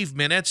save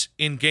minutes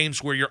in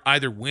games where you're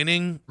either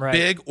winning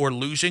big or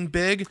losing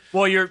big.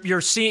 Well,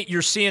 you're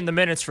seeing the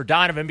minutes for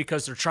Donovan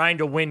because they're trying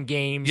to win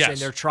games and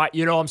they're trying.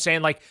 You know what I'm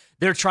saying? Like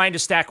they're trying to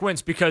stack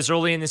wins because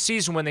early in the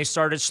season when they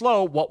started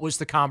slow, what was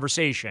the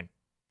conversation?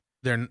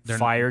 They're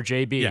fire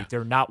JB. Yeah.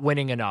 They're not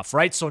winning enough,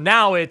 right? So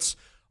now it's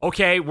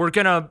okay. We're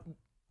gonna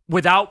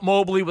without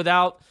Mobley,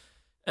 let's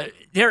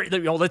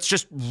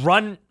just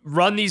run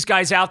these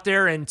guys out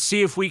there and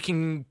see if we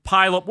can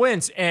pile up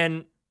wins.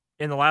 And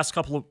in the last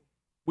couple of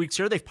weeks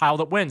here, they've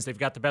piled up wins. They've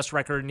got the best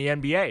record in the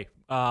NBA.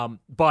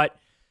 But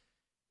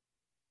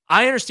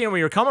I understand where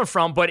you're coming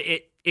from, but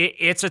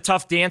it's a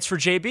tough dance for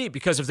JB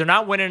because if they're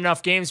not winning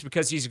enough games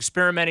because he's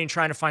experimenting,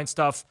 trying to find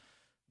stuff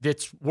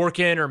that's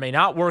working or may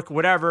not work,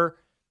 whatever,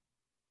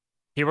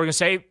 people are going to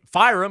say,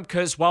 fire him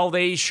because, well,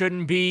 they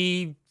shouldn't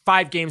be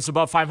 5 games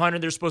above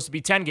 500. They're supposed to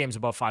be 10 games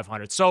above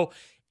 500. So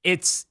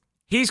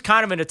he's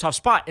kind of in a tough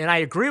spot. And I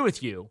agree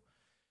with you.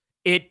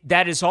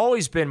 That has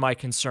always been my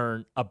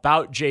concern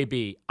about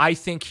JB. I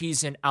think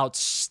he's an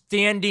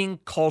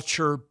outstanding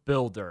culture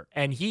builder,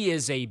 and he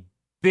is a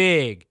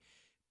big,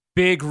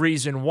 big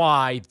reason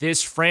why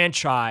this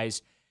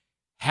franchise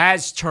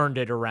has turned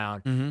it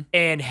around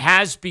and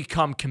has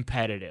become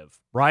competitive,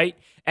 right?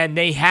 And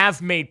they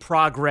have made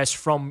progress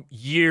from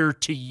year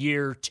to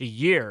year to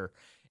year.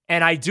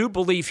 And I do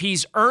believe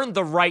he's earned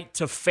the right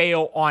to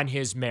fail on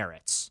his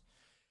merits.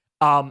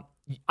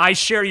 I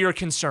share your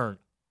concern.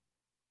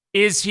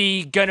 Is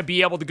he going to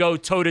be able to go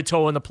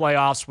toe-to-toe in the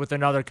playoffs with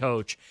another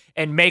coach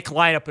and make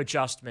lineup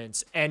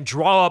adjustments and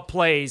draw up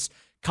plays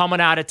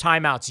coming out of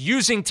timeouts,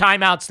 using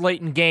timeouts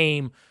late in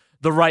game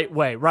the right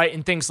way, right?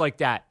 And things like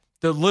that.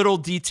 The little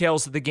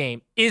details of the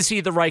game. Is he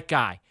the right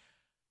guy?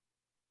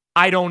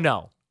 I don't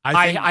know.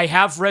 I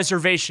have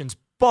reservations,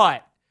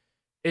 but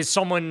as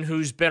someone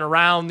who's been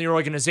around the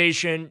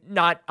organization,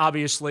 not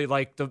obviously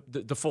like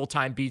the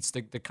full-time beats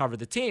that cover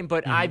the team,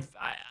 but I've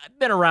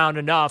been around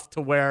enough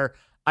to where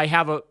I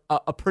have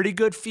a pretty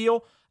good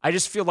feel. I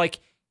just feel like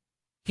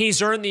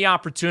he's earned the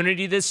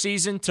opportunity this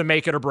season to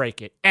make it or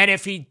break it. And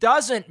if he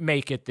doesn't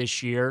make it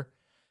this year,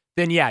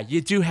 then yeah, you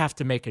do have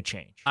to make a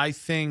change. I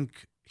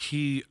think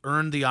he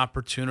earned the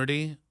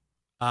opportunity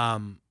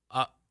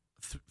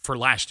for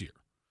last year.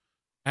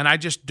 And I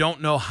just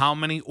don't know how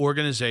many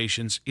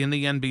organizations in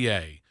the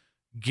NBA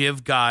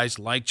give guys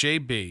like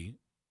JB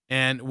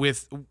and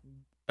with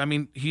I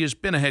mean, he has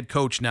been a head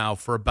coach now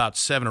for about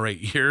 7 or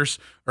 8 years,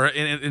 or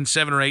in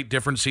 7 or 8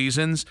 different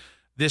seasons.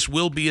 This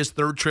will be his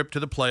third trip to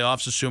the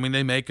playoffs, assuming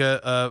they make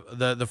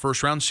the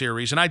first round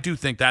series. And I do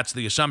think that's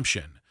the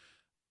assumption.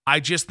 I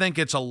just think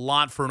it's a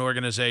lot for an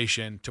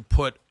organization to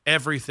put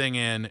everything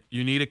in.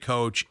 You need a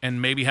coach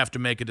and maybe have to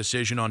make a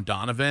decision on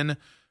Donovan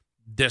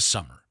this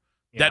summer.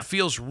 Yeah. That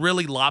feels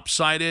really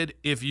lopsided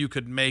if you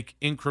could make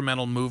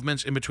incremental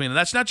movements in between. And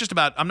that's not just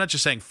about, I'm not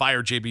just saying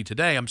fire JB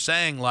today. I'm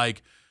saying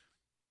like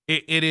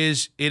it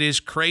is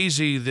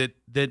crazy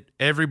that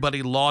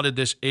everybody lauded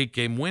this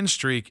 8-game win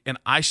streak, and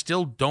I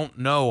still don't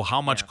know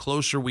how much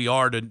closer we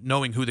are to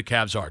knowing who the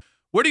Cavs are.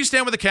 Where do you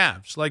stand with the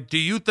Cavs? Like, do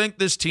you think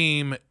this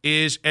team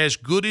is as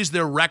good as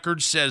their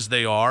record says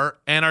they are?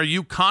 And are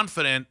you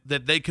confident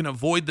that they can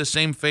avoid the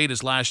same fate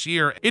as last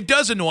year? It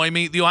does annoy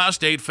me, the Ohio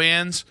State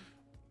fans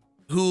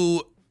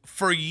who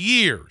for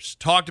years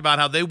talked about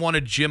how they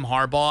wanted Jim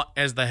Harbaugh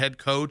as the head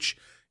coach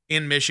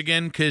in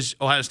Michigan because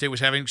Ohio State was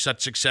having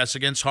such success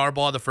against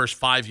Harbaugh the first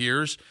 5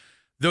 years.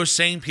 Those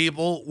same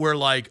people were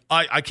like,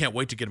 I can't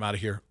wait to get him out of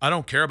here. I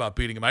don't care about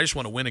beating him. I just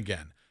want to win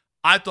again.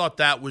 I thought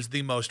that was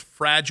the most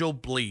fragile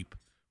bleep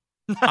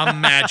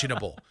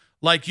imaginable.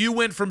 Like, you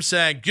went from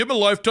saying give him a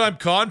lifetime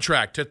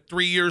contract to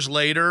 3 years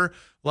later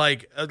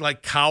like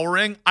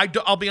cowering.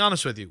 I'll be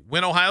honest with you,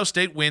 when Ohio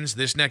State wins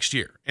this next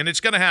year, and it's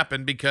going to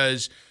happen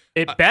because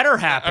it better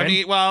happen. I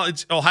mean, well,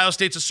 it's Ohio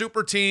State's a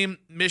super team.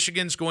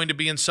 Michigan's going to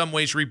be in some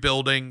ways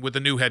rebuilding with a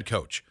new head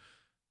coach.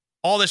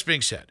 All this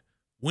being said,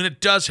 when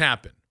it does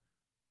happen,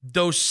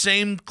 those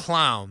same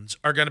clowns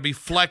are going to be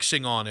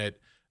flexing on it,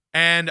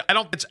 and I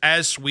don't think it's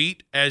as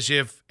sweet as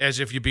if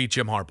you beat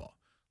Jim Harbaugh.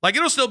 Like,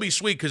 it'll still be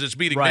sweet because it's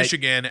beating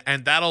Michigan,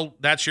 and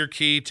that's your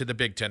key to the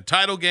Big Ten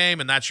title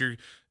game, and that's your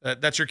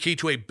key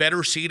to a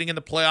better seeding in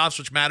the playoffs,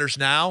 which matters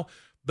now.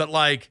 But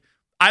like,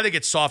 I think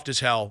it's soft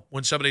as hell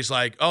when somebody's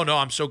like, "Oh no,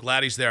 I'm so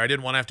glad he's there. I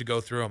didn't want to have to go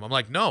through him." I'm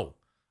like, no,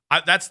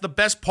 that's the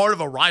best part of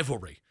a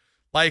rivalry.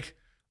 Like,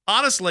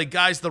 honestly,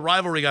 guys, the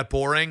rivalry got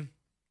boring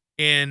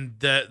in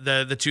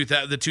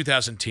the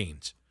 2000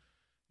 teens.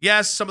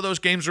 Yes, some of those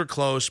games were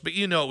close, but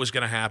you know it was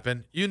going to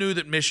happen. You knew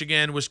that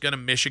Michigan was going to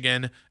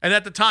Michigan. And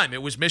at the time,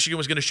 it was Michigan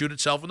was going to shoot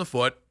itself in the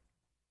foot.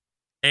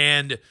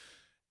 And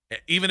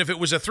even if it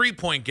was a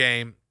 3-point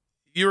game,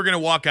 you were going to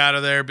walk out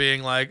of there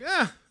being like,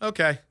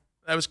 okay,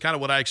 that was kind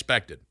of what I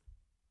expected.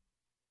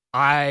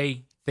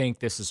 I think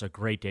this is a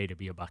great day to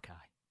be a Buckeye.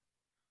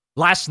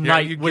 Last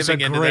night was a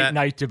great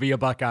night to be a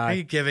Buckeye. Are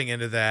you giving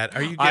into that?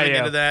 Are you giving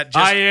into that?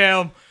 I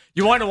am.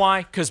 You want to know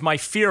why? Because my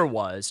fear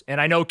was, and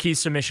I know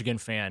Keith's a Michigan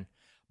fan,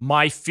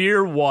 my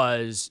fear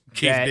was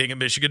Keith being a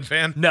Michigan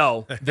fan?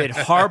 No, that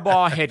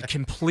Harbaugh had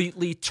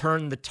completely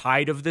turned the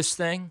tide of this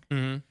thing.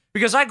 Mm-hmm.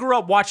 Because I grew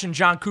up watching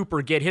John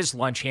Cooper get his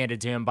lunch handed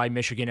to him by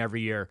Michigan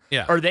every year.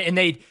 Yeah.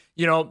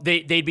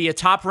 They'd be a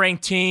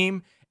top-ranked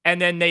team,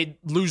 and then they'd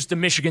lose to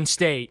Michigan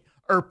State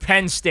or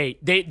Penn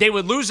State. They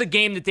would lose a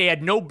game that they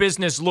had no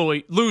business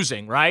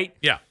losing, right?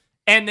 Yeah.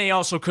 And they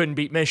also couldn't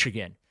beat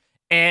Michigan.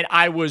 And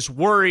I was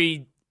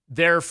worried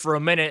there for a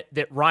minute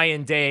that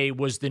Ryan Day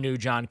was the new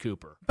John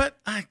Cooper. But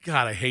I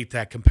hate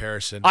that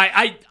comparison.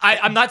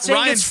 I'm not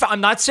saying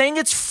I'm not saying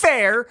it's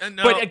fair.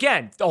 No. But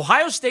again,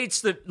 Ohio State's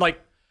the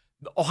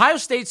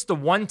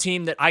one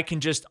team that I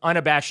can just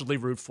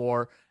unabashedly root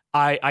for.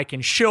 I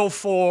can shill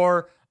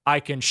for.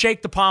 I can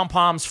shake the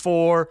pom-poms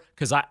for,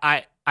 because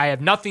I have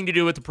nothing to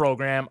do with the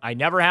program. I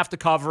never have to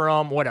cover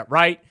them, whatever,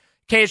 right?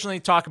 Occasionally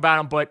talk about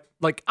them, but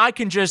like, I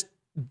can just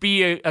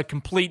be a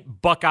complete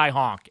Buckeye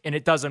honk, and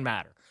it doesn't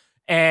matter.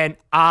 And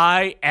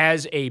I,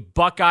 as a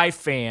Buckeye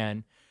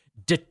fan,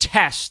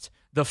 detest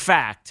the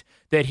fact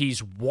that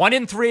he's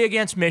 1-3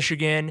 against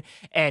Michigan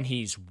and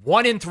he's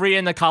 1-3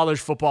 in the college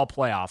football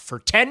playoff. For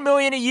 $10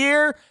 million a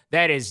year,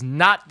 that is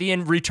not the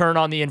return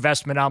on the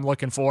investment I'm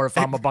looking for if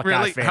I'm a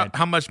Buckeye fan.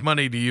 How much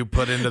money do you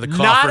put into the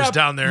coffers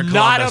down there in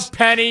Columbus? Not a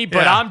penny,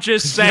 but I'm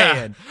just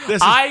saying.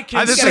 Yeah.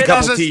 This is a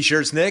couple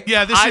T-shirts, Nick.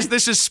 Yeah,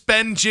 this is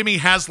spend Jimmy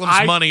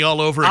Haslam's money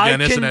all over again,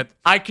 isn't it?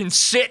 I can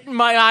sit in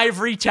my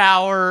ivory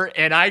tower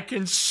and I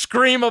can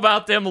scream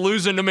about them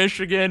losing to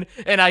Michigan,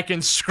 and I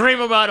can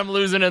scream about them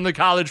losing in the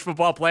college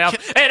football playoff.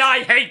 And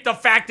I hate the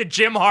fact that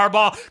Jim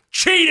Harbaugh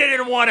cheated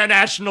and won a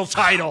national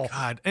title. Oh,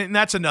 God, and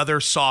that's another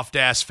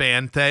soft-ass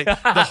fan thing. The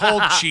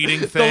whole cheating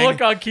thing. The look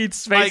on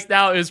Keith's face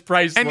now is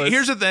priceless. And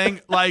here's the thing,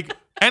 like,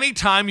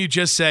 anytime you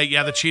just say,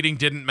 yeah, the cheating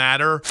didn't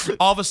matter,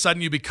 all of a sudden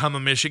you become a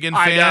Michigan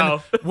fan. I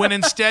know. When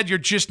instead you're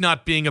just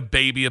not being a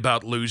baby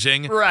about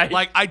losing. Right.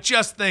 Like, I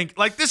just think,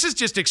 like, this is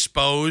just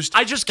exposed.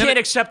 I just can't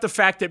accept the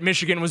fact that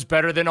Michigan was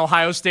better than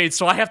Ohio State,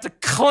 so I have to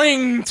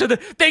cling to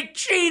they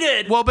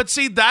cheated. Well, but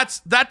see,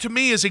 that to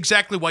me is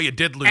exactly why you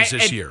did lose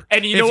this year.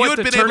 And you know what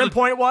the turning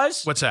point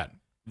was? What's that?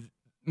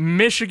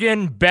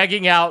 Michigan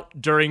begging out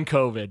during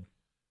COVID.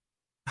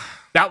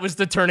 That was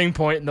the turning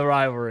point in the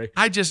rivalry.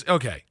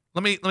 Okay.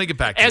 Let me get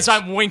back to this. As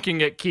I'm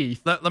winking at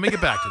Keith. Let me get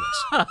back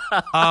to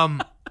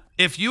this.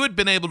 If you had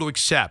been able to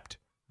accept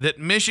that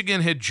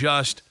Michigan had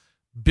just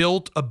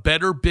built a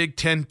better Big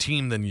Ten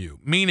team than you,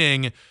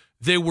 meaning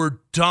They were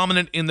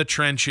dominant in the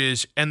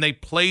trenches, and they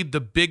played the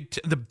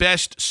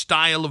best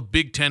style of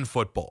Big Ten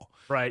football.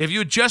 Right. If you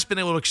had just been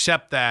able to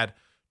accept that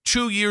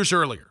 2 years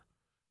earlier,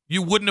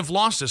 you wouldn't have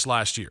lost this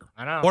last year.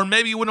 I know. Or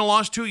maybe you wouldn't have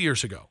lost 2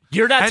 years ago.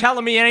 You're not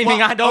telling me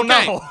anything I don't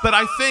know. But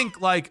I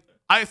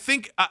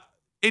think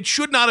it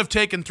should not have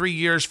taken 3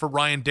 years for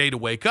Ryan Day to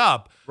wake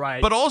up.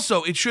 Right. But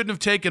also, it shouldn't have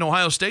taken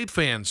Ohio State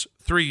fans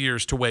 3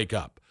 years to wake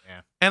up.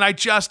 Yeah.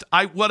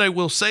 And what I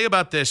will say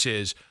about this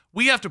is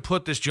we have to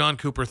put this John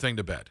Cooper thing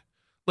to bed.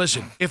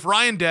 Listen, if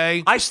Ryan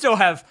Day, I still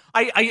have,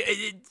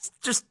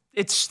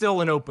 it's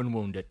still an open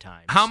wound at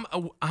times.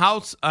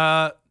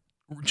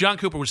 John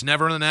Cooper was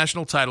never in the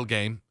national title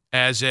game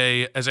as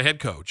a head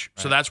coach,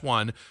 so that's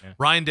one. Yeah.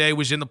 Ryan Day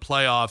was in the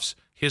playoffs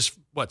his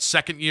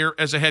second year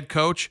as a head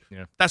coach.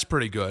 Yeah. That's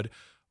pretty good.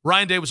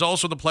 Ryan Day was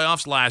also in the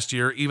playoffs last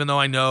year, even though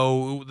I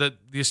know that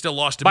you still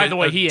lost to. By the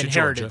way, he to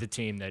inherited Georgia. the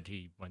team that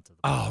he went to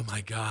the playoffs. Oh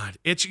my God!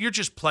 You're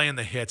just playing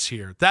the hits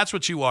here. That's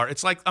what you are.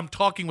 It's like I'm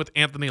talking with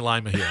Anthony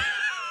Lima here.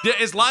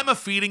 Is Lima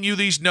feeding you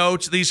these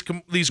notes, these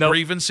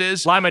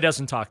grievances? Lima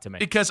doesn't talk to me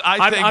because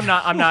I'm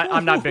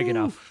not big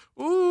enough.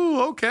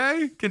 Ooh,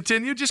 okay.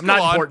 Continue. Just I'm go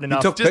not on. important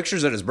enough. He took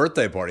pictures at his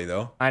birthday party,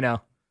 though. I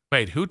know.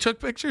 Wait, who took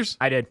pictures?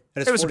 I did. At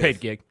his It was 40th. a paid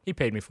gig. He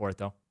paid me for it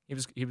though. He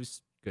was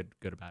good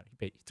about it.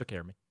 He took care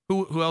of me.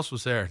 Who else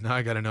was there? Now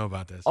I got to know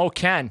about this. Oh,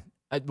 Ken.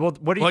 What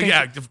do you Well, think?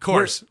 yeah, of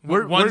course.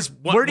 Where do you one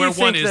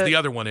think is, the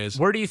other one is.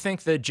 Where do you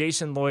think the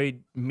Jason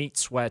Lloyd meat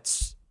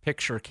sweats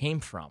picture came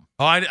from?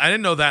 Oh, I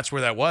didn't know that's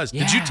where that was.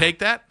 Did you Yeah. take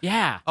that?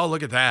 Yeah. Oh,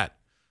 look at that.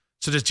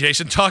 So does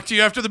Jason talk to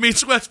you after the meat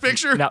sweats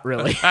picture? Not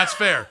really. That's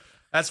fair.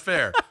 That's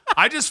fair.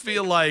 I just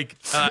feel like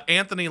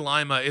Anthony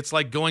Lima, it's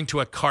like going to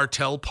a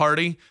cartel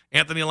party,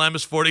 Anthony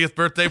Lima's 40th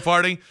birthday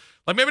party.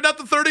 Like maybe not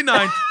the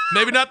 39th,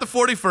 maybe not the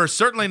 41st,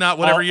 certainly not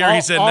whatever year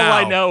he's in now. All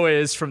I know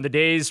is from the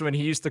days when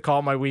he used to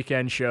call my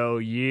weekend show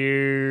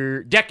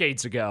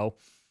decades ago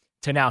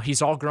to now,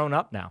 he's all grown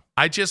up now.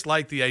 I just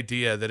like the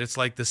idea that it's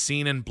like the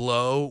scene in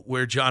Blow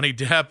where Johnny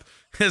Depp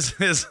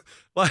is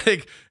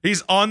like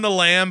he's on the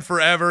lam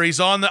forever. He's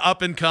on the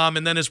up and come,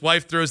 and then his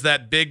wife throws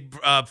that big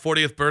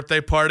 40th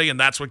birthday party, and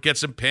that's what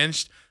gets him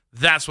pinched.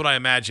 That's what I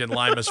imagine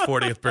Lima's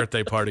 40th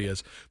birthday party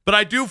is. But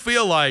I do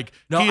feel like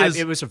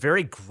it was a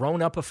very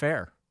grown-up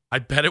affair. I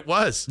bet it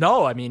was.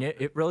 No, I mean,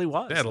 it really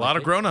was. They had a lot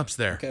of grown-ups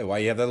there. Okay, why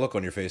you have that look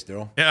on your face,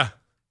 Daryl? Yeah.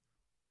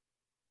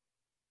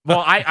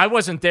 Well, I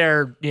wasn't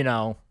there,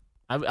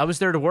 I was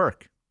there to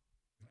work.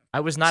 I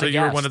was not so a you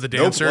were guest. one of the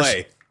dancers? No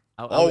play.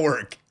 All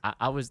work.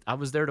 I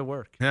was there to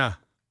work. Yeah.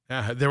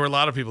 Yeah. There were a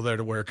lot of people there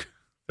to work.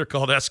 They're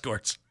called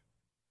escorts.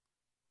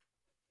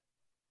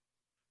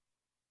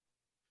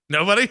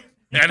 Nobody?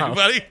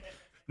 Anybody?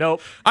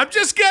 Nope. I'm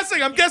just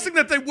guessing. I'm guessing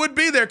that they would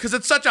be there because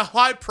it's such a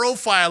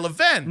high-profile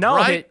event. No,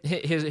 right?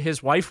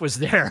 his wife was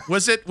there.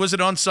 Was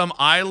it on some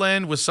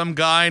island with some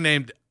guy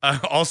named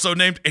also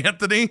named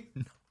Anthony?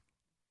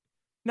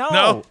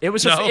 No, it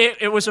was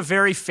a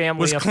very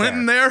family Was affair.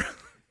 Clinton there?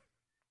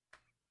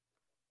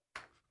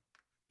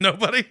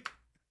 Nobody.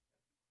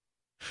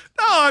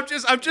 No,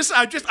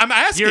 I'm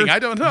asking. I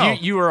don't know.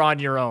 You were on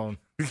your own.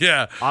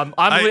 Yeah,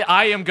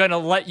 I am gonna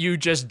let you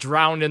just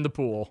drown in the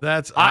pool.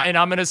 And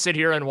I'm gonna sit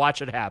here and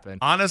watch it happen.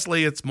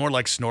 Honestly, it's more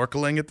like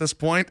snorkeling at this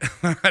point.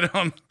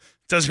 It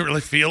doesn't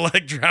really feel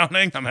like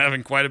drowning. I'm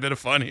having quite a bit of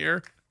fun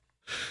here.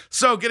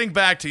 So, getting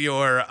back to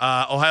your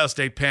Ohio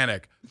State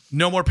panic.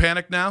 No more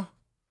panic now?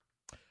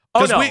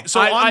 Oh, no.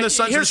 On the Sons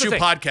of the here's the Shoe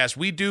thing. podcast,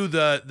 we do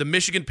the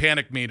Michigan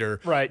Panic Meter,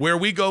 right, where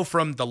we go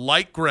from the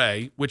light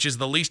gray, which is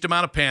the least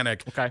amount of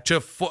panic, to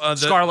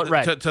scarlet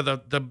red, to the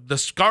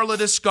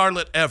scarletest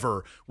scarlet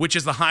ever, which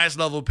is the highest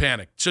level of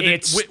panic. So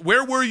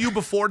where were you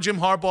before Jim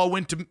Harbaugh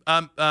went to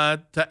LA?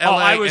 Oh,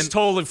 I was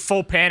totally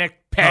full panic,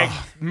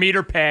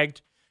 meter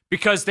pegged,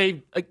 because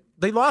they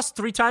lost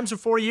 3 times in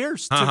 4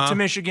 years to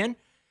Michigan.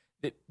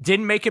 They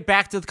didn't make it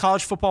back to the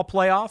college football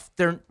playoff.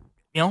 They're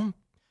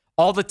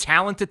all the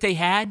talent that they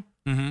had.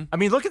 Mm-hmm. I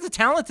mean, look at the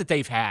talent that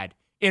they've had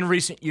in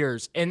recent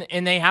years, and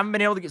they haven't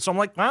been able to get. So I'm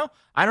like, well,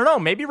 I don't know.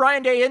 Maybe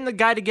Ryan Day isn't the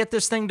guy to get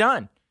this thing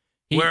done.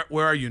 Where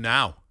are you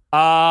now?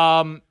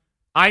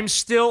 I'm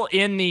still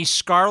in the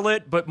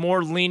scarlet, but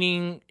more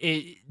leaning.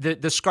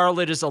 The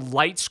scarlet is a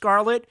light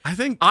scarlet.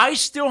 I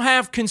still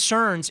have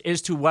concerns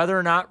as to whether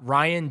or not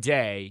Ryan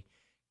Day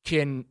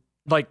can.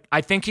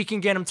 I think he can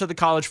get him to the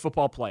college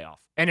football playoff,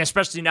 and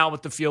especially now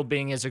with the field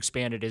being as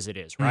expanded as it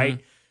is, right?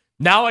 Mm-hmm.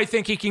 Now I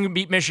think he can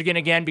beat Michigan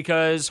again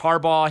because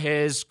Harbaugh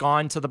has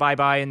gone to the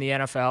bye-bye in the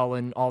NFL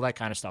and all that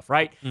kind of stuff,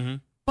 right? Mm-hmm.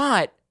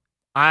 But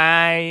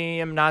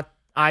I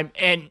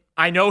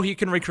know he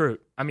can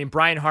recruit. I mean,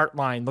 Brian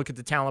Hartline, look at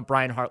the talent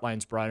Brian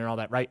Hartline's brought and all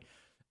that, right?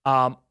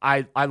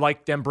 I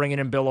like them bringing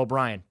in Bill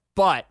O'Brien,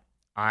 but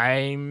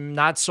I'm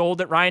not sold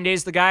that Ryan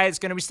Day's the guy that's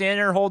going to be standing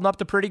there holding up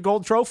the pretty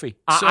gold trophy.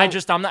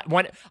 I'm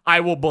not. I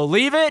will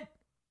believe it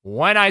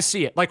when I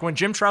see it. Like when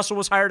Jim Tressel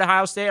was hired at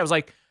Ohio State, I was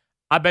like,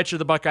 I bet you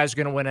the Buckeyes are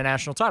going to win a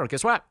national title.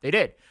 Guess what? They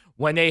did.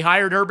 When they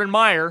hired Urban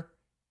Meyer,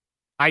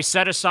 I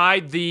set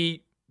aside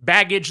the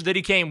baggage that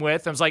he came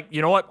with. I was like,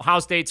 you know what? Ohio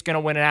State's going to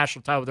win a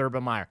national title with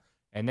Urban Meyer.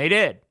 And they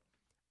did.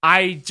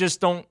 I just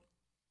don't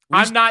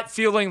I'm not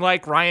feeling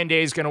like Ryan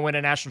Day is going to win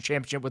a national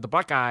championship with the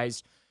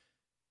Buckeyes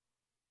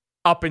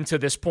up until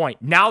this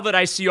point. Now that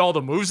I see all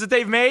the moves that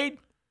they've made,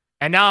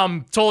 and now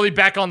I'm totally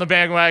back on the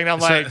bandwagon. I'm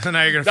like, so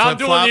now you're I'm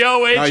doing the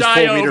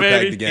OHIO,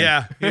 baby.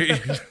 Yeah.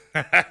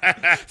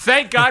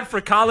 Thank God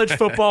for college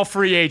football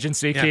free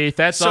agency, Keith.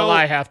 That's all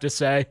I have to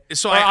say.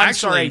 So I'm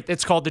sorry.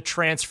 It's called the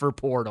transfer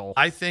portal.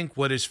 I think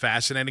what is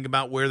fascinating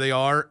about where they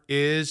are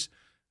is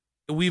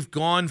we've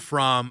gone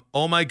from,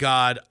 oh, my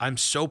God, I'm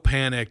so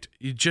panicked.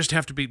 You just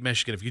have to beat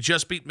Michigan. If you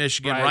just beat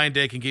Michigan, Right. Ryan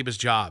Day can keep his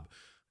job.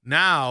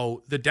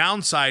 Now, the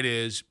downside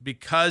is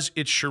because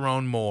it's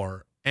Sharon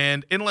Moore.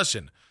 And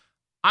listen,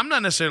 I'm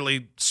not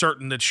necessarily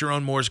certain that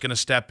Sharon Moore is going to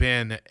step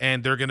in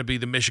and they're going to be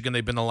the Michigan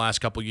they've been the last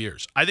couple of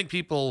years. I think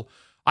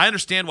I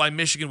understand why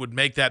Michigan would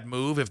make that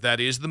move if that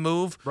is the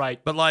move. Right.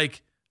 But,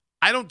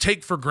 I don't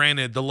take for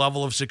granted the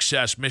level of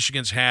success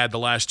Michigan's had the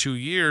last 2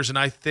 years, and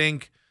I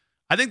think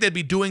they'd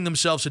be doing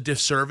themselves a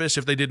disservice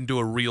if they didn't do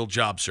a real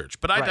job search.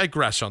 But I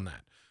digress on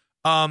that.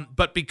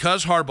 But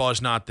because Harbaugh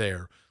is not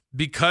there,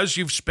 because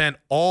you've spent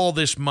all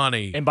this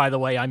money. And by the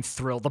way, I'm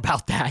thrilled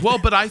about that. Well,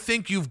 but I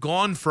think you've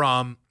gone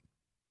from,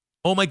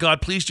 oh my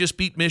God, please just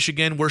beat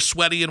Michigan. We're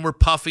sweaty and we're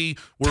puffy.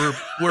 We're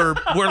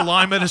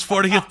Lima at his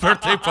 40th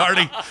birthday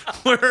party.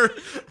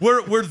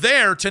 We're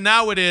there to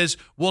now it is,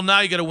 well, now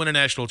you got to win a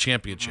national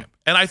championship.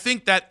 And I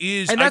think that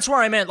is. And that's where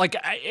I meant,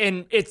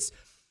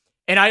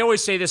 and I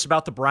always say this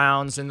about the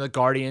Browns and the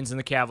Guardians and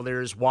the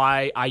Cavaliers,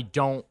 why I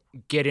don't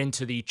get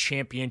into the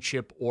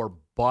championship or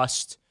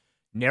bust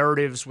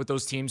narratives with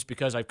those teams,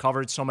 because I've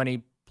covered so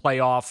many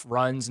playoff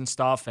runs and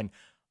stuff, and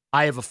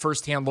I have a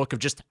firsthand look of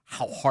just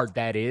how hard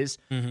that is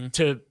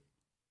to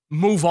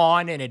move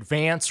on and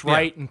advance,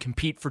 right, and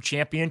compete for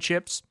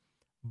championships.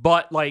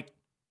 But, with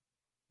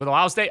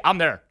Ohio State, I'm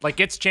there.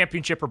 It's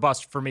championship or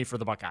bust for me for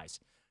the Buckeyes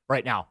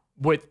right now.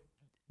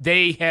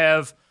 They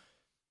have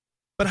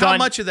But how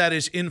much of that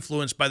is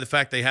influenced by the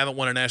fact they haven't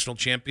won a national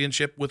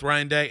championship with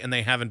Ryan Day and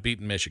they haven't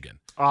beaten Michigan?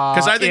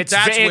 Because I think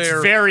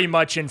it's very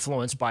much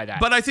influenced by that.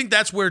 But I think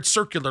that's where it's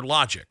circular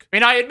logic.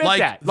 And I admit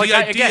that.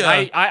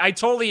 I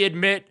totally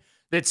admit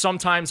that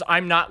sometimes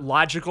I'm not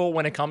logical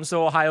when it comes to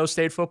Ohio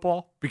State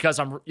football because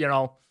I'm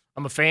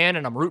a fan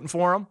and I'm rooting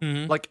for them.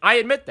 Mm-hmm. I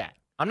admit that.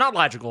 I'm not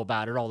logical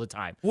about it all the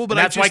time. Well, but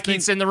that's why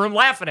Keith's in the room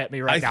laughing at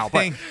me right now.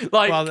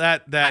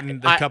 That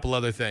and a couple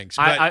other things.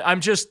 But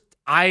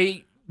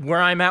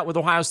Where I'm at with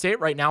Ohio State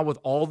right now, with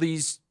all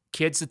these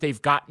kids that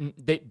they've gotten,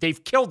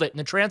 they've killed it in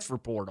the transfer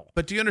portal.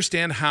 But do you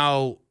understand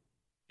how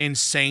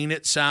insane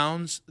it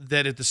sounds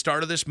that at the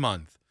start of this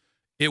month,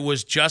 it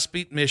was just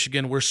beat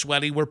Michigan, we're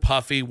sweaty, we're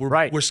puffy,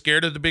 we're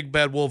scared of the Big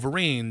Bad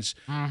Wolverines,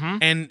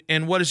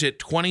 and what is it,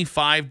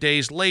 25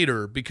 days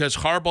later, because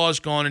Harbaugh's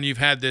gone and you've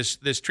had this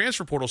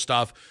transfer portal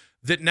stuff,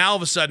 that now all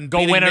of a sudden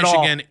beating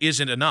Michigan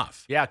isn't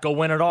enough. Yeah, go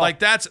win it all.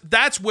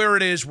 That's where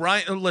it is.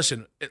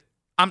 Listen,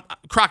 I'm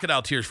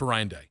crocodile tears for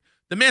Ryan Day.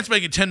 The man's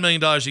making $10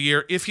 million a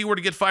year. If he were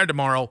to get fired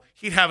tomorrow,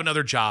 he'd have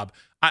another job.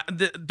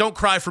 Don't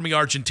cry for me,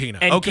 Argentina.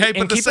 But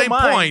at the same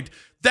point,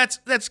 that's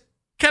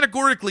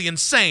categorically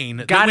insane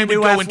that we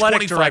would go in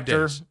 25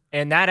 days.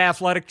 And that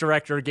athletic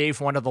director gave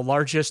one of the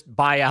largest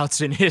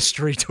buyouts in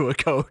history to a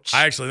coach.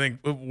 I actually think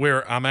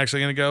where I'm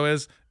actually going to go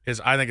is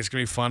I think it's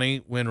going to be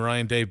funny when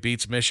Ryan Day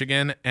beats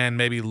Michigan and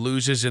maybe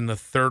loses in the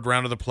third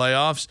round of the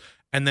playoffs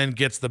and then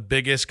gets the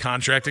biggest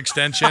contract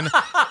extension.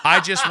 I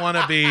just want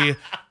to be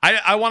 –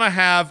 I want to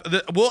have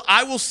 –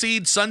 I will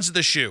cede Sons of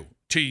the Shoe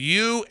to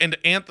you and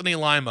Anthony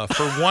Lima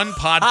for one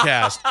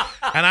podcast,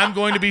 and I'm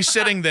going to be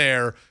sitting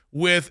there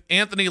with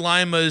Anthony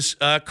Lima's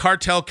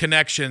cartel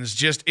connections,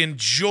 just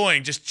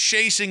enjoying, just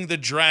chasing the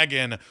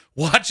dragon,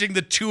 watching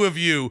the two of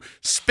you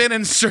spin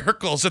in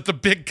circles at the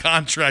big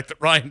contract that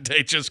Ryan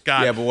Day just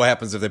got. Yeah, but what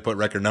happens if they put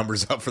record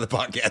numbers up for the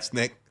podcast,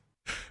 Nick?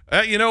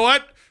 You know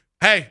what?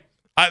 Hey,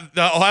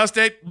 Ohio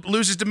State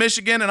loses to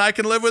Michigan, and I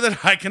can live with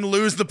it. I can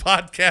lose the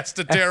podcast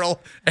to Daryl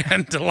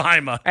and to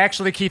Lima.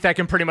 Actually, Keith, I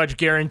can pretty much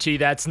guarantee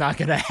that's not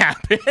going to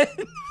happen.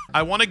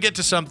 I want to get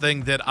to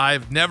something that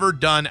I've never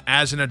done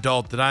as an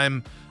adult that I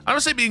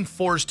don't say being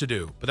forced to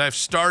do, but I've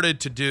started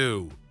to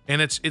do,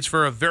 and it's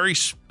for a very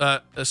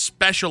a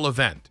special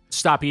event.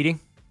 Stop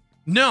eating?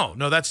 No,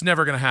 that's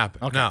never going to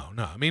happen. Okay. No.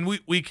 I mean,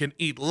 we can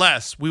eat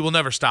less. We will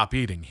never stop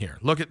eating here.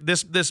 Look at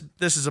this. This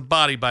is a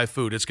body by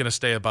food. It's going to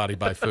stay a body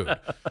by food.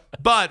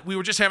 But we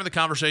were just having the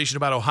conversation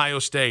about Ohio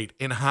State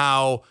and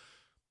how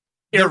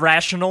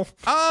irrational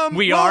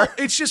we are.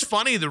 It's just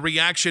funny, the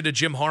reaction to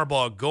Jim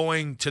Harbaugh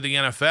going to the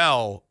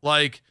NFL.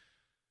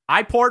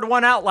 I poured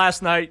one out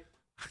last night.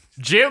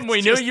 Jim,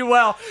 we knew you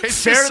well.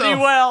 Fairly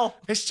well.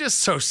 It's just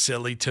so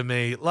silly to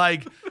me.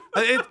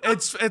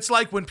 It's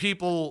like when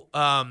people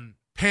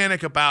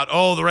panic about,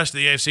 the rest of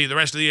the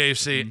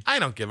AFC. I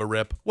don't give a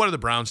rip. What are the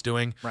Browns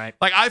doing? Right.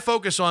 I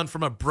focus on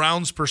from a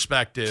Browns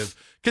perspective,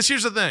 because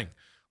here's the thing.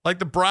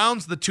 The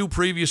Browns, the two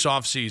previous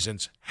off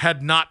seasons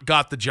had not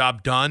got the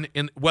job done,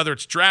 in whether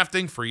it's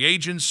drafting, free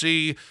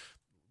agency,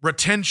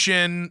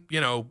 retention,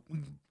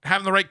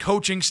 having the right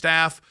coaching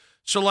staff.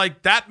 So,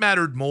 that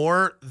mattered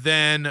more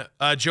than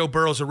Joe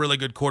Burrow's a really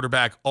good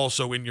quarterback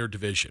also in your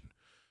division.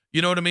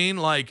 You know what I mean?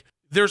 Like,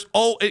 you're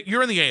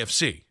in the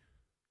AFC.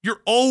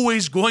 You're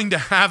always going to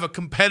have a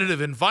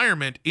competitive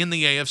environment in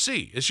the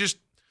AFC. It's just,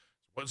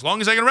 as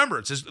long as I can remember,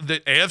 it's just, the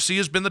AFC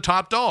has been the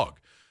top dog.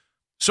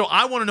 So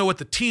I want to know what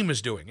the team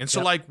is doing. And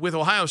so, like, with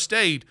Ohio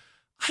State,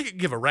 I could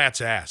give a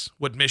rat's ass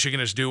what Michigan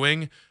is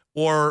doing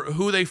or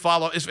who they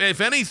follow.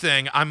 If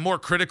anything, I'm more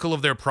critical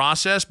of their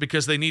process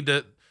because they've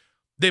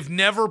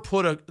never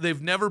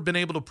been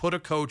able to put a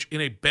coach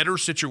in a better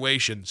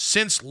situation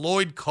since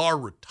Lloyd Carr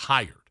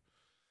retired.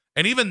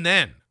 And even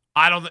then,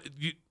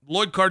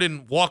 Lloyd Carr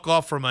didn't walk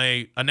off from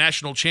a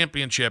national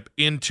championship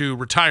into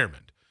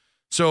retirement.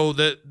 So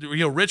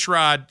Rich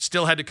Rod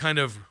still had to kind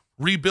of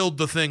rebuild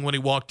the thing when he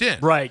walked in.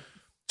 Right.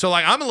 So,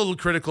 like, I'm a little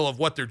critical of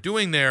what they're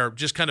doing there,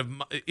 just kind of,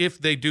 if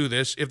they do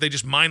this, if they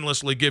just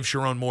mindlessly give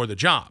Sharon Moore the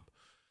job.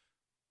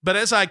 But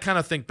as I kind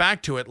of think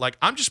back to it, like,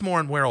 I'm just more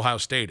on where Ohio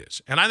State is.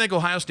 And I think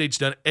Ohio State's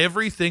done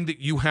everything that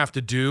you have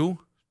to do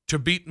to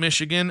beat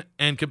Michigan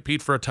and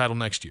compete for a title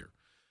next year.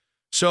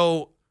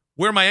 So,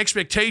 where my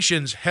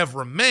expectations have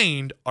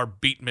remained are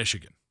beat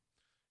Michigan.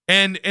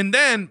 And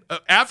then,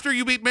 after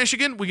you beat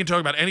Michigan, we can talk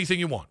about anything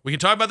you want. We can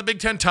talk about the Big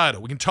Ten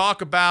title. We can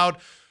talk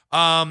about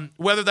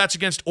whether that's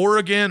against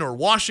Oregon or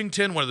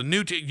Washington, whether the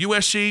new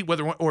USC,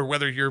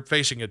 whether you're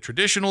facing a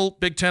traditional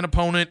Big Ten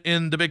opponent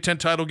in the Big Ten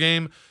title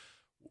game,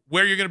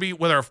 where you're going to be,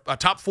 whether a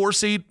top 4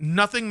 seed,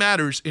 nothing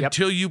matters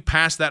until you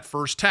pass that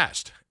first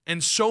test.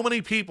 And so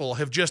many people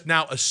have just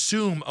now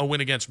assumed a win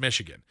against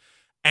Michigan.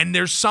 And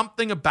there's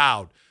something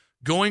about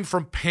going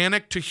from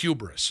panic to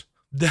hubris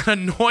that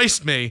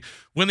annoys me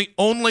when the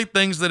only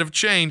things that have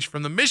changed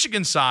from the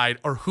Michigan side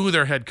are who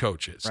their head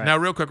coach is. Right. Now,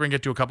 real quick, we're going to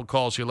get to a couple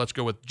calls here. Let's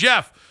go with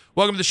Jeff.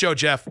 Welcome to the show,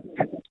 Jeff.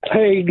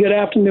 Hey, good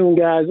afternoon,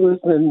 guys.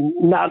 Listen,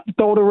 not to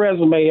throw the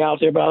resume out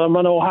there, but I'm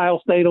an Ohio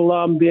State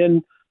alum,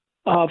 been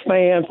a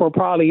fan for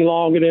probably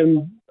longer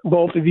than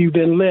both of you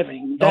been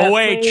living.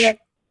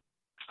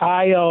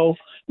 I-O.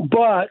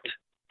 But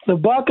the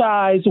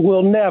Buckeyes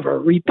will never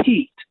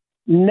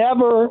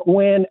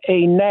win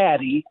a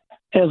natty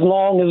as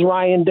long as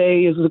Ryan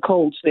Day is the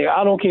coach there.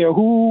 I don't care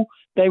who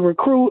they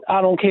recruit.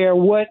 I don't care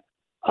what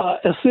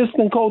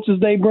assistant coaches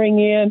they bring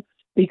in,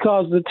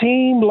 because the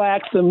team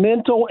lacks the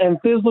mental and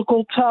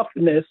physical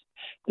toughness.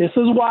 This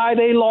is why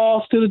they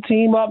lost to the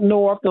team up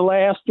north the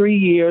last 3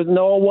 years.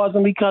 No, it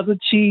wasn't because of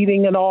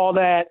cheating and all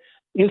that.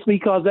 It's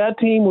because that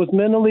team was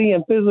mentally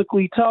and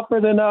physically tougher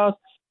than us.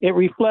 It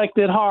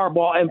reflected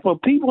Harbaugh. And for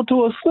people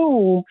to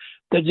assume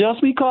that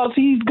just because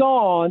he's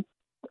gone,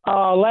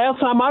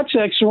 last time I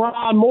checked,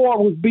 Sharon Moore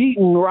was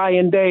beating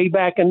Ryan Day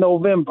back in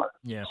November.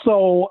 Yeah.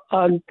 So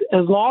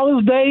as long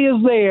as Day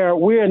is there,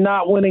 we're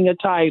not winning a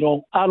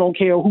title. I don't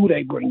care who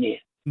they bring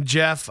in.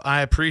 Jeff,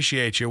 I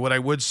appreciate you. What I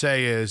would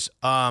say is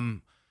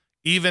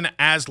even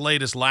as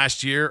late as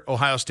last year,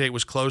 Ohio State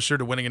was closer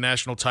to winning a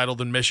national title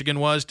than Michigan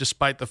was,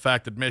 despite the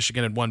fact that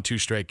Michigan had won 2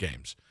 straight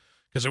games.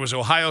 Because it was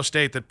Ohio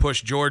State that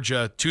pushed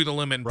Georgia to the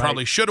limit and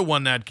probably should have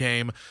won that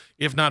game,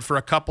 if not for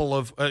a couple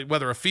of,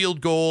 whether a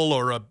field goal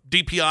or a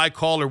DPI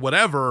call or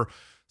whatever.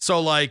 So,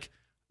 like,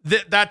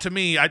 that to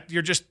me,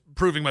 you're just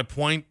proving my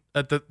point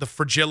that the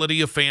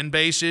fragility of fan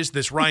bases,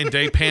 this Ryan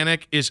Day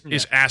panic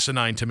is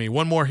asinine to me.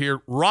 One more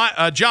here.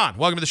 John,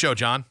 welcome to the show,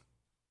 John.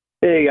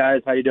 Hey,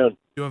 guys. How you doing?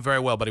 Doing very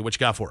well, buddy. What you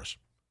got for us?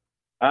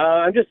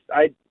 I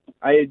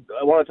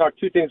want to talk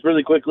 2 things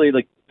really quickly,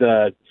 like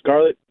the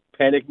Scarlet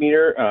Panic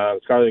meter,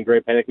 Scarlet and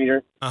Gray Panic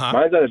meter.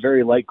 Mine's at a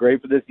very light gray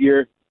for this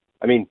year.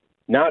 I mean,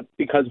 not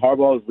because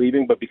Harbaugh is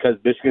leaving, but because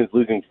Michigan is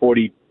losing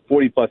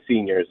 40-plus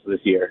seniors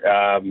this year.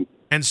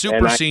 And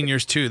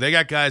seniors, too. They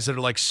got guys that are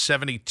like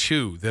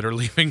 72 that are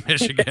leaving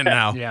Michigan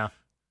now. Yeah.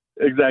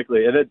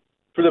 Exactly. And then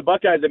for the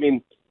Buckeyes, I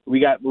mean,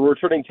 we're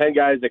returning 10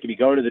 guys that could be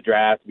going to the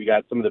draft. We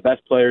got some of the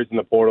best players in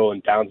the portal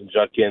in Towns and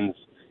Judkins,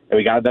 and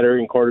we got a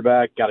veteran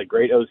quarterback, got a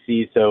great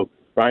OC, so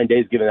Ryan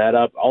Day's giving that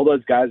up. All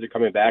those guys are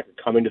coming back,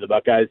 are coming to the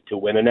Buckeyes to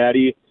win a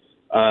natty.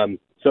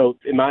 So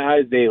in my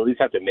eyes, they at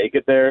least have to make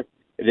it there.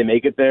 If they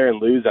make it there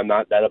and lose, I'm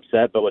not that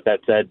upset. But with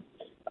that said,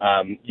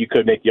 you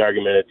could make the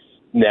argument it's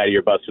natty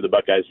or bust for the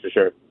Buckeyes for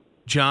sure.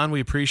 John, we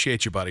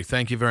appreciate you, buddy.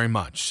 Thank you very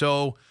much.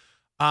 So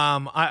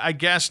I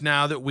guess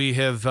now that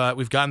we've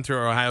gotten through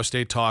our Ohio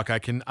State talk, I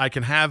can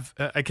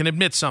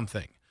admit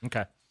something.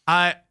 Okay.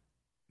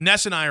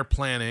 Ness and I are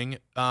planning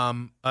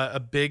a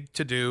big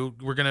to-do.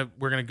 We're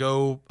gonna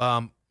go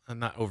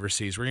not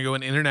overseas. We're gonna go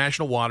in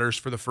international waters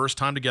for the first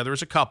time together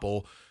as a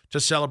couple to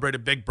celebrate a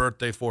big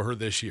birthday for her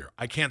this year.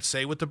 I can't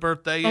say what the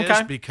birthday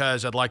is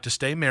because I'd like to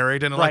stay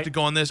married and I'd like to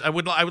go on this. I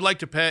would like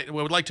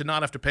to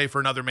not have to pay for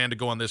another man to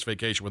go on this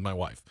vacation with my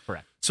wife.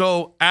 Correct.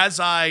 So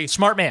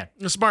smart man.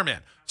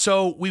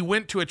 So we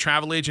went to a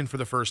travel agent for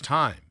the first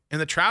time,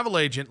 and the travel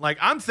agent, like,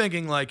 I'm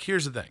thinking, like,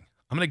 here's the thing: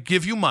 I'm gonna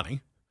give you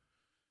money.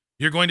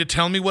 You're going to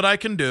tell me what I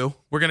can do.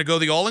 We're going to go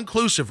the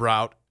all-inclusive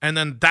route, and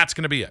then that's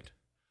going to be it.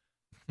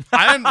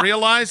 I didn't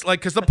realize, like,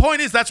 because the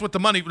point is that's what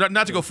the money,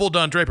 not to go full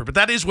Don Draper, but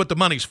that is what the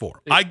money's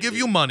for. I give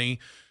you money,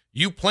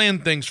 you plan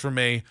things for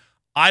me,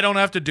 I don't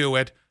have to do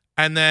it,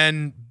 and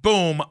then,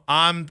 boom,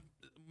 I'm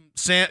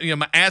sand,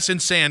 my ass in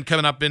sand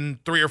coming up in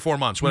 3 or 4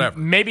 months, whatever.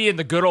 Maybe in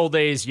the good old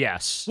days,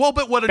 yes. Well,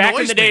 but what back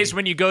annoys in the days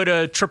when you go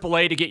to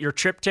AAA to get your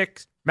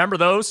triptych, remember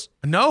those?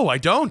 No, I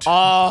don't.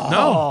 Oh,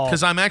 no,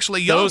 because I'm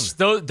actually young.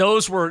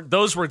 Those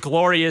were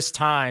glorious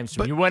times.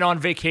 When you went on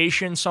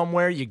vacation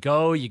somewhere, you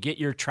get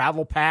your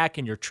travel pack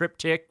and your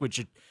triptych,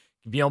 which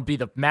be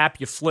the map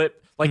you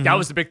flip. Like that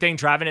was the big thing,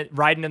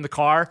 riding in the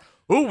car.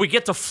 Ooh, we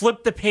get to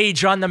flip the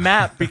page on the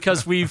map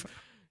because we've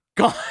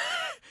gone.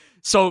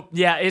 So,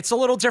 yeah, it's a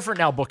little different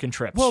now booking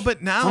trips. Well,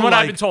 but now, from what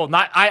I've been told,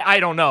 I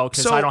don't know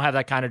because So- I don't have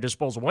that kind of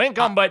disposable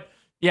income, but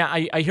yeah,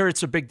 I hear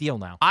it's a big deal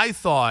now. I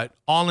thought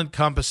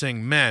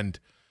all-encompassing meant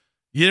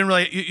you didn't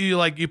really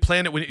you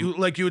planned it when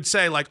you would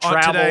say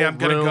Travel, today I'm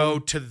going to room, go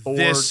to board,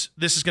 this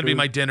is going to be food.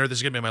 my dinner, this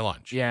is going to be my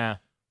lunch. Yeah.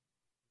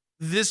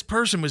 This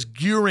person was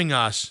gearing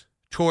us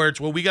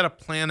towards, well, we got to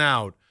plan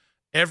out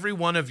every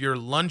one of your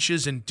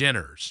lunches and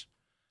dinners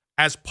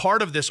as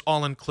part of this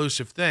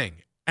all-inclusive thing.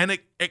 And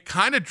it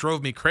kind of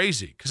drove me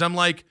crazy because I'm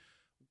like,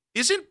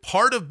 isn't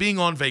part of being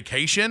on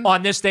vacation?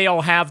 On this day,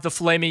 I'll have the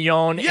filet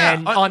mignon,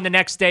 and on the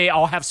next day,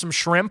 I'll have some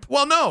shrimp.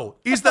 Well, no,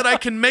 is that I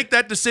can make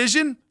that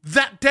decision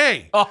that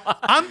day.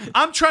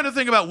 I'm trying to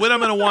think about when I'm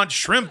going to want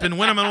shrimp and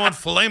when I'm going to want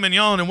filet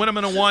mignon and when I'm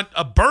going to want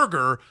a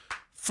burger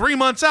 3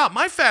 months out.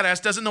 My fat ass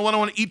doesn't know what I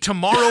want to eat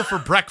tomorrow for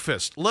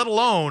breakfast, let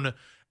alone.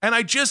 And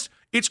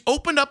it's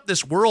opened up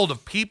this world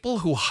of people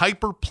who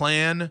hyper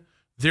plan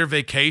their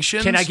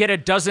vacations. Can I get a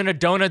dozen of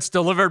donuts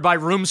delivered by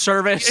room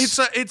service?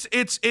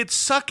 It's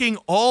sucking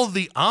all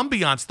the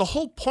ambiance. The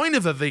whole point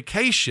of a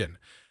vacation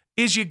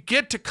is you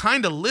get to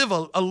kind of live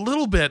a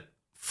little bit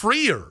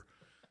freer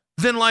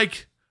than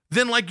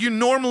you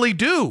normally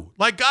do.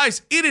 Like,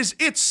 guys,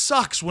 it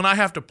sucks when I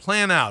have to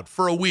plan out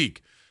for a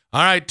week.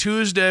 All right,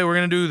 Tuesday we're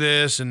gonna do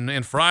this,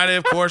 and Friday,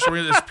 of course, we're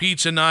gonna do this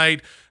pizza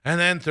night, and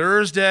then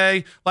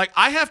Thursday,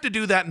 I have to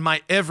do that in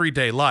my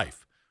everyday life.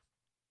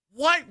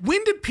 Why?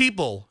 When did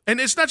people,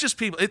 and it's not just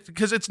people,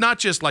 because it's not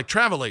just like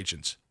travel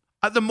agents.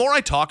 The more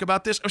I talk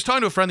about this, I was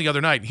talking to a friend the other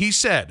night. He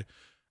said,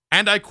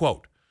 and I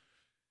quote,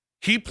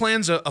 he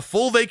plans a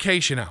full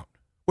vacation out.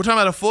 We're talking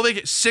about a full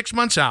vacation, 6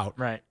 months out,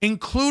 right,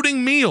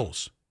 including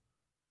meals.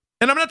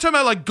 And I'm not talking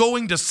about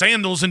going to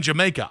Sandals in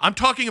Jamaica. I'm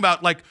talking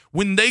about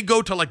when they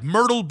go to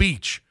Myrtle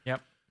Beach.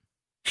 Yep.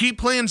 He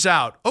plans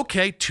out,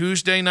 okay,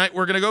 Tuesday night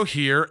we're going to go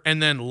here,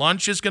 and then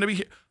lunch is going to be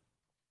here.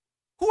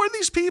 Who are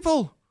these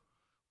people?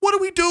 What are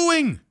we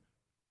doing?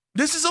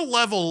 This is a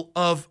level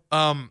of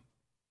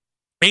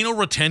anal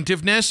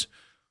retentiveness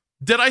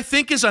that I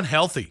think is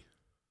unhealthy.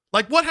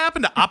 What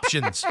happened to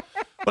options?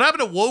 What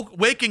happened to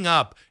waking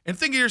up and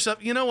thinking to yourself,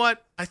 you know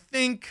what? I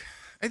think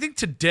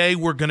today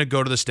we're going to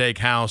go to the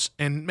steakhouse,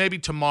 and maybe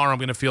tomorrow I'm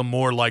going to feel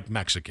more like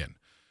Mexican.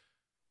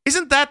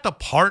 Isn't that the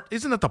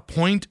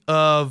point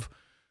of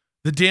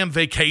the damn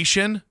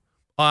vacation?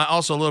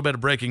 Also, a little bit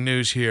of breaking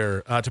news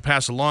here to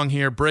pass along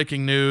here.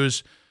 Breaking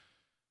news.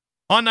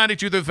 On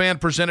 92 The Fan,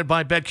 presented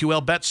by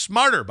BetQL. Bet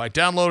smarter by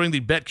downloading the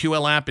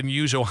BetQL app and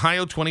use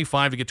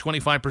Ohio25 to get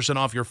 25%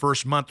 off your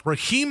first month.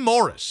 Raheem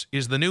Morris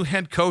is the new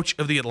head coach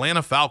of the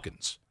Atlanta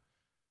Falcons.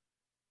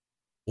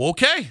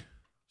 Okay.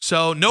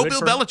 So no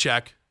Bill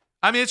Belichick.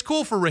 I mean, it's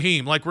cool for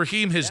Raheem.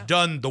 Raheem has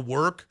done the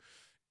work,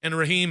 and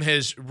Raheem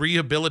has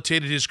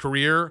rehabilitated his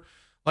career.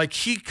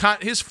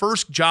 His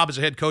first job as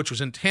a head coach was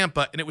in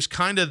Tampa, and it was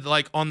kind of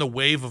on the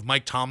wave of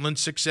Mike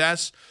Tomlin's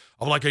success.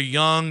 Of a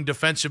young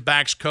defensive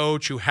backs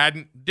coach who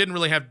didn't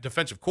really have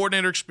defensive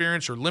coordinator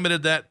experience or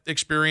limited that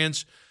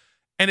experience,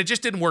 and it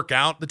just didn't work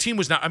out. The team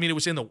was not. I mean, it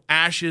was in the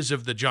ashes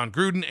of the John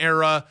Gruden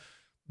era.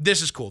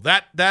 This is cool.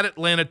 That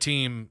Atlanta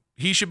team,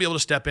 he should be able to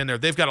step in there.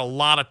 They've got a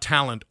lot of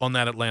talent on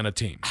that Atlanta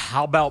team.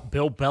 How about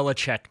Bill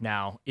Belichick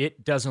now?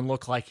 It doesn't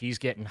look like he's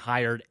getting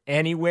hired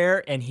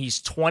anywhere, and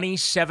he's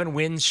 27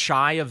 wins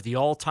shy of the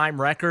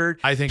all-time record.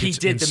 I think he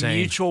did insane. The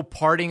mutual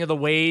parting of the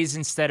ways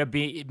instead of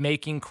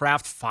making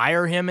Kraft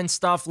fire him and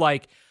stuff.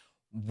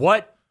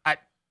 What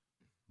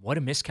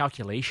a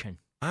miscalculation.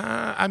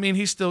 I mean,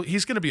 he's going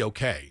to be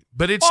okay,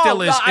 but it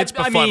still is. It's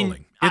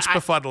befuddling. It's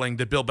befuddling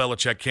that Bill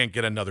Belichick can't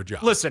get another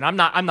job. Listen, I'm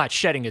not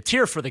shedding a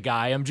tear for the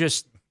guy. I'm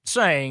just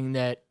saying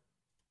that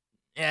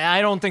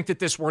I don't think that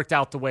this worked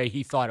out the way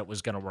he thought it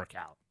was going to work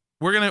out.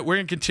 We're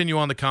gonna continue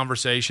on the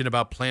conversation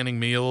about planning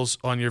meals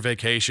on your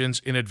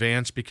vacations in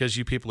advance because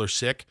you people are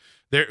sick.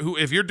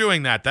 If you're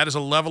doing that, that is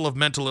a level of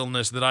mental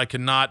illness that I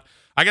cannot.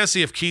 I got to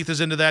see if Keith is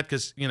into that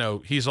because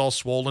he's all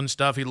swollen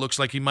stuff. He looks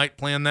like he might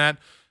plan that.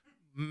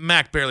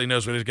 Mac barely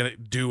knows what he's going to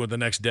do the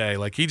next day.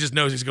 He just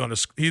knows he's going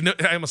to.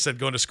 I almost said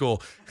going to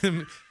school.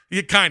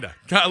 You kind of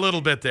got a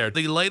little bit there.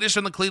 The latest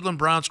in the Cleveland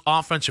Browns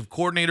offensive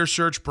coordinator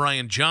search,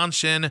 Brian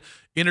Johnson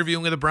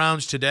interviewing with the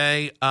Browns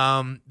today.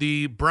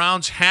 The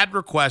Browns had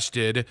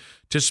requested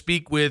to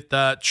speak with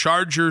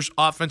Chargers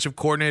offensive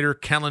coordinator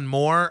Kellen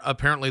Moore.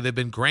 Apparently, they've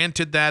been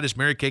granted that, as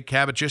Mary Kay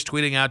Cabot just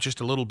tweeting out just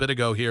a little bit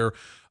ago here,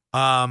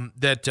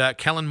 that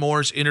Kellen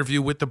Moore's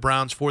interview with the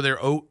Browns for their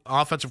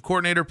offensive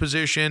coordinator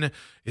position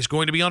is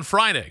going to be on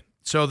Friday.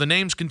 So the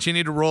names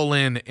continue to roll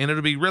in, and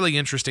it'll be really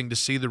interesting to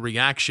see the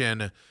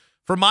reaction.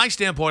 From my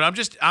standpoint,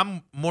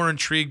 I'm more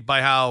intrigued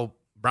by how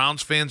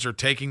Browns fans are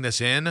taking this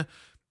in.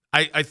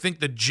 I think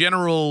the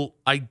general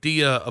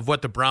idea of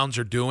what the Browns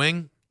are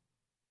doing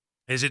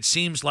is it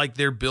seems like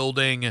they're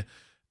building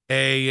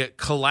a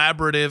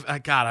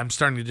collaborative God, I'm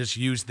starting to just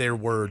use their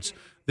words.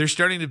 They're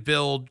starting to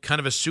build kind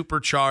of a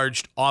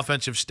supercharged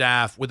offensive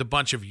staff with a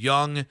bunch of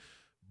young,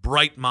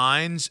 bright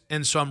minds.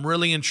 And so I'm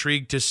really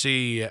intrigued to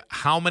see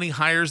how many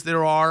hires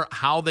there are,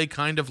 how they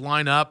kind of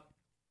line up.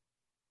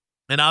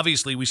 And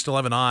obviously, we still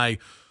have an eye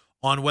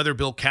on whether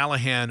Bill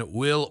Callahan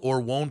will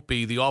or won't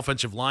be the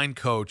offensive line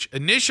coach.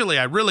 Initially,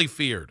 I really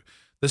feared.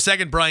 The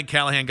second Brian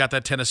Callahan got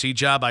that Tennessee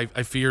job, I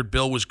feared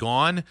Bill was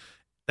gone.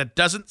 That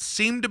doesn't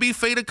seem to be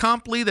fait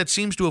accompli. That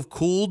seems to have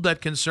cooled that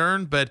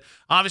concern. But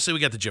obviously, we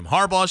got the Jim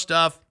Harbaugh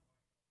stuff.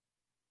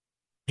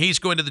 He's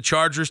going to the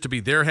Chargers to be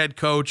their head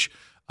coach.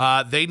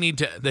 They need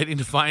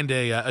to find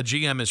a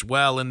GM as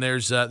well. And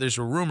there's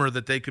a rumor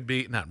that they could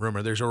be not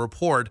rumor. There's a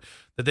report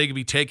that they could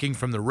be taking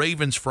from the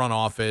Ravens front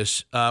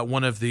office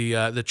one of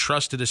the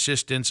trusted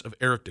assistants of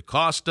Eric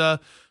DeCosta.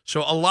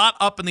 So a lot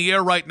up in the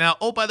air right now.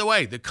 Oh, by the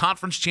way, the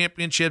conference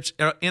championships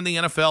in the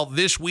NFL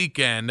this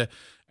weekend,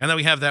 and then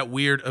we have that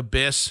weird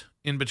abyss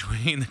in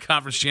between the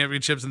conference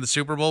championships and the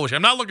Super Bowl, which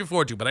I'm not looking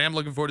forward to, but I am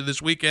looking forward to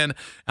this weekend,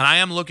 and I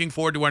am looking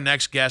forward to our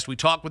next guest. We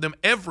talk with him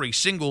every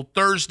single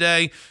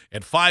Thursday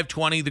at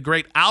 5:20, the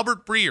great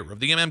Albert Breer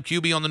of the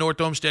MMQB on the North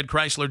Olmsted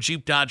Chrysler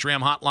Jeep Dodge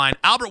Ram Hotline.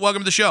 Albert,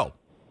 welcome to the show.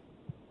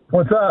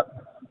 What's up?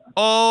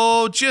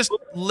 Oh, just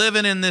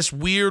living in this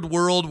weird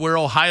world where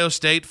Ohio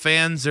State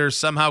fans are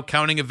somehow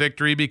counting a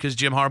victory because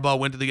Jim Harbaugh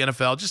went to the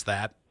NFL. Just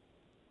that.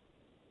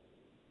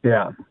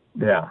 Yeah.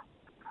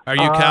 Are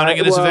you counting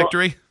it as a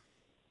victory?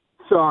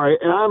 Sorry,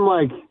 and I'm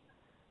like,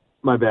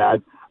 my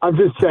bad. I'm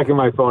just checking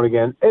my phone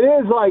again. It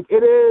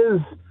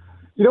is.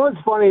 You know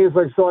what's funny is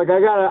I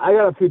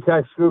got a few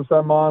text groups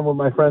I'm on with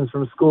my friends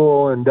from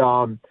school, and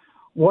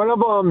one of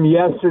them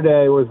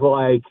yesterday was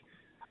like,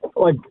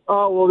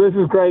 oh well, this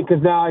is great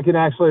because now I can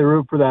actually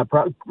root for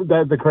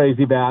the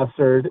crazy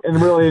bastard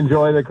and really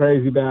enjoy the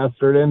crazy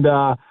bastard. And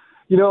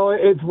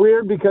it's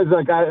weird because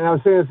I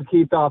was saying this to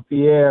Keith off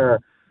the air.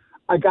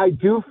 I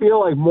do feel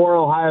like more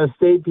Ohio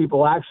State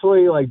people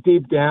actually,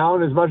 deep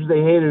down, as much as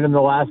they hated him the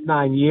last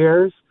 9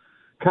 years,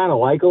 kind of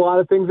like a lot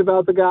of things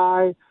about the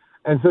guy.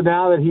 And so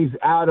now that he's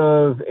out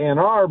of Ann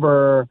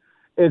Arbor,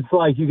 it's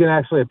like you can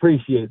actually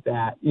appreciate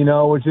that,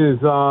 which is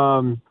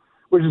kind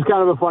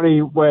of a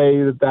funny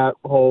way that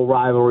whole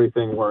rivalry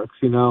thing works,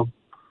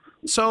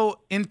 So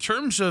in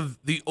terms of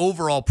the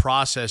overall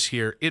process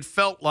here, it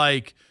felt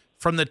like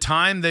from the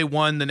time they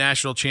won the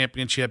national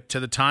championship to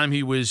the time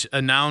he was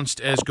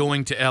announced as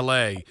going to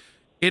L.A.,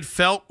 it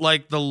felt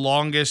like the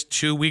longest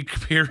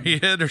 2-week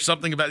period or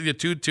something about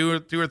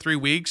two or 3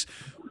 weeks.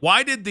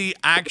 Why did the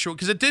actual –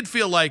 because it did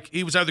feel like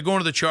he was either going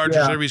to the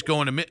Chargers or he was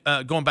going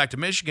back to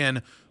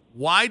Michigan.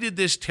 Why did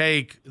this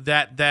take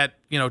that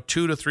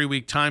 2 to 3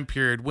 week time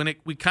period when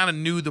we kind of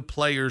knew the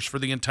players for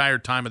the entire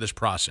time of this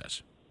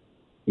process?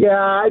 Yeah,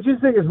 I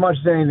just think as much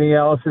as anything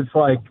else, it's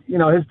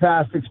his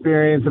past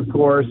experience, of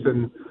course,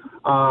 and –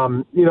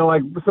 some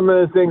of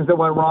the things that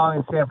went wrong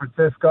in San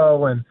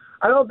Francisco. And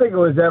I don't think it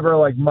was ever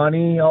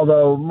money,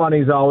 although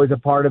money's always a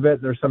part of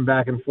it. There's some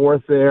back and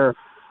forth there.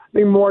 I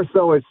think more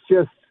so it's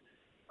just,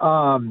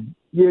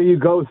 you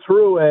go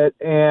through it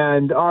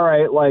and, all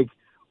right,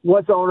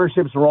 what's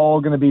ownership's role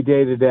going to be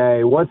day to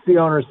day? What's the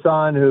owner's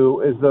son,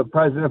 who is the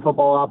president of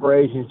football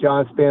operations,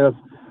 John Spanos?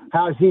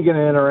 How is he going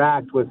to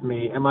interact with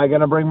me? Am I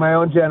going to bring my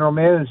own general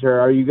manager?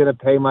 Are you going to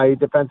pay my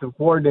defensive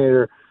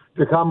coordinator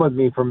to come with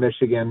me from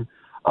Michigan?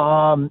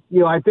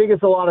 I think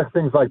it's a lot of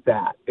things like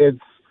that. It's,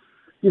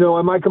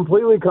 am I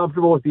completely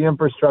comfortable with the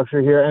infrastructure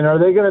here? And are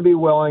they going to be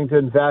willing to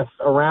invest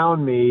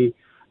around me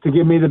to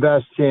give me the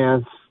best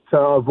chance to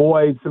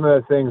avoid some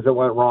of the things that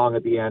went wrong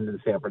at the end in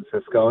San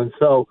Francisco? And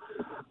so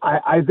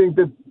I think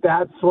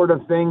that sort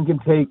of thing can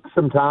take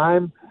some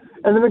time.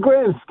 And in the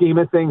grand scheme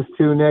of things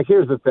too, Nick,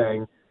 here's the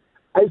thing.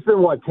 It's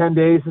been, 10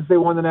 days since they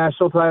won the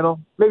national title?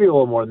 Maybe a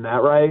little more than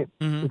that, right?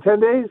 Mm-hmm. 10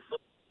 days?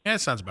 Yeah,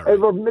 it sounds about right.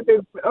 Or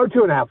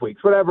 2.5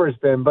 weeks, whatever it's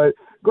been. But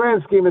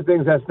grand scheme of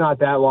things, that's not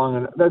that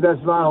long. That's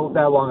not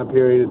that long a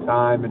period of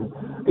time. And,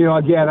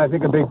 again, I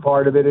think a big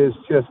part of it is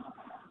just,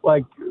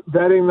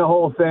 vetting the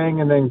whole thing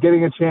and then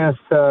getting a chance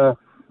to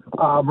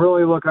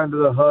really look under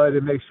the hood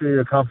and make sure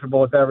you're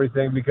comfortable with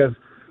everything. Because,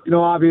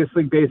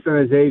 obviously, based on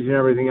his age and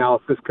everything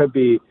else, this could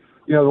be,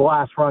 the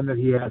last run that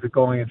he has at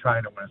going and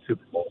trying to win a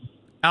Super Bowl.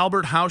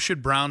 Albert, how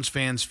should Browns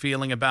fans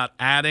feeling about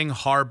adding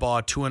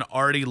Harbaugh to an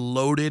already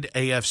loaded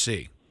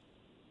AFC?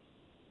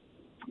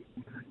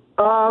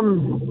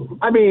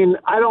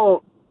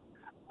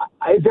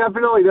 It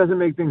definitely doesn't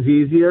make things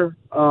easier.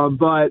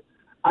 But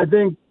I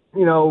think,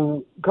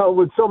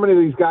 with so many of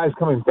these guys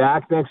coming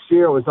back next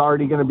year, it was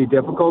already going to be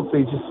difficult. So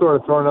you just sort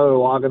of throw another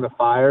log in the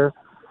fire.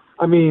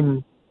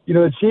 The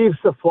Chiefs,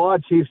 the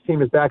flawed Chiefs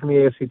team is back in the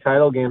AFC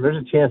title game. There's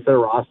a chance their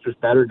roster's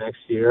better next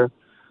year.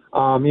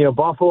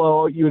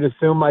 Buffalo, you would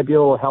assume, might be a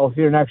little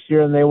healthier next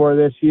year than they were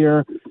this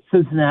year.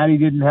 Cincinnati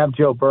didn't have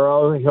Joe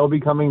Burrow. He'll be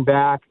coming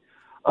back.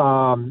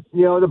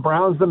 The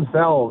Browns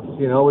themselves,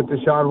 with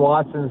Deshaun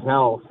Watson's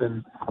health.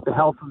 And the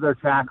health of their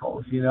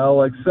tackles,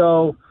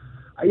 so,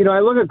 I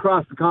look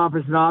across the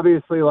conference and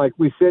obviously like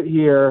we sit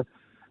here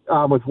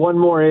with one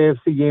more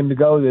AFC game to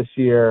go this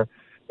year.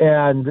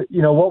 And,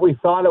 what we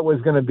thought it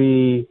was going to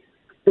be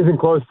isn't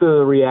close to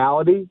the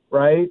reality.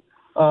 Right.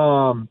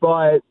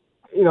 But,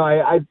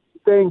 I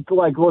think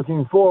like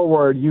looking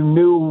forward, you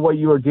knew what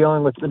you were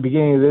dealing with at the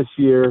beginning of this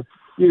year.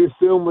 You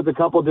assume with a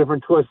couple of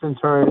different twists and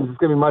turns, it's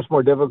going to be much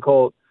more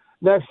difficult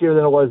next year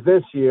than it was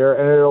this year.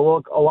 And it'll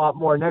look a lot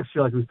more next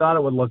year like we thought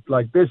it would look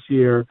like this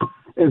year.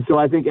 And so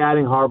I think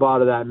adding Harbaugh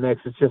to that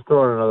mix, it's just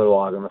throwing another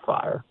log in the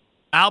fire.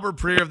 Albert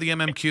Prier of the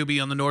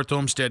MMQB on the North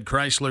Olmsted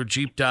Chrysler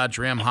Jeep Dodge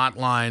Ram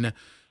hotline.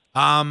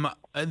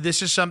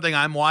 This is something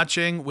I'm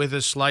watching with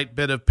a slight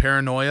bit of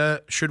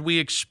paranoia. Should we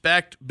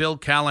expect Bill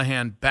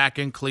Callahan back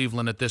in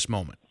Cleveland at this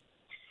moment?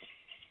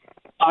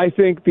 I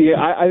think the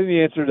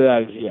answer to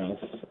that is yes.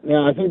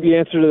 Yeah, I think the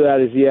answer to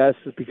that is yes,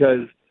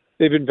 because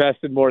they've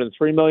invested more than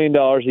 $3 million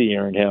a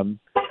year in him.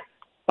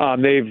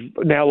 They've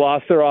now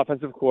lost their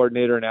offensive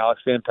coordinator in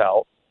Alex Van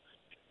Pelt.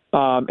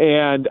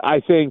 And I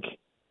think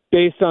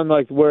based on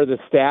like where the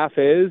staff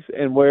is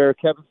and where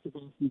Kevin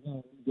Stefanski is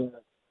going to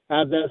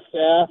have that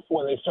staff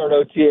when they start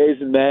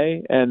OTAs in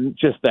May, and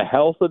just the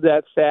health of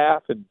that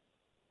staff, and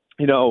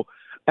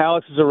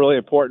Alex is a really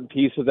important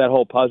piece of that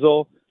whole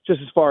puzzle,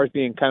 just as far as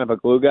being kind of a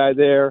glue guy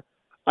there.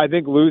 I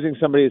think losing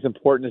somebody as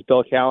important as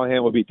Bill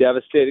Callahan would be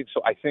devastating,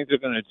 so I think they're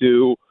going to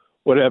do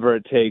whatever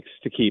it takes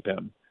to keep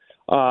him.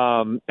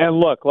 And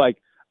look,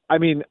 I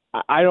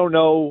don't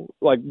know,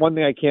 one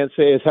thing I can't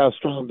say is how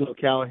strong Bill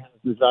Callahan's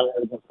desire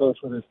as a coach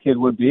with his kid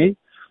would be.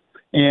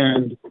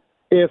 And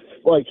if,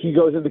 he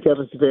goes into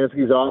Kevin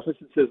Stefanski's office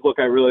and says, look,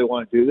 I really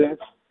want to do this,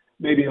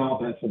 maybe all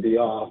bets will be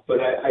off.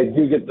 But I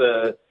do get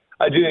the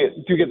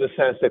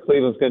sense that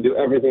Cleveland's going to do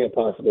everything it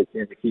possibly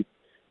can to keep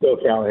Bill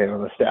Callahan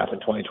on the staff in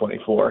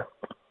 2024.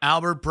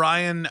 Albert,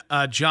 Brian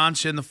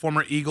Johnson, the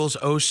former Eagles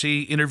OC,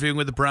 interviewing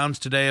with the Browns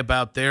today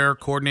about their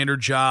coordinator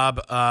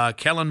job.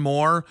 Kellen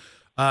Moore,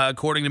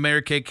 according to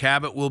Mary Kay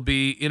Cabot, will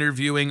be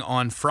interviewing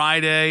on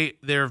Friday.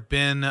 There have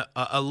been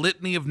a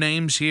litany of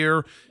names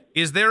here.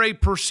 Is there a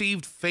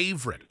perceived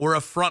favorite or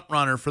a front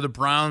runner for the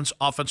Browns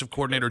offensive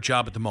coordinator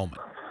job at the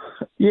moment?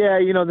 Yeah,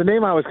 the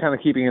name I was kind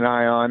of keeping an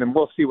eye on, and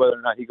we'll see whether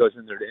or not he goes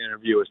in there to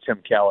interview, is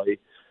Tim Kelly.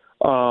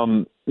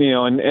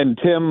 And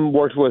Tim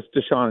worked with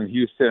Deshaun in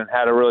Houston and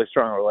had a really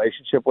strong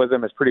relationship with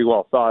him. Is pretty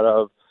well thought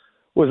of.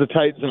 Was a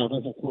Titans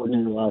offensive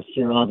coordinator last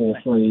year,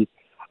 obviously.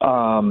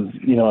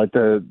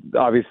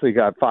 Obviously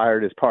got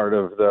fired as part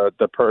of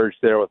the purge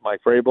there with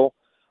Mike Vrabel.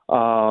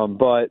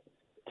 But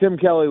Tim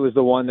Kelly was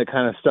the one that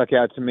kind of stuck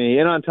out to me.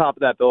 And on top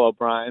of that, Bill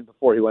O'Brien,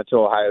 before he went to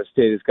Ohio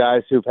State, is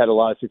guys who've had a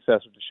lot of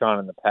success with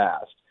Deshaun in the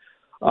past.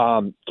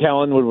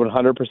 Kellen would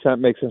 100%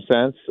 make some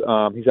sense.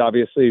 He's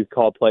obviously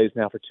called plays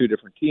now for two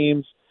different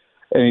teams,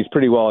 and he's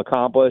pretty well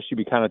accomplished. You'd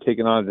be kind of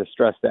taking on a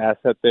distressed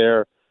asset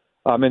there.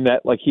 In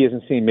that, he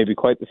hasn't seen maybe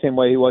quite the same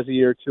way he was a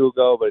year or two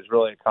ago, but he's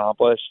really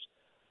accomplished.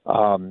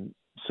 So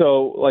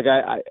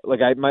my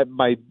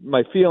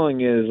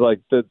feeling is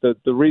the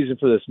reason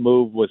for this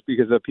move was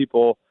because of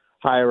people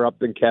higher up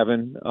than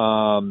Kevin,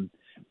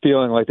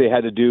 feeling like they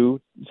had to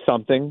do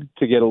something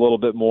to get a little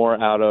bit more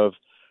out of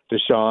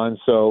Deshaun.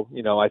 So,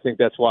 I think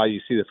that's why you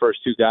see the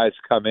first two guys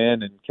come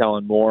in, and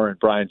Kellen Moore and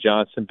Brian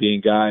Johnson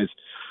being guys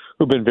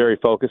who've been very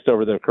focused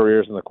over their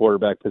careers in the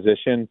quarterback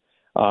position.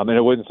 And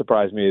it wouldn't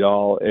surprise me at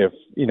all if,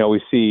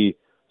 we see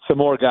some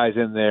more guys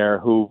in there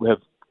who have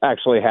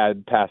actually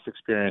had past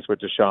experience with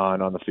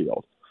Deshaun on the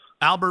field.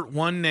 Albert,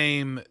 one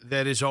name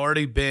that has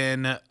already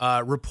been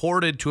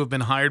reported to have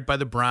been hired by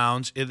the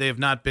Browns, if they have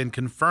not been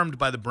confirmed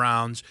by the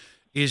Browns,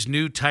 is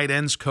new tight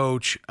ends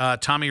coach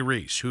Tommy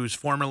Rees, who's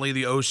formerly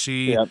the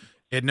OC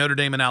at Notre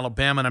Dame and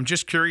Alabama. And I'm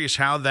just curious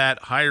how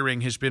that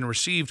hiring has been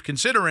received,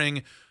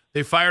 considering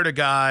they fired a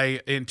guy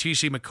in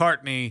T.C.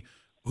 McCartney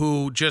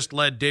who just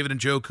led David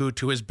Njoku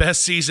to his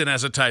best season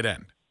as a tight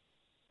end.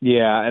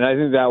 Yeah, and I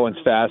think that one's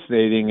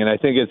fascinating, and I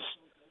think it's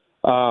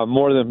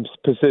more than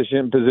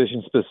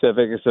position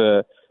specific. It's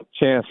a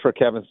chance for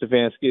Kevin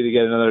Stefanski to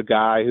get another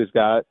guy who's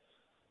got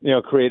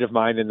creative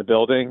mind in the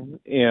building,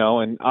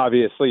 and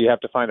obviously you have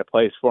to find a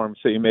place for him,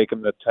 so you make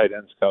him the tight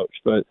ends coach.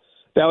 But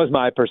that was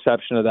my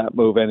perception of that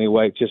move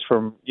anyway, just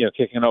from,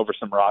 kicking over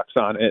some rocks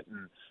on it.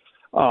 And,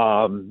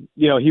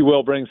 he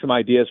will bring some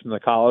ideas from the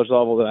college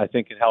level that I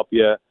think can help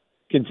you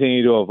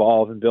continue to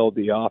evolve and build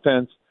the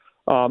offense.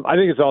 I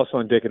think it's also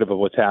indicative of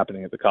what's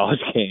happening at the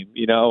college game,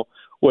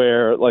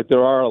 where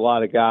there are a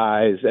lot of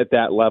guys at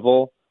that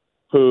level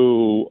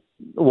who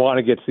want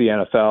to get to the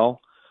NFL.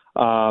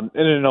 And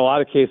in a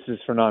lot of cases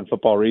for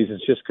non-football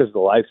reasons, just because of the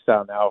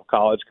lifestyle now of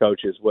college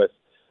coaches with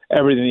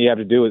everything you have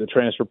to do with the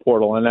transfer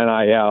portal and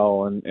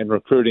NIL and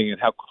recruiting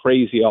and how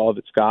crazy all of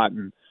it's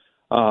gotten.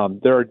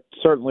 There are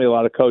certainly a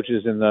lot of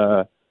coaches at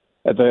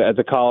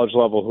the college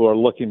level who are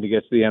looking to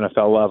get to the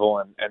NFL level.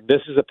 And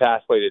this is a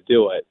pathway to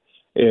do it,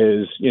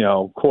 is,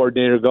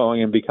 coordinator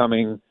going and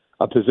becoming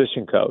a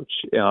position coach,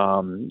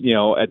 in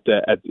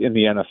the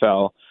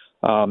NFL.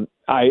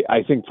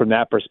 I think from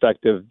that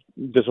perspective,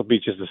 this will be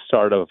just the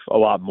start of a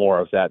lot more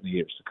of that in the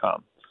years to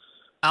come.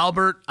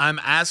 Albert, I'm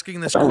asking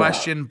this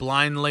question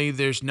blindly.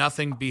 There's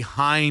nothing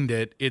behind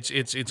it.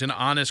 It's an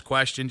honest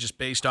question just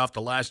based off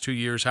the last 2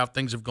 years, how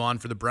things have gone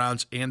for the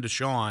Browns and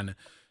Deshaun.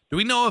 Do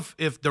we know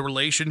if the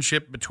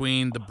relationship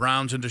between the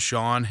Browns and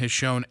Deshaun has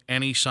shown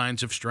any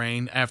signs of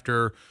strain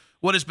after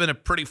what has been a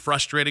pretty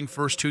frustrating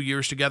first 2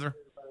 years together?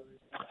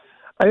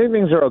 I think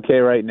things are okay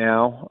right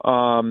now.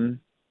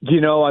 Obviously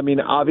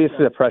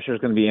the pressure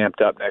is going to be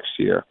amped up next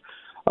year,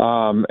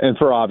 and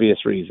for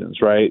obvious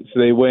reasons, right?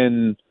 So they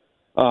win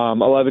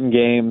 11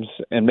 games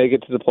and make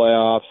it to the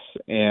playoffs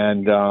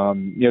and,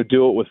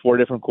 do it with 4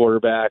 different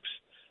quarterbacks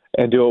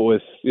and do it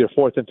with your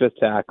 4th and 5th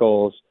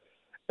tackles.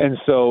 And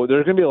so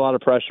there's going to be a lot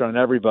of pressure on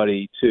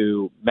everybody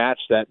to match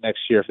that next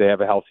year if they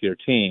have a healthier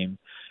team.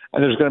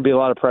 And there's going to be a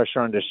lot of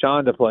pressure on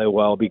Deshaun to play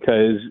well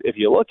because if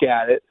you look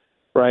at it,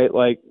 right,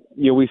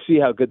 we see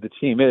how good the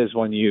team is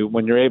when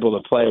you're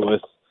able to play with,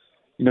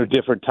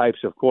 different types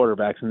of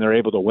quarterbacks and they're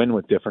able to win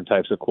with different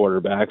types of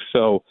quarterbacks.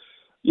 So,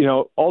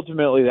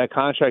 ultimately that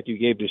contract you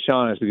gave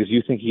Deshaun is because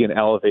you think he can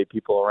elevate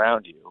people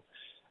around you.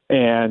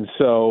 And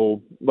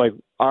so,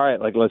 all right,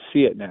 let's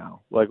see it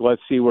now.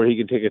 Let's see where he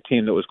can take a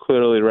team that was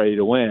clearly ready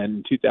to win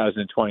in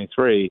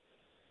 2023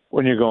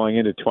 when you're going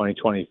into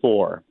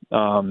 2024.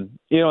 And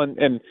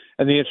the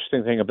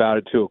interesting thing about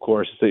it, too, of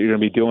course, is that you're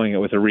going to be doing it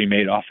with a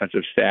remade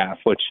offensive staff,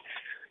 which,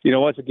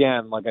 once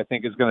again, I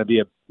think is going to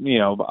be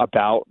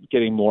about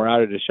getting more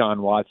out of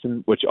Deshaun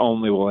Watson, which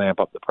only will amp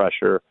up the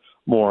pressure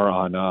more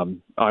on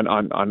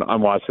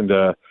Watson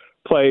to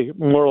play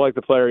more like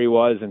the player he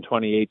was in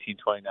 2018,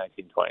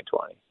 2019,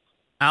 2020.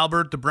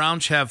 Albert, the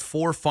Browns have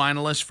 4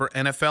 finalists for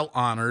NFL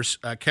honors.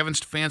 Kevin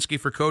Stefanski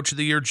for Coach of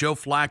the Year, Joe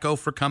Flacco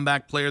for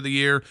Comeback Player of the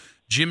Year,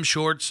 Jim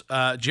Schwartz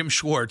for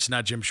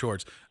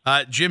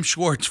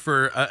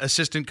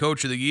Assistant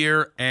Coach of the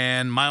Year,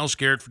 and Myles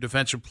Garrett for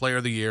Defensive Player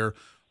of the Year.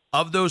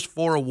 Of those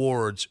 4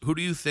 awards, who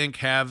do you think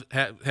has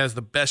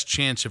the best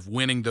chance of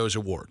winning those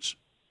awards?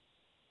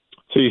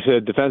 So you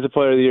said Defensive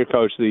Player of the Year,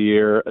 Coach of the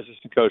Year,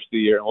 Assistant Coach of the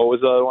Year, and what was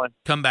the other one?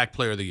 Comeback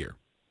Player of the Year.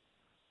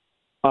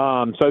 So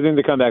I think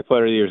the Comeback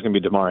Player of the Year is going to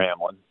be DeMar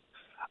Hamlin.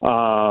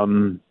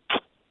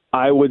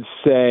 I would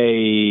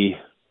say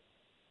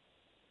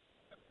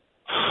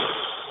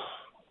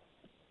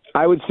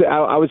I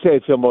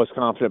feel most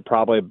confident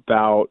probably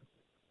about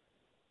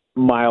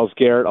Myles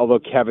Garrett, although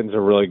Kevin's a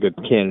really good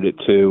candidate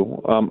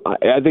too.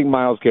 I think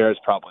Myles Garrett's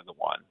probably the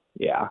one.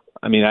 Yeah.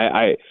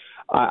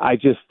 I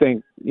just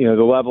think,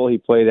 the level he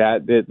played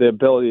at, the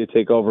ability to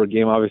take over a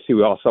game. Obviously,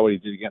 we all saw what he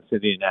did against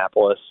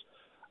Indianapolis,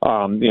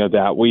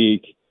 that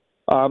week.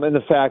 And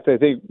the fact, I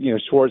think,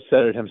 Schwartz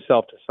said it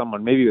himself to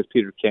someone, maybe it was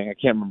Peter King, I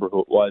can't remember who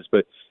it was,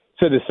 but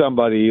said to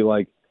somebody,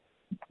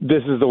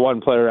 this is the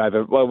one player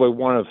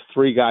one of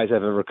 3 guys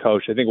I've ever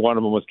coached. I think one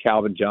of them was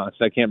Calvin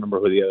Johnson. I can't remember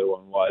who the other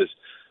one was,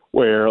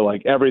 where,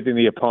 everything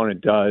the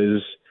opponent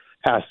does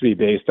has to be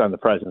based on the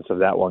presence of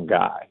that one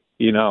guy,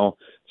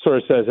 sort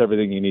of says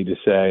everything you need to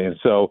say. And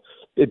so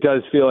it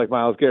does feel like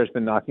Myles Garrett's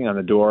been knocking on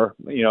the door,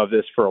 of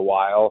this for a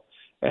while.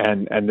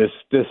 And this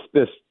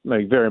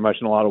very much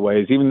in a lot of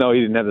ways, even though he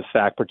didn't have the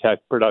sack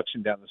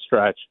production down the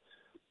stretch,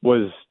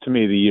 was to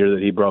me the year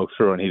that he broke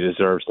through, and he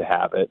deserves to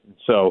have it. And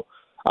so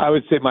I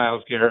would say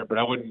Myles Garrett, but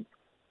I wouldn't.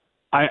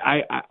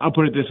 I'll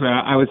put it this way: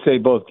 I would say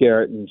both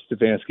Garrett and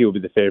Stefanski will be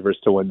the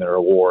favorites to win their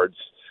awards,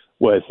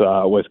 with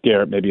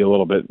Garrett maybe a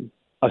little bit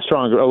of a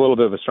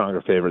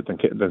stronger favorite than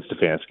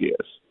Stefanski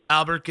is.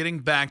 Albert, getting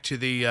back to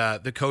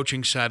the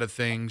coaching side of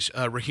things,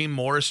 Raheem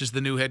Morris is the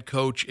new head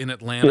coach in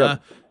Atlanta.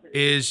 Yep.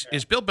 Is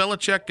Bill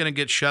Belichick going to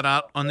get shut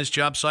out on this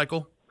job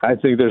cycle? I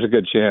think there's a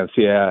good chance,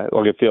 yeah.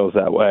 It feels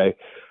that way.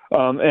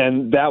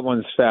 And that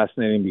one's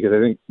fascinating because I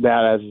think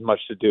that has as much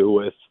to do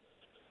with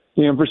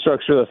the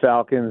infrastructure of the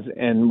Falcons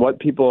and what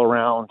people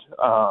around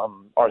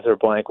Arthur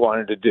Blank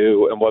wanted to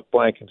do and what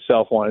Blank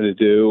himself wanted to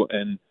do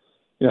and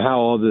how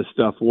all this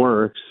stuff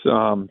works.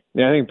 I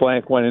think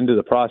Blank went into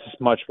the process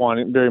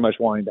very much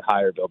wanting to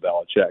hire Bill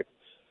Belichick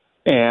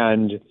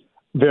and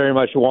very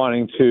much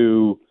wanting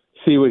to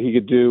see what he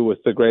could do with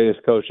the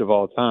greatest coach of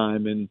all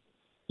time. And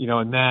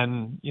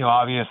then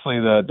obviously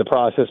the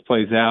process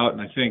plays out.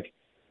 And I think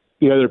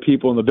the other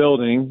people in the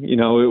building, it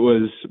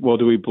was, well,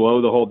 do we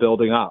blow the whole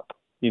building up,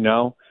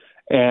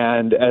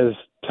 And as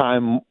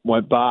time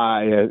went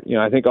by,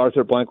 I think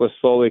Arthur Blank was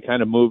slowly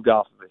kind of moved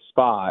off of his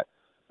spot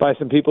by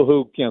some people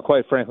who,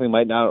 quite frankly,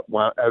 might not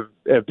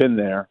have been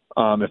there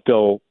if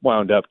Bill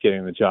wound up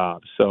getting the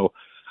job. So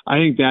I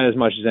think that as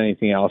much as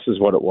anything else is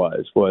what it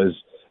was.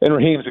 And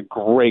Raheem's a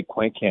great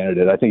Quint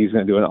candidate. I think he's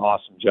going to do an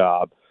awesome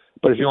job.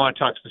 But if you want to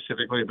talk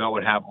specifically about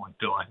what happened with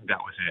Bill, I think that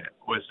was it.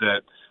 Was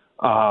that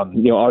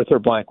Arthur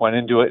Blank went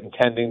into it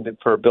intending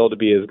for Bill to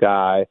be his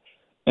guy,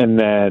 and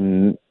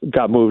then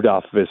got moved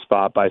off of his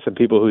spot by some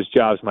people whose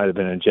jobs might have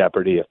been in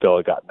jeopardy if Bill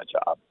had gotten the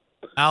job.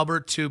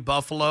 Albert, to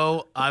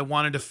Buffalo, I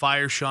wanted to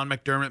fire Sean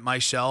McDermott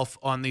myself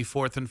on the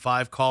 4th and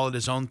 5 call at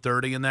his own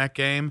 30 in that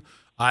game.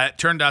 It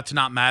turned out to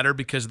not matter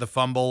because of the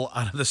fumble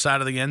out of the side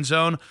of the end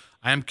zone.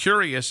 I am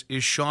curious,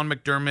 is Sean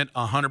McDermott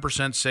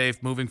 100%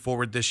 safe moving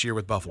forward this year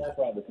with Buffalo?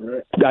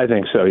 I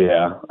think so,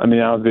 yeah. I mean,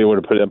 I don't think they would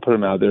have put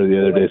him out there the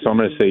other day, so I'm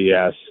going to say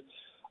yes.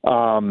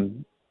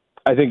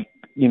 I think,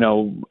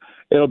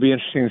 it'll be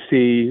interesting to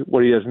see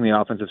what he does on the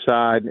offensive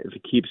side. If he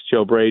keeps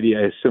Joe Brady,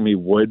 I assume he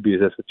would,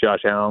 because that's what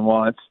Josh Allen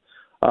wants.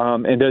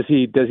 And does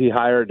he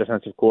hire a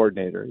defensive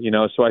coordinator?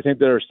 So I think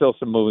there are still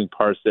some moving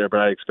parts there, but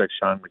I expect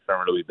Sean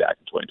McDermott to be back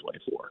in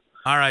 2024.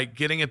 All right,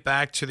 getting it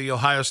back to the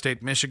Ohio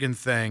State-Michigan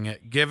thing,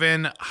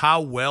 given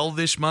how well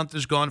this month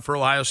has gone for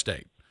Ohio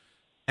State,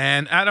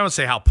 and I don't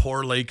say how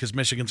poorly, because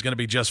Michigan's going to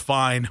be just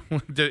fine,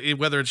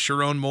 whether it's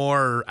Sharon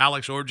Moore or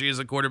Alex Orji as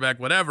a quarterback,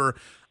 whatever.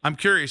 I'm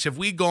curious, have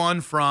we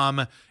gone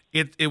from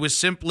it was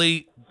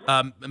simply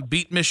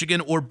beat Michigan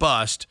or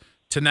bust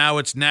to now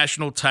it's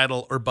national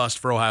title or bust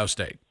for Ohio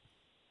State?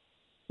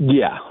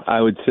 Yeah,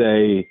 I would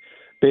say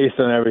based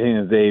on everything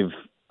that they've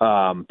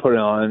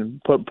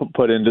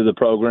put into the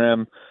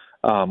program,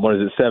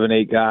 7,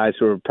 8 guys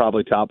who are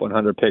probably top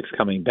 100 picks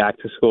coming back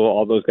to school,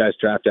 all those guys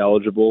draft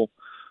eligible.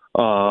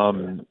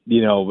 Going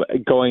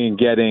and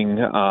getting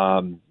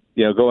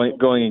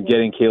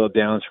Caleb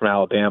Downs from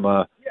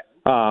Alabama,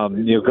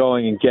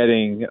 going and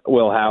getting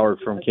Will Howard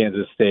from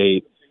Kansas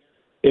State.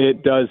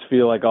 It does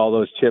feel like all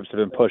those chips have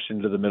been pushed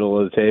into the middle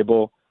of the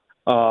table.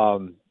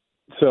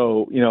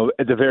 So,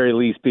 at the very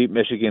least, beat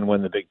Michigan,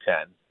 win the Big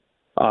Ten.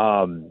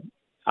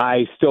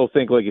 I still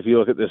think, if you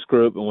look at this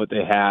group and what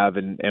they have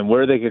and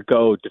where they could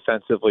go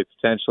defensively,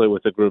 potentially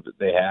with the group that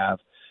they have,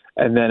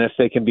 and then if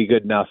they can be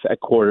good enough at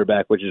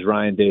quarterback, which is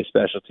Ryan Day's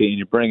specialty, and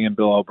you bring in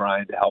Bill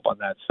O'Brien to help on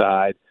that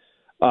side,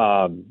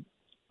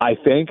 I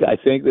think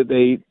that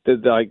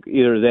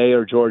either they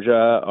or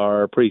Georgia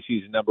are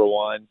preseason number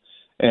one,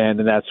 and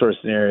in that sort of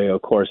scenario,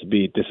 of course, it'd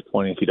be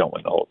disappointing if you don't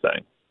win the whole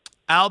thing.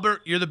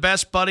 Albert, you're the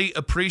best, buddy.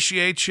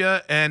 Appreciate you,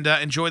 and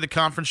enjoy the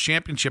conference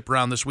championship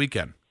round this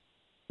weekend.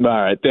 All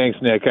right, thanks,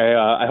 Nick.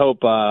 I hope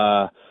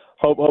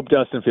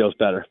Dustin feels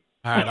better.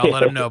 All right, I'll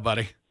let him know,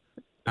 buddy.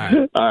 All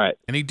right. All right.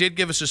 And he did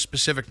give us a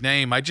specific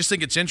name. I just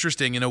think it's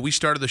interesting. We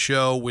started the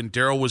show when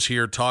Daryl was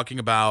here talking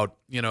about,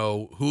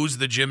 who's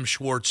the Jim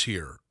Schwartz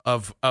here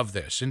of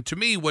this. And to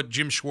me, what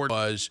Jim Schwartz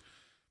was,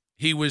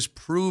 he was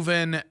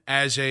proven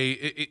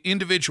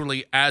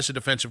individually as a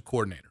defensive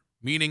coordinator,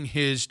 meaning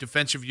his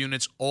defensive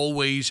units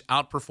always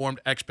outperformed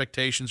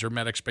expectations or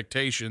met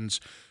expectations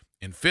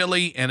in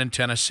Philly and in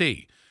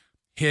Tennessee.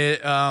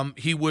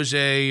 He was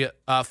a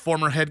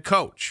former head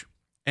coach.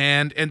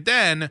 And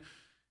then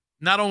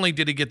not only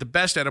did he get the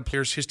best out of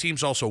players, his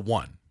teams also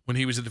won when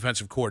he was a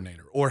defensive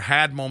coordinator or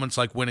had moments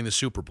like winning the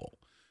Super Bowl.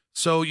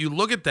 So you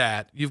look at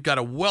that, you've got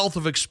a wealth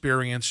of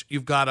experience,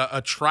 you've got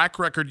a track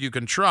record you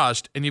can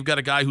trust, and you've got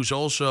a guy who's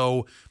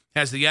also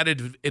has the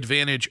added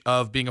advantage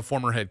of being a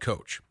former head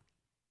coach.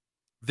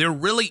 There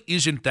really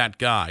isn't that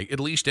guy, at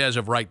least as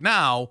of right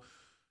now,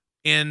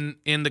 in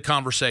the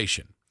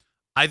conversation.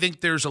 I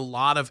think there's a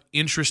lot of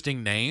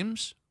interesting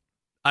names.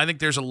 I think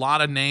there's a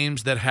lot of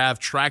names that have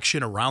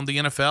traction around the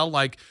NFL,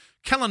 like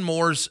Kellen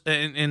Moore's,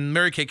 and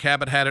Mary Kay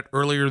Cabot had it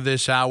earlier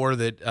this hour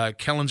that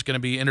Kellen's going to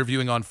be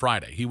interviewing on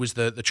Friday. He was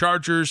the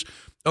Chargers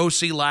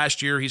OC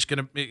last year.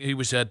 He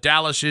was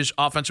Dallas's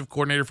offensive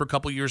coordinator for a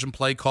couple of years and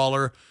play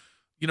caller.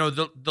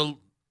 The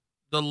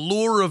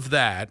lure of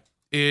that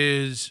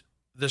is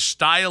the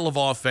style of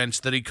offense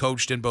that he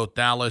coached in both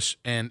Dallas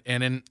and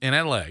in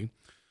LA.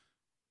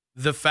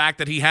 The fact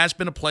that he has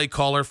been a play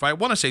caller for, I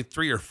want to say,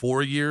 3 or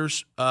 4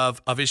 years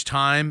of his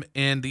time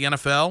in the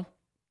NFL.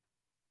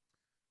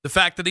 The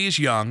fact that he is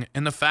young,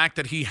 and the fact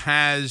that he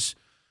has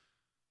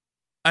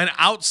an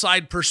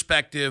outside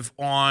perspective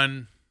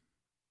on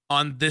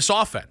this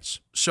offense.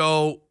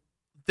 So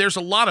there's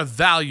a lot of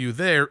value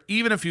there,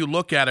 even if you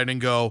look at it and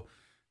go,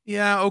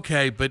 yeah,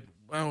 okay, but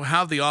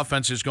how the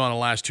offense has gone the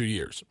last 2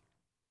 years.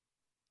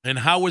 And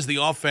how was the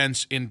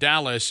offense in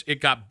Dallas? It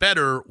got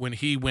better when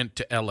he went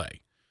to L.A.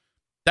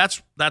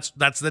 That's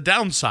the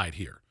downside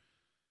here.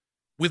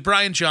 With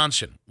Brian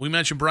Johnson, we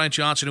mentioned Brian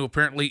Johnson, who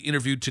apparently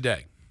interviewed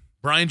today.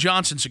 Brian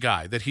Johnson's a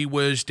guy that he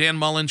was Dan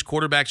Mullen's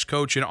quarterback's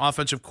coach and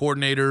offensive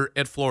coordinator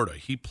at Florida.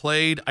 He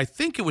played, I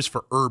think it was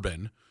for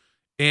Urban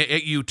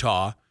at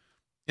Utah.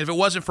 If it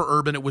wasn't for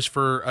Urban, it was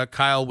for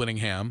Kyle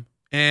Whittingham.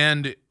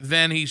 And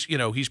then he's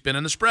been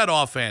in the spread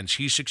offense.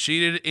 He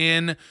succeeded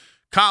in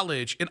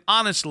college. And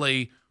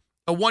honestly,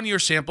 a 1-year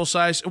sample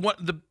size. What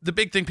the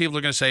big thing people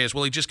are going to say is,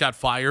 well, he just got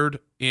fired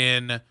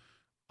in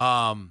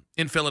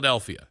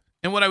Philadelphia.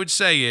 And what I would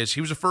say is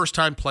he was a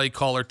first-time play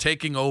caller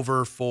taking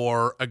over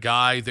for a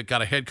guy that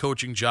got a head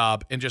coaching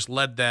job and just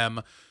led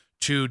them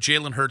to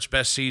Jalen Hurts'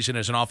 best season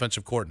as an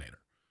offensive coordinator.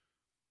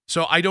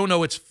 So I don't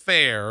know it's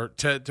fair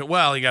to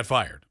he got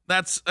fired.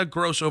 That's a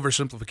gross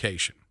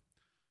oversimplification.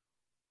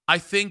 I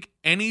think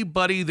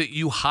anybody that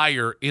you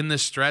hire in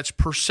this stretch,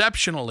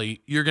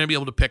 perceptionally, you're going to be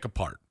able to pick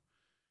apart.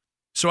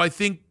 So I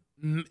think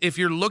if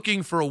you're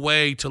looking for a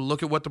way to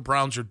look at what the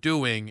Browns are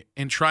doing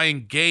and try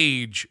and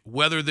gauge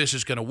whether this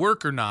is going to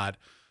work or not,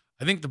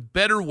 I think the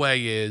better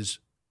way is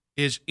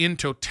in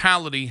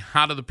totality,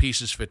 how do the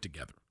pieces fit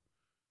together?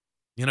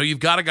 You know,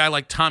 you've got a guy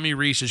like Tommy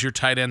Rees as your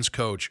tight ends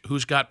coach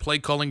who's got play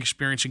calling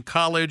experience in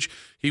college.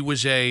 He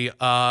was a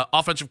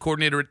offensive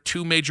coordinator at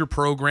 2 major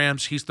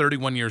programs. He's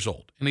 31 years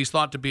old, and he's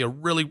thought to be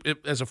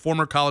as a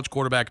former college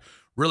quarterback,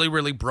 really,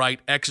 really bright,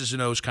 X's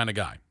and O's kind of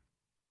guy.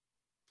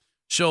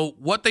 So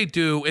what they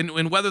do,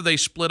 and whether they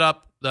split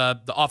up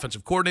the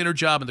offensive coordinator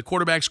job and the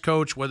quarterback's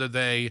coach, whether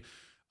they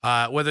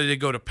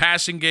go to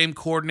passing game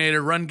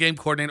coordinator, run game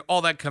coordinator,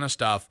 all that kind of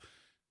stuff,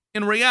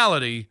 in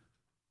reality,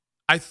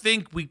 I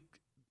think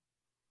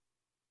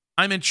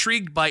I'm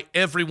intrigued by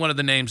every one of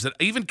the names that,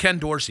 even Ken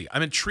Dorsey,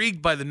 I'm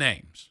intrigued by the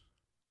names.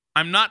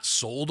 I'm not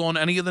sold on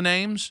any of the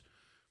names.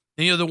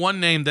 And, you know, the one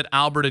name that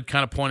Albert had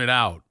kind of pointed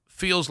out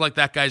feels like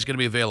that guy's going to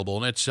be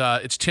available, and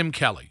it's Tim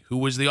Kelly, who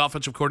was the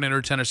offensive coordinator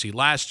at Tennessee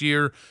last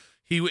year.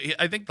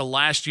 I think the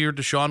last year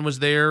Deshaun was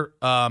there,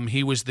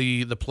 he was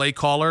the play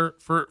caller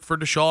for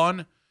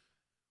Deshaun.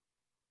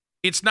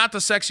 It's not the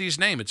sexiest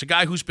name. It's a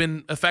guy who's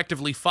been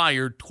effectively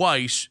fired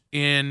twice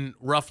in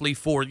roughly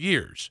 4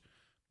 years.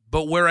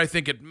 But where I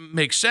think it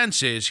makes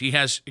sense is he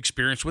has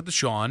experience with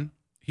Deshaun.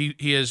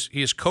 He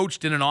has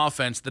coached in an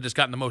offense that has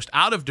gotten the most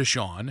out of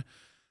Deshaun.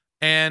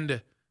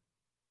 And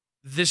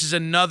this is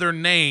another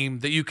name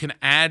that you can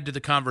add to the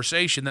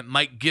conversation that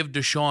might give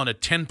Deshaun a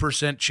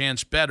 10%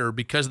 chance better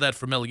because of that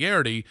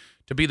familiarity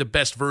to be the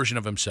best version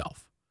of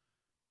himself.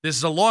 This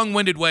is a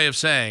long-winded way of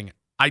saying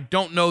I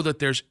don't know that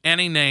there's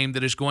any name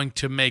that is going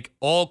to make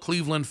all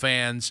Cleveland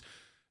fans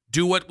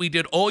do what we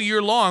did all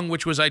year long,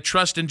 which was I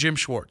trust in Jim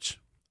Schwartz.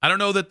 I don't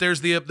know that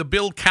there's the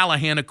Bill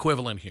Callahan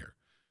equivalent here.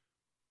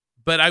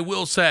 But I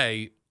will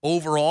say,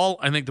 overall,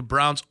 I think the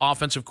Browns'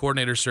 offensive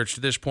coordinator search to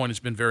this point has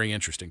been very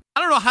interesting.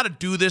 I don't know how to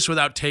do this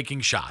without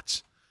taking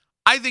shots.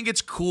 I think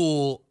it's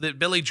cool that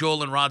Billy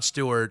Joel and Rod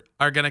Stewart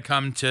are going to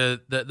come to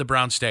the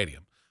Browns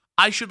Stadium.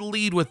 I should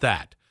lead with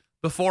that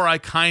before I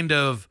kind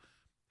of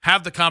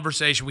have the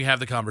conversation we have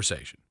the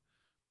conversation.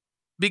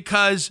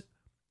 Because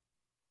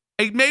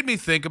it made me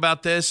think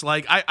about this.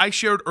 Like I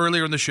shared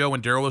earlier in the show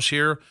when Daryl was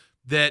here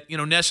that, you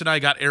know, Ness and I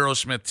got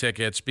Aerosmith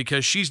tickets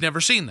because she's never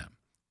seen them.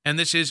 And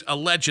this is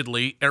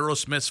allegedly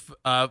Aerosmith's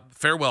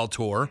farewell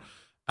tour.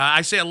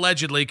 I say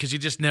allegedly because you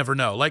just never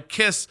know. Like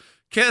Kiss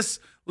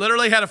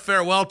literally had a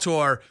farewell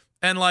tour,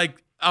 and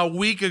like a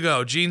week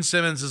ago, Gene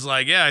Simmons is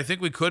like, yeah, I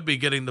think we could be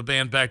getting the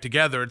band back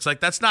together. It's like,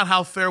 that's not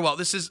how farewell.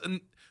 This is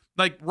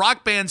like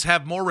rock bands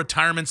have more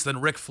retirements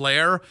than Ric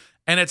Flair,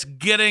 and it's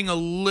getting a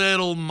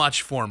little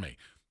much for me.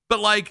 But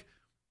like,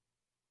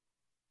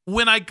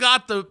 when I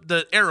got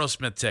the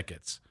Aerosmith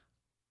tickets,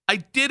 I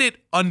did it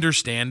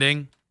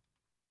understanding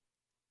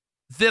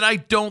that I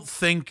don't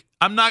think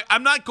I'm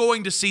not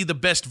going to see the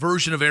best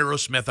version of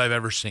Aerosmith I've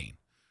ever seen.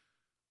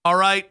 All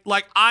right?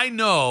 Like, I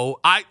know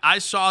I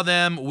saw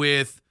them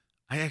with,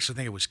 I actually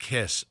think it was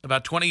Kiss,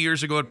 about 20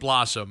 years ago at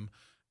Blossom.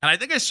 And I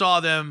think I saw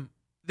them,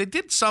 they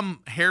did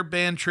some hair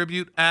band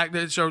tribute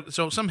act. So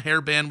some hair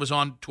band was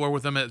on tour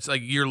with them. It's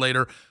like a year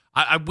later.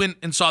 I went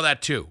and saw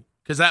that too.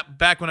 Because that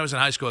back when I was in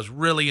high school, I was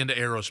really into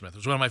Aerosmith. It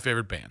was one of my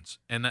favorite bands.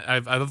 And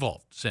I've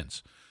evolved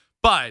since.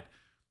 But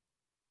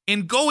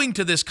in going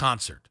to this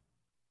concert,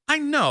 I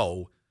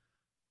know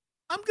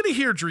I'm going to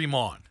hear Dream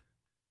On.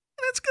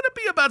 And it's going to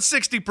be about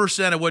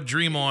 60% of what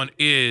Dream On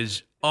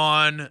is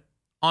on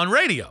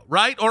radio,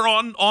 right? Or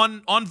on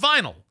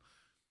vinyl.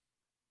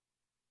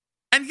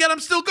 And yet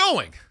I'm still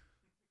going.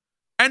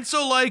 And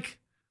so, like,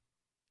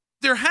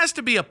 there has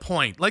to be a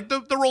point. Like,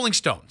 the Rolling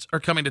Stones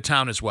are coming to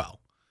town as well.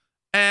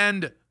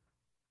 And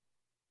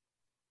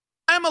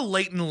I'm a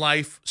late in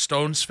life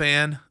Stones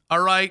fan,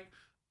 all right?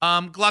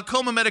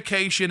 Glaucoma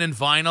medication and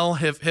vinyl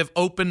have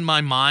opened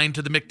my mind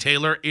to the Mick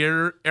Taylor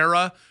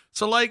era.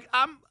 So like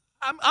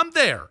I'm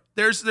there.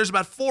 There's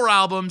about 4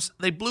 albums.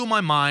 They blew my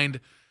mind.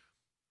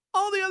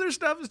 All the other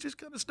stuff is just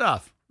kind of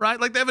stuff,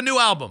 right? Like they have a new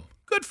album.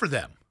 Good for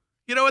them.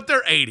 You know what?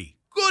 They're 80.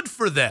 Good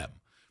for them.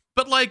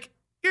 But like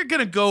you're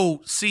gonna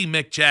go see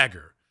Mick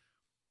Jagger,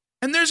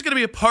 and there's gonna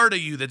be a part of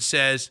you that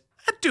says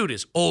that dude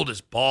is old as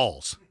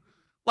balls.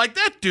 Like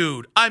that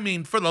dude, I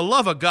mean, for the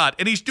love of God,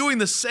 and he's doing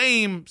the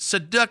same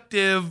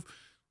seductive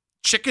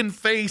chicken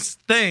face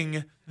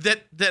thing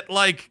that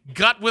like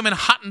got women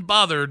hot and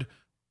bothered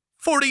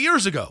 40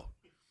 years ago.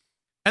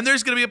 And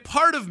there's going to be a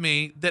part of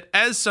me that,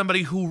 as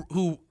somebody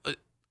who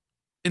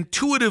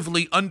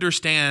intuitively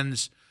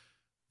understands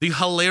the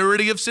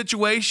hilarity of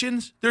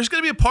situations, there's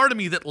going to be a part of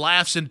me that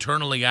laughs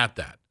internally at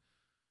that.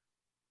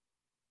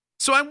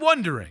 So I'm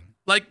wondering,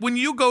 like when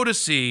you go to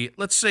see,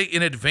 let's say,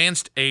 an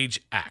advanced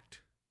age act,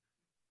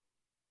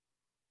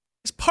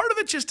 is part of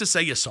it just to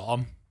say you saw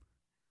him?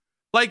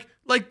 Like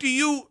do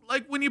you,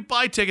 like when you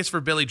buy tickets for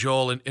Billy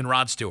Joel and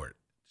Rod Stewart,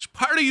 does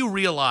part of you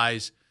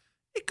realize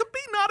it could be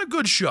not a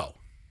good show?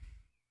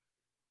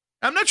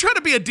 I'm not trying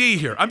to be a D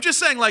here. I'm just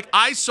saying, like,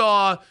 I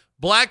saw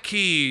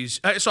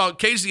Cage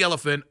the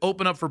Elephant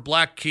open up for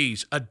Black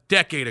Keys a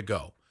decade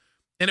ago.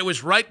 And it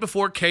was right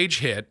before Cage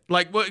hit.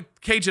 Like, well,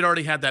 Cage had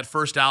already had that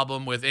first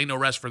album with Ain't No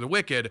Rest for the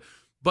Wicked,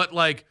 but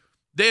like,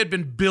 they had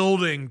been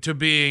building to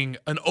being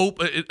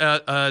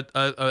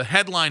a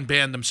headline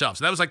band themselves.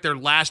 That was like their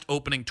last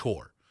opening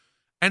tour.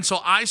 And so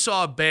I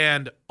saw a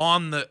band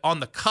on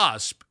the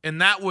cusp,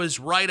 and that was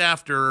right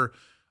after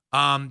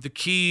the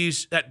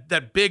Keys,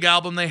 that big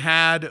album they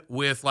had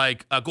with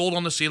like Gold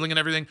on the Ceiling and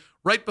everything,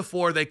 right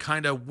before they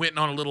kind of went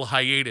on a little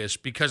hiatus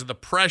because of the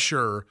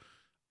pressure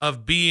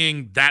of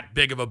being that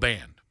big of a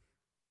band.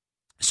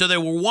 So they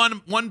were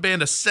one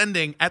band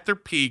ascending at their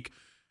peak,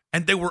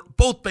 and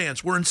both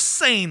bands were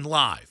insane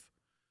live.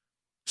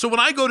 So when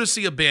I go to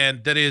see a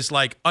band that is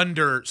like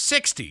under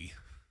 60,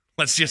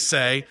 let's just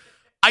say,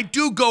 I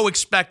do go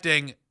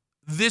expecting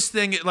this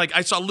thing. Like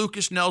I saw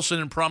Lucas Nelson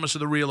and Promise of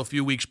the Real a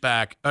few months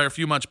back,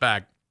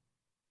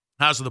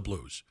 House of the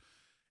Blues.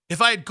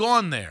 If I had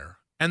gone there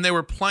and they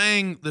were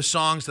playing the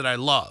songs that I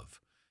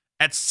love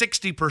at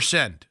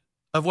 60%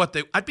 of what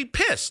I'd be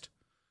pissed.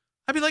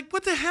 I'd be like,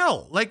 what the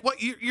hell? Like, what?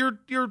 You're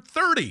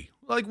 30.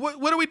 Like,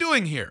 what are we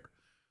doing here?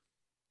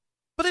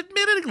 But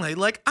admittedly,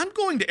 like, I'm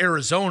going to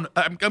Arizona.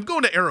 I'm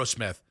going to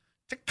Aerosmith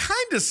to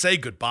kind of say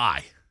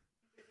goodbye.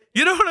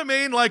 You know what I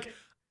mean? Like,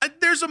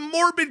 there's a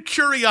morbid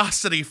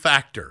curiosity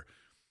factor.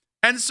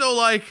 And so,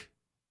 like,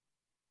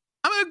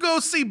 I'm going to go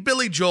see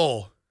Billy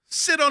Joel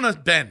sit on a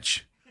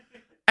bench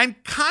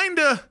and kind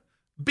of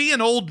be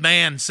an old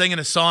man singing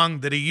a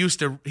song that he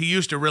used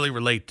to really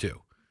relate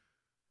to.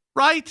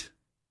 Right?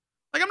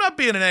 Like, I'm not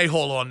being an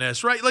a-hole on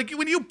this, right? Like,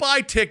 when you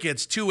buy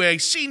tickets to a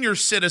senior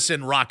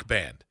citizen rock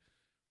band,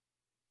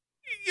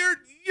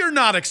 you're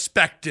not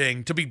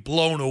expecting to be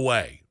blown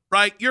away,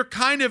 right? You're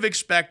kind of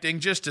expecting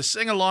just to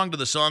sing along to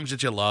the songs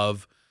that you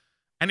love,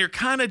 and you're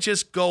kind of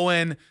just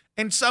going,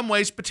 in some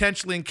ways,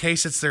 potentially in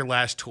case it's their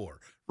last tour,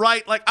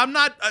 right? Like, I'm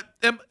not,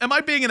 am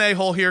I being an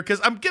a-hole here? Because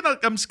I'm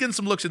getting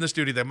some looks in the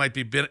studio that might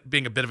be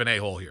being a bit of an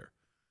a-hole here.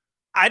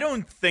 I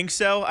don't think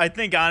so. I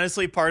think,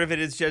 honestly, part of it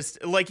is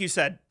just, like you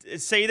said,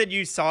 say that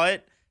you saw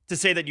it to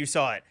say that you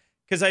saw it.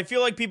 Because I feel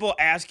like people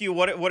ask you,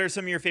 what are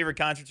some of your favorite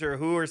concerts, or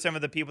who are some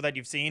of the people that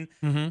you've seen?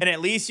 Mm-hmm. And at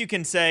least you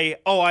can say,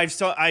 oh, I've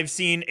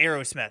seen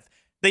Aerosmith.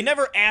 They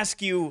never ask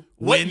you,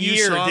 what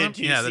year did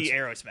you see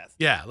Aerosmith?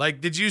 Yeah,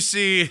 like, did you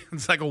see,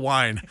 it's like a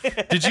wine.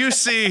 Did you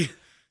see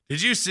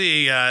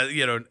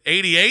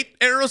 88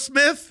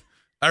 Aerosmith?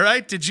 All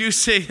right. Did you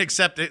see,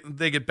 except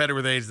they get better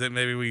with age, that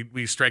maybe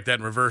we strike that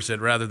and reverse it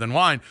rather than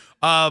wine.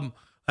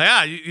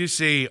 You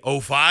see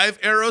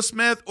 05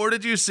 Aerosmith, or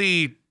did you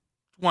see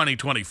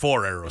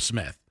 2024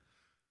 Aerosmith?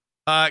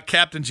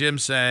 Captain Jim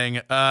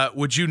saying,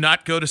 would you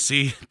not go to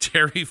see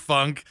Terry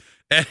Funk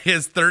at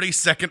his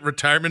 32nd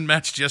retirement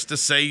match just to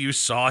say you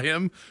saw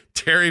him?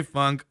 Terry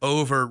Funk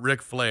over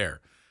Ric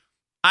Flair.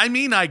 I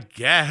mean, I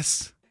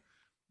guess,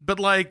 but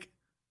like,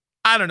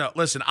 I don't know.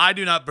 Listen, I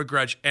do not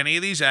begrudge any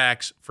of these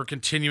acts for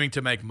continuing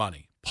to make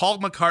money. Paul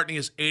McCartney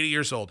is 80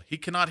 years old. He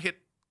cannot hit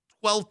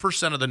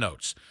 12% of the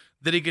notes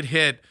that he could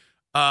hit,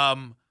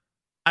 20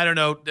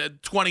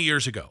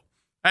 years ago.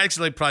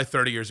 Actually, probably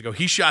 30 years ago.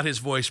 He shot his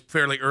voice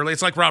fairly early.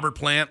 It's like Robert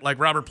Plant. Like,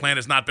 Robert Plant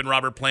has not been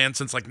Robert Plant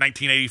since, like,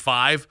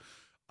 1985.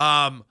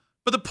 But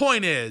the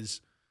point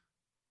is,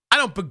 I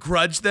don't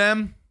begrudge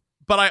them,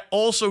 but I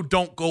also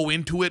don't go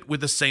into it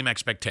with the same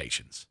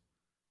expectations.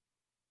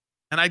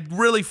 And I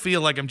really feel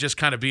like I'm just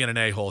kind of being an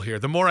a-hole here.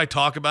 The more I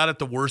talk about it,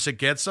 the worse it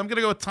gets. So I'm going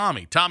to go with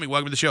Tommy. Tommy,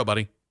 welcome to the show,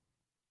 buddy.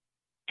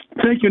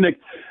 Thank you, Nick.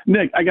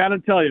 Nick, I got to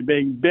tell you,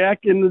 back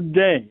in the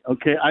day,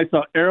 okay, I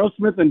saw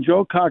Aerosmith and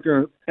Joe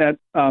Cocker at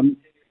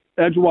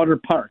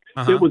Edgewater Park.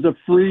 Uh-huh. It was a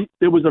free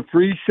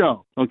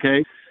show,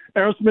 okay?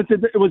 Aerosmith,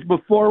 it was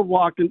before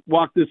Walk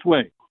This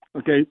Way,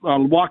 okay?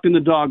 Walking the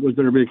Dog was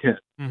their big hit.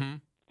 Mm-hmm.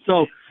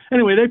 So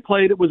anyway, they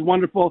played. It was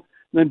wonderful.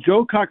 Then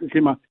Joe Cocker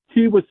came out.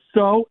 He was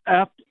so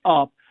effed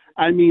up.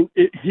 I mean,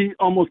 he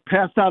almost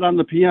passed out on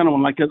the piano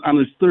on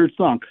his third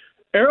song.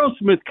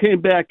 Aerosmith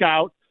came back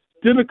out,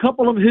 did a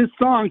couple of his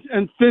songs,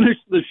 and finished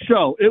the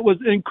show. It was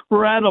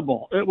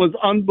incredible. It was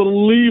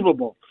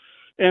unbelievable.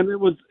 And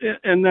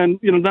then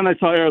I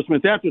saw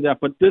Aerosmith after that.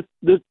 But this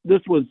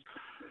was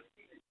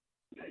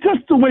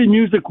just the way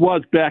music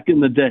was back in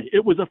the day.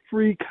 It was a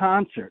free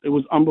concert. It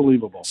was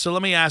unbelievable. So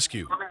let me ask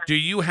you, do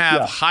you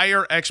have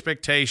higher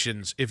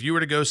expectations if you were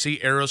to go see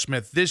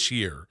Aerosmith this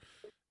year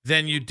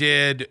than you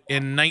did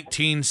in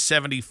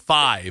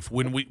 1975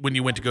 when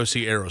you went to go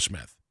see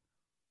Aerosmith?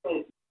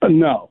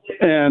 No.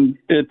 And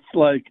it's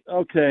like,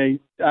 okay,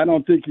 I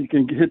don't think you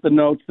can hit the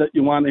notes that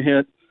you want to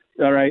hit.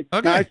 All right.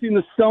 Okay. Now,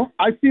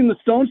 I've seen the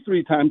Stones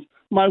 3 times.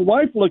 My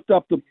wife looked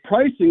up the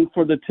pricing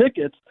for the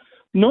tickets.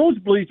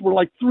 Nosebleeds were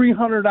like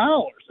 $300.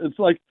 It's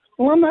like,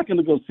 well, I'm not going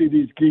to go see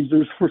these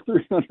geezers for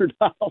 $300.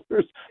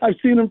 I've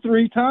seen them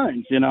 3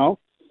 times,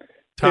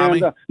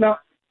 Tommy? And, now,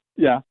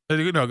 yeah.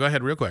 No, go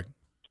ahead real quick.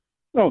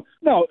 No,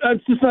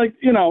 it's just like,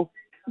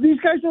 these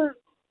guys are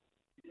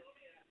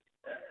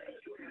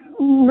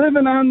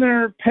living on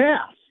their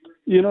past.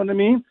 You know what I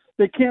mean?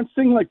 They can't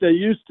sing like they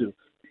used to.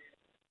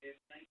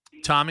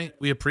 Tommy,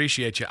 we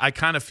appreciate you. I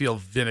kind of feel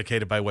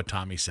vindicated by what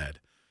Tommy said.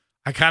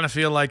 I kind of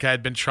feel like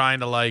I'd been trying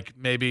to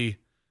maybe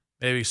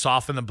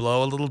soften the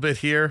blow a little bit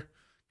here.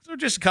 We're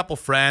just a couple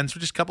friends.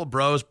 We're just a couple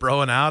bros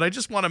broing out. I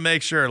just want to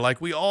make sure,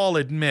 we all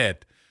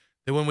admit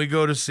that when we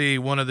go to see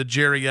one of the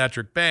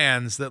geriatric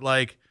bands that,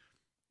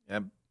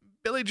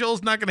 Billy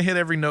Joel's not going to hit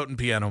every note in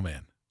Piano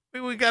Man.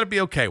 We got to be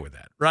okay with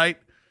that, right?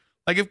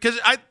 Like, because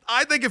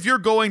I think if you're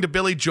going to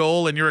Billy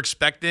Joel and you're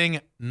expecting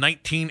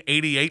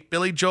 1988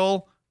 Billy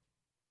Joel,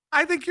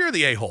 I think you're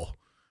the a-hole.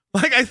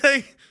 Like, I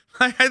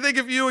think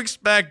if you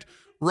expect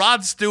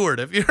Rod Stewart,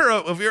 if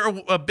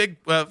you're a big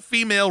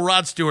female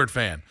Rod Stewart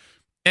fan,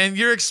 and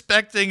you're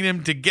expecting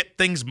him to get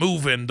things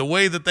moving the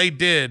way that they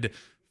did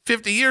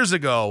 50 years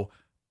ago,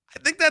 I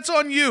think that's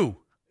on you.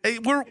 Hey,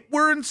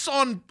 we're in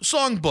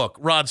songbook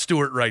Rod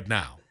Stewart right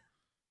now.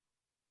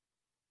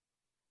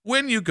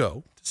 When you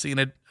go to see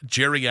a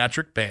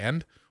geriatric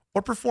band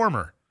or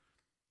performer,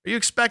 are you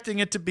expecting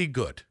it to be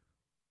good?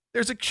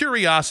 There's a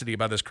curiosity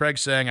about this. Craig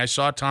saying, I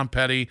saw Tom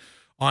Petty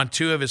on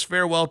 2 of his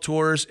farewell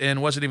tours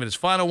and wasn't even his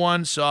final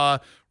one. Saw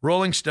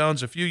Rolling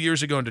Stones a few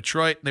years ago in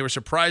Detroit. They were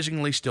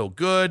surprisingly still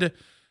good.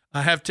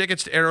 I have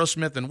tickets to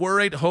Aerosmith and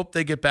worried. Hope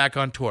they get back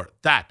on tour.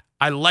 That,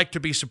 I like to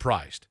be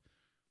surprised.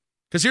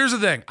 Because here's the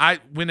thing.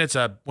 When it's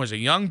a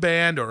young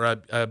band or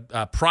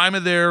a prime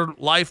of their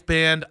life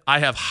band, I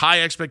have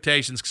high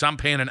expectations because I'm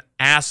paying an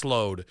ass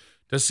load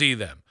to see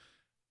them.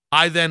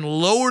 I then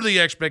lower the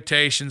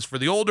expectations for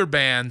the older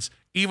bands,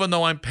 even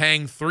though I'm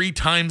paying 3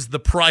 times the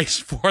price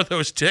for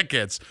those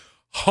tickets,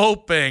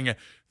 hoping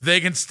they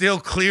can still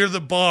clear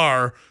the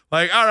bar.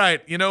 Like, all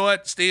right, you know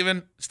what,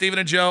 Steven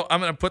and Joe, I'm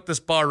going to put this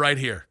bar right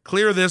here.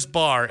 Clear this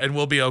bar, and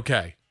we'll be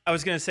okay. I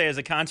was going to say, as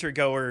a concert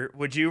goer,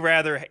 would you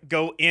rather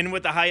go in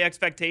with the high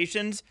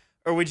expectations,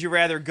 or would you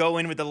rather go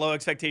in with the low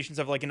expectations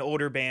of like an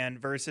older band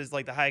versus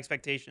like the high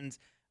expectations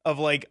of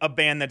like a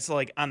band that's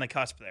like on the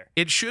cusp there?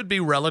 It should be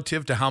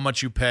relative to how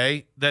much you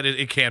pay. That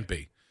it can't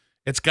be.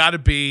 It's got to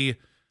be.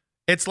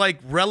 It's like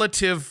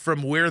relative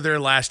from where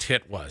their last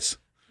hit was,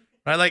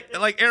 right?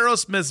 Like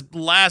Aerosmith's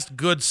last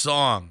good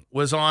song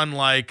was on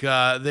like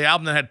the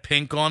album that had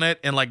Pink on it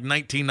in like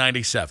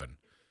 1997.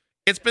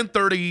 It's been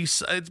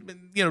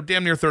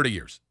damn near 30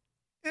 years.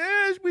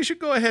 We should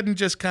go ahead and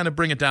just kind of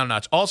bring it down a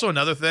notch. Also,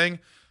 another thing,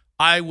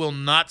 I will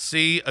not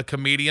see a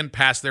comedian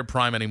past their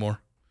prime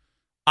anymore.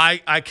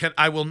 I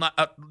will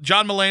not.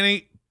 John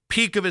Mulaney,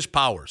 peak of his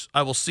powers.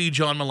 I will see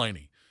John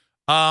Mulaney.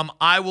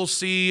 I will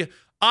see,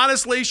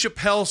 honestly,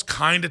 Chappelle's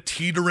kind of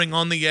teetering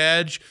on the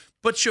edge,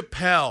 but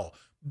Chappelle,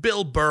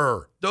 Bill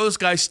Burr, those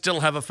guys still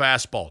have a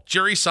fastball.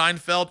 Jerry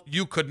Seinfeld,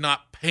 you could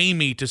not pay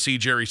me to see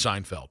Jerry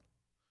Seinfeld.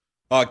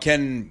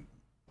 Ken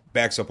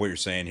backs up what you're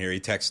saying here.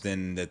 He texted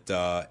in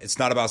that it's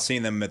not about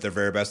seeing them at their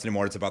very best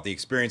anymore. It's about the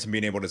experience and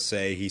being able to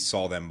say he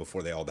saw them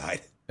before they all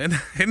died. And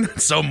isn't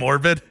that so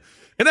morbid?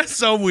 And that's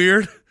so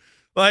weird.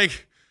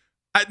 Like,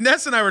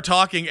 Ness and I were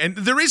talking, and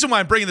the reason why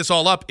I'm bringing this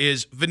all up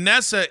is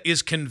Vanessa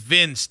is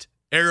convinced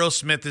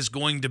Aerosmith is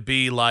going to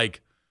be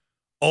like,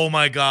 oh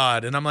my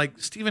God. And I'm like,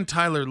 Steven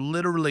Tyler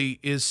literally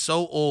is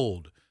so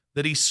old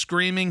that he's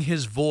screaming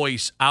his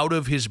voice out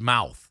of his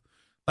mouth.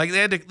 Like, they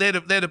had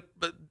to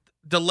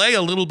delay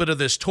a little bit of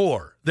this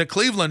tour, the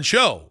Cleveland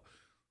show,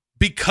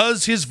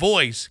 because his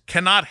voice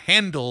cannot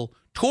handle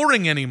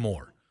touring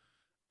anymore.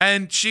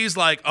 And she's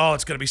like, oh,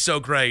 it's going to be so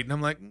great. And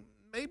I'm like,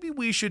 maybe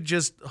we should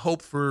just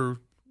hope for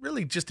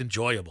really just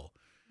enjoyable,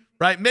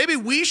 right? Maybe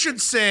we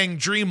should sing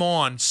Dream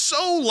On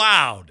so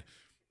loud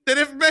that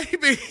if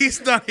maybe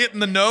he's not hitting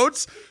the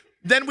notes,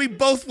 then we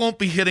both won't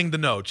be hitting the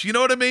notes. You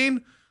know what I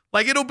mean?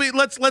 Like, it'll be,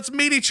 let's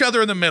meet each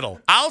other in the middle.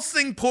 I'll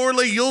sing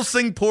poorly, you'll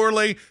sing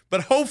poorly,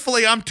 but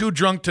hopefully I'm too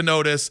drunk to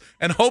notice,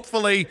 and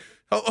hopefully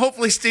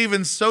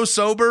Steven's so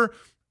sober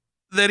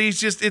that he's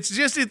just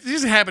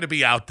happy to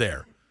be out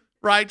there,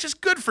 right?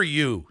 Just good for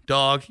you,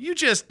 dog. You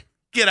just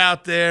get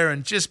out there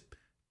and just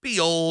be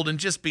old and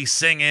just be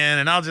singing,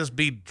 and I'll just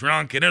be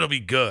drunk, and it'll be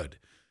good.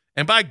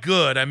 And by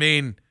good, I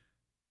mean,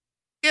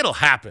 it'll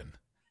happen.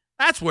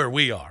 That's where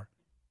we are.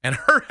 And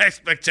her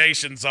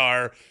expectations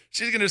are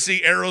she's going to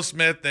see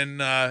Aerosmith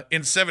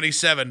in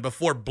 77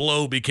 before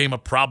Blow became a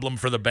problem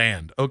for the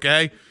band,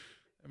 okay?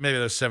 Maybe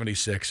that's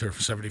 76 or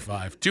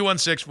 75.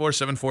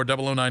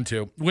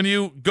 216-474-0092. When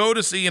you go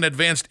to see an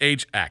advanced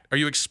age act, are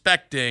you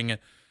expecting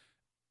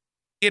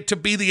it to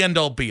be the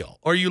end-all be-all?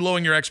 Or are you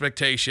lowering your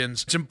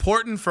expectations? It's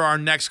important for our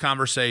next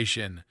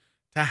conversation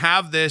to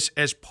have this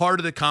as part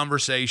of the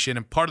conversation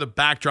and part of the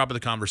backdrop of the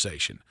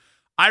conversation.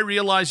 I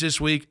realize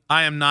this week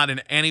I am not in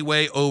any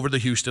way over the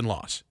Houston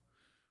loss.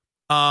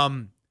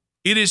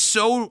 It is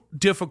so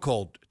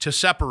difficult to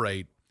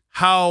separate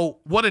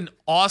what an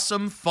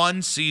awesome,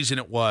 fun season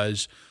it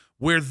was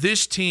where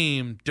this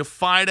team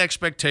defied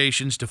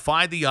expectations,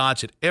 defied the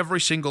odds at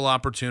every single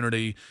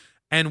opportunity,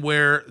 and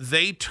where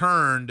they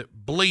turned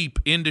bleep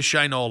into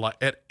Shinola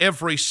at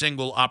every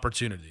single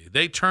opportunity.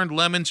 They turned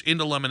lemons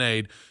into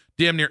lemonade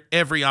damn near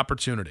every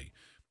opportunity.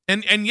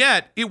 And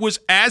yet, it was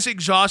as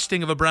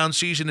exhausting of a Brown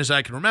season as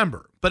I can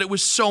remember. But it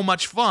was so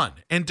much fun.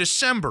 And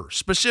December,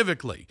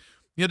 specifically,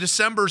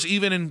 December's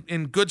even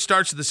in good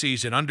starts of the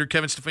season under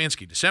Kevin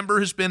Stefanski.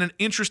 December has been an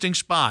interesting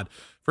spot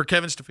for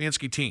Kevin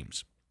Stefanski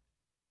teams.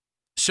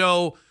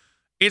 So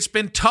it's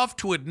been tough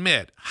to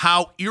admit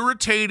how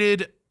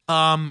irritated,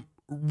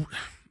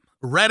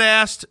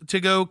 red-assed to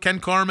go Ken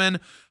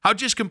Carman, how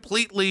just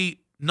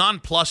completely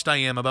nonplussed I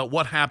am about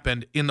what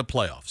happened in the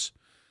playoffs,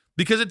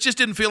 because it just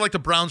didn't feel like the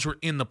Browns were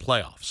in the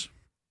playoffs.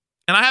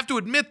 And I have to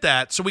admit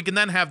that so we can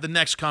then have the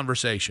next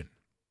conversation.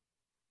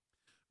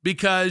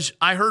 Because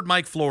I heard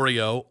Mike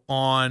Florio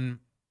on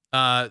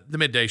the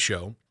Midday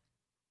Show,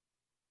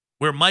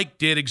 where Mike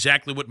did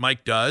exactly what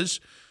Mike does,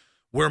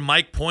 where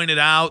Mike pointed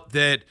out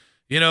that,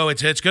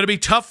 it's going to be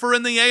tougher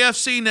in the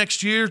AFC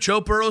next year. Joe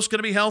Burrow's going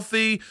to be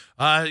healthy.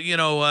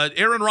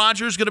 Aaron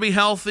Rodgers is going to be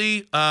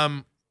healthy.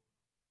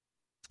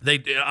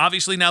 They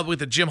obviously now with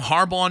the Jim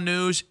Harbaugh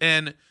news.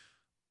 And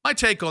my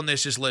take on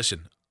this is,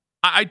 listen,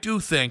 I do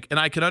think, and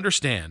I can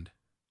understand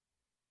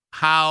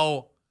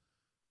how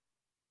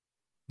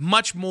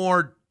much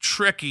more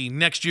tricky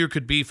next year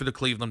could be for the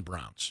Cleveland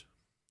Browns,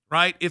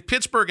 right? If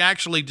Pittsburgh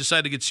actually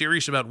decided to get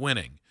serious about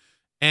winning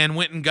and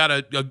went and got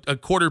a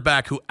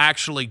quarterback who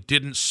actually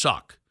didn't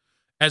suck,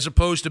 as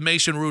opposed to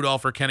Mason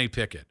Rudolph or Kenny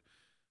Pickett,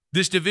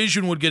 this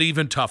division would get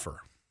even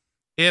tougher.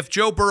 If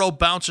Joe Burrow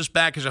bounces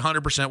back as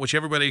 100%, which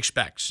everybody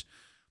expects,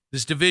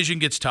 this division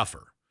gets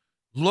tougher.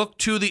 Look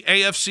to the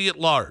AFC at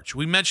large.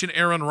 We mentioned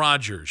Aaron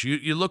Rodgers.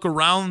 You look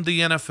around the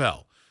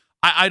NFL.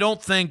 I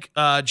don't think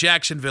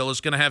Jacksonville is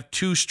going to have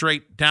 2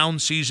 straight down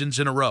seasons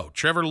in a row.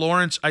 Trevor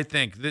Lawrence, I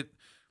think that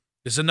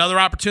is another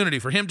opportunity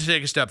for him to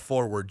take a step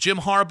forward. Jim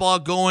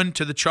Harbaugh going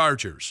to the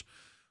Chargers.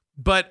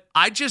 But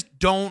I just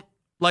don't,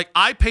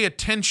 I pay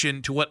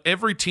attention to what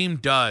every team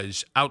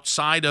does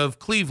outside of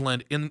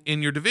Cleveland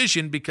in your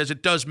division because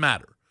it does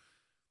matter.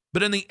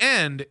 But in the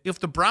end, if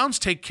the Browns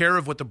take care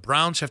of what the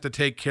Browns have to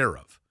take care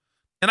of,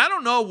 and I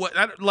don't know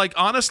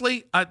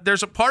honestly,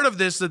 there's a part of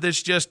this that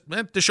is just,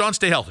 Deshaun,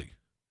 stay healthy.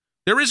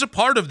 There is a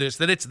part of this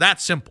that it's that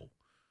simple.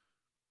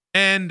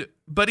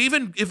 But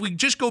even if we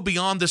just go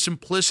beyond the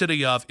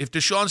simplicity of, if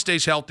Deshaun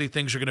stays healthy,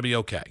 things are going to be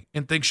okay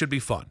and things should be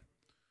fun,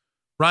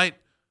 right?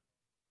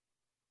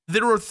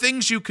 There are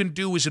things you can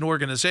do as an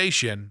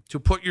organization to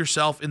put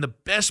yourself in the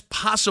best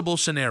possible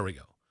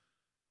scenario.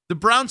 The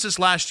Browns this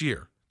last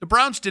year, the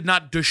Browns did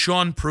not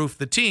Deshaun-proof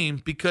the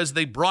team because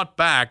they brought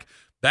back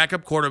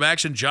backup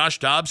quarterbacks and Josh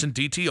Dobbs and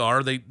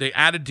DTR. They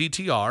added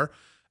DTR.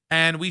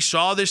 And we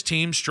saw this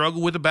team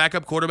struggle with the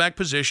backup quarterback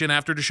position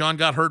after Deshaun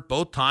got hurt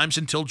both times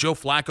until Joe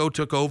Flacco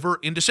took over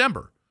in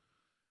December.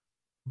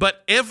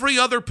 But every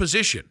other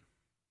position,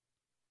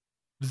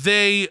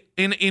 they,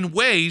 in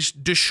ways,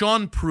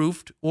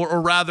 Deshaun-proofed, or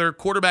rather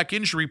quarterback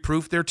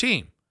injury-proofed their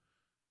team.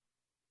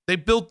 They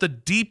built the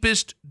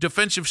deepest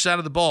defensive side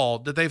of the ball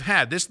that they've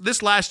had.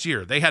 This last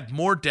year, they had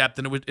more depth,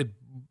 and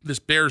this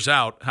bears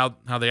out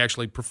how they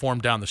actually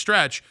performed down the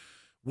stretch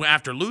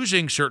after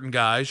losing certain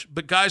guys,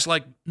 but guys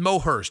like Mo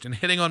Hurst and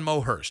hitting on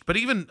Mo Hurst. But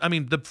even,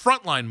 the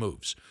frontline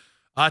moves,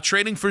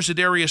 trading for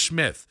Zadarius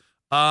Smith,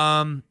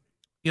 signing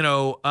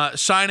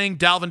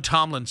Dalvin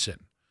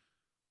Tomlinson.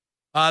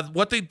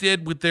 What they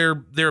did with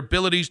their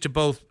abilities to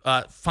both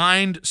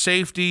find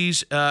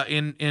safeties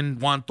in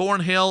Juan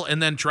Thornhill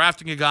and then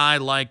drafting a guy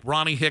like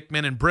Ronnie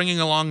Hickman and bringing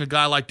along a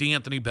guy like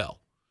DeAnthony Bell.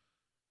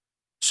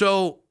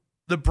 So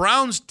the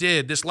Browns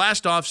did this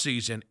last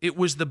offseason. It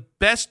was the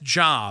best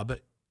job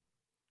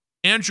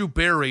Andrew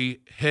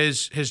Berry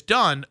has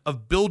done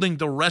of building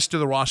the rest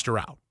of the roster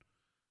out.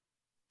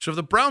 So if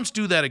the Browns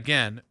do that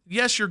again,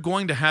 yes, you're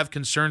going to have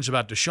concerns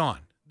about Deshaun.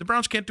 The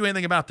Browns can't do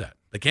anything about that.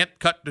 They can't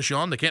cut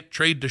Deshaun. They can't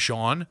trade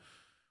Deshaun,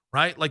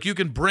 right? You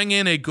can bring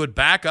in a good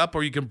backup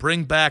or you can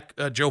bring back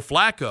Joe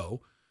Flacco.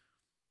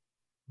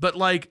 But,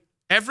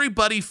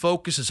 everybody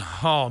focuses,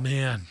 oh,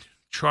 man,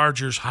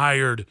 Chargers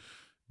hired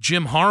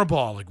Jim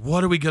Harbaugh.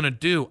 What are we going to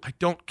do? I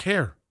don't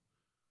care.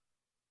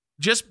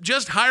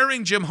 Just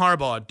hiring Jim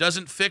Harbaugh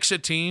doesn't fix a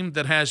team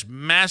that has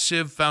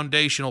massive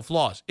foundational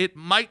flaws. It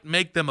might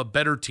make them a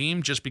better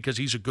team just because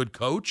he's a good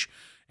coach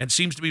and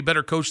seems to be a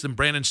better coach than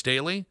Brandon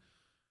Staley.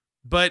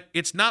 But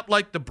it's not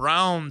like the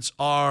Browns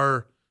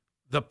are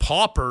the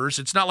paupers.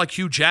 It's not like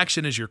Hugh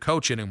Jackson is your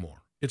coach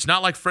anymore. It's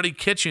not like Freddie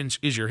Kitchens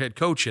is your head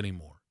coach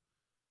anymore.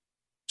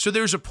 So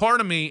there's a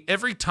part of me,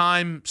 every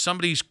time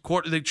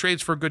they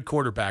trades for a good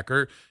quarterback,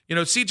 or,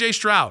 C.J.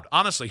 Stroud,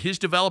 honestly, his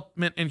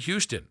development in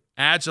Houston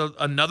adds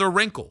another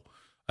wrinkle.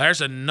 There's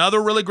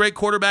another really great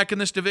quarterback in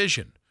this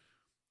division.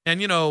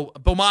 And,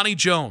 Bomani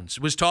Jones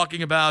was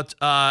talking about,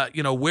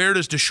 where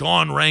does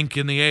Deshaun rank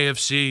in the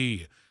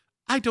AFC?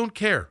 I don't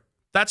care.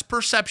 That's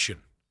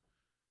perception.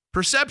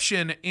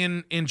 Perception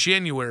in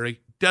January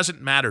doesn't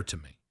matter to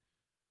me.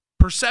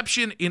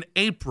 Perception in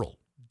April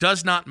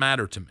does not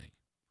matter to me.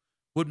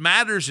 What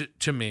matters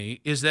to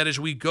me is that as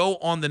we go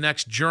on the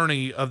next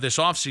journey of this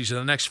offseason,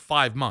 the next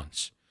 5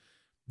 months,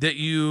 that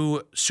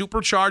you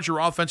supercharge your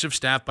offensive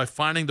staff by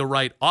finding the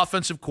right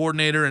offensive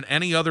coordinator and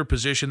any other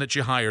position that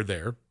you hire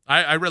there.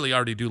 I really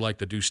already do like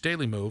the Deuce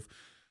Staley move.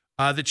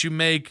 That you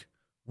make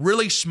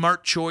really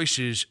smart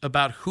choices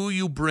about who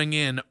you bring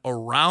in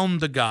around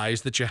the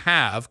guys that you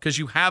have, because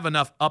you have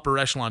enough upper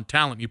echelon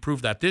talent. You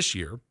proved that this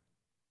year.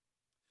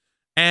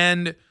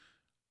 And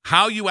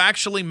how you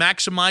actually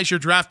maximize your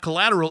draft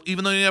collateral,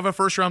 even though you have a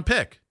first-round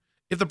pick.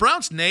 If the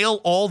Browns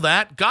nail all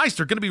that, guys,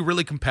 they're going to be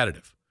really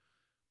competitive.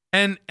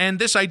 And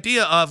this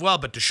idea of,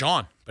 but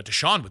Deshaun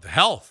with the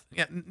health.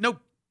 Yeah,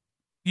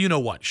 You know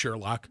what,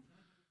 Sherlock?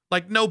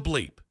 Like, no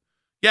bleep.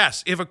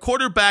 Yes, if a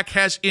quarterback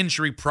has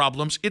injury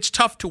problems, it's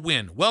tough to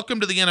win. Welcome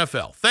to the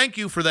NFL. Thank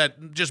you for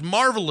that just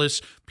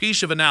marvelous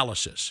piece of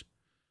analysis.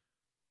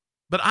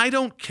 But I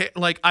don't care.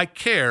 Like, I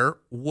care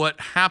what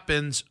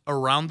happens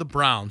around the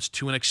Browns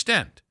to an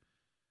extent.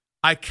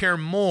 I care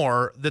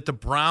more that the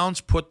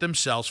Browns put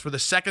themselves for the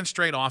second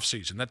straight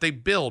offseason, that they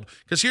build.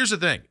 Because here's the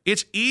thing.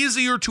 It's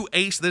easier to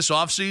ace this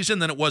offseason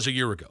than it was a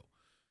year ago.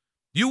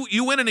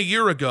 You went in a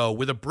year ago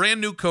with a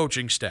brand new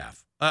coaching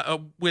staff.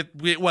 With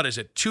what is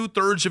it,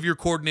 2/3 of your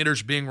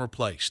coordinators being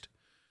replaced,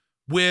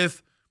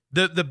 with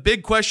the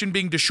big question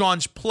being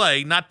Deshaun's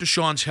play, not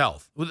Deshaun's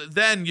health.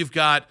 Then you've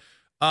got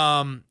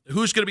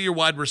who's going to be your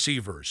wide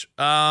receivers.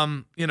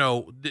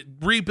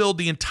 Rebuild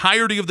the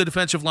entirety of the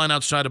defensive line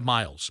outside of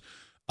Miles.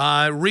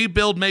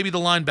 Rebuild maybe the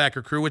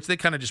linebacker crew, which they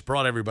kind of just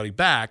brought everybody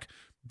back.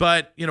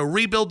 But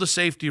rebuild the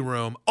safety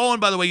room. Oh, and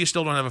by the way, you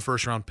still don't have a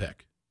first-round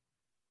pick.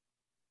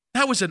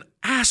 That was an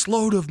ass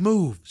load of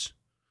moves.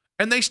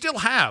 And they still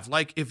have,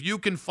 like, if you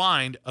can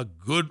find a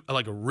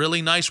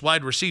really nice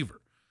wide receiver,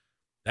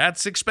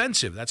 that's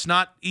expensive. That's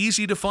not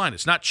easy to find.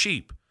 It's not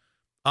cheap.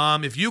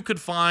 If you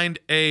could find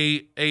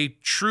a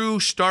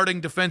true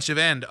starting defensive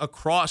end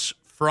across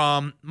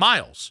from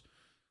Miles,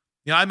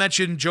 I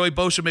mentioned Joey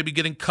Bosa maybe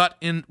getting cut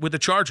in with the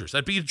Chargers.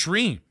 That'd be a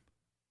dream.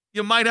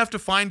 You might have to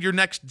find your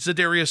next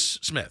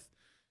Za'Darius Smith.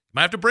 You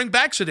might have to bring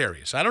back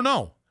Za'Darius. I don't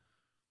know.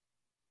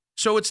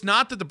 So it's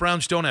not that the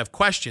Browns don't have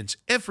questions.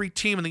 Every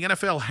team in the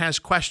NFL has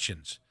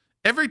questions.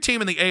 Every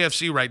team in the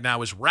AFC right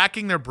now is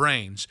racking their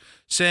brains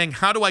saying,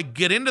 how do I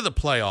get into the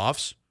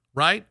playoffs,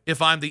 right?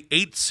 If I'm the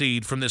 8th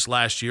seed from this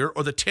last year,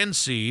 or the 10th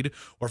seed,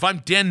 or if I'm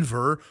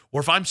Denver,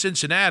 or if I'm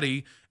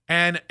Cincinnati,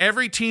 and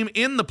every team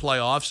in the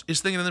playoffs is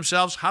thinking to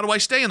themselves, how do I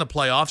stay in the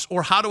playoffs,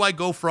 or how do I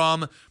go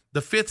from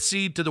the 5th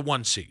seed to the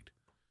 1 seed?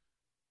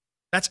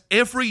 That's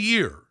every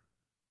year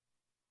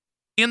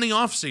in the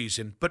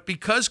offseason, but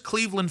because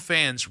Cleveland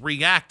fans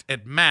react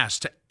en masse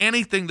to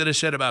anything that is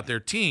said about their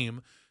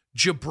team,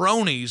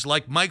 jabronis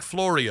like Mike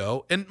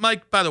Florio, and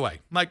Mike, by the way,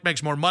 Mike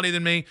makes more money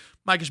than me.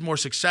 Mike is more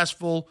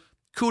successful.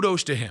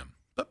 Kudos to him.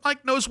 But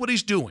Mike knows what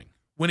he's doing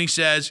when he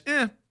says,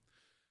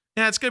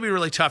 it's going to be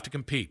really tough to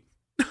compete.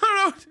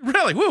 No,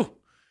 really, woo,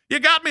 you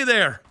got me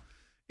there.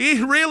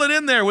 You reel it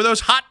in there with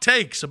those hot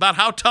takes about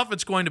how tough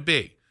it's going to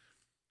be.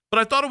 But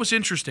I thought it was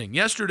interesting.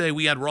 Yesterday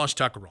we had Ross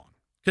Tucker on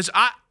because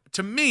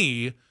to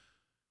me,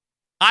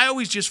 I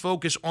always just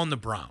focus on the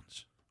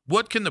Browns.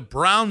 What can the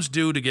Browns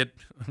do to get,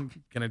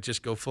 can I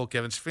just go full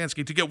Kevin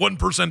Stefanski, to get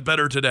 1%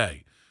 better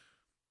today?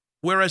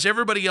 Whereas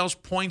everybody else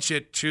points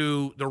it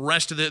to the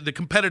rest of the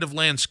competitive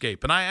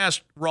landscape. And I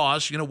asked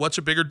Ross, what's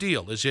a bigger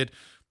deal? Is it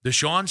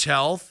Deshaun's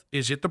health?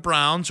 Is it the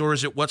Browns? Or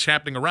is it what's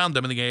happening around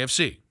them in the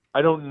AFC?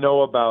 I don't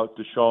know about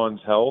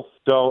Deshaun's health,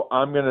 so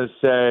I'm going to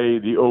say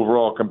the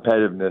overall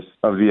competitiveness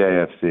of the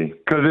AFC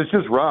because it's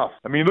just rough.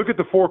 I mean, look at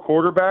the 4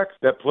 quarterbacks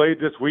that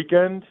played this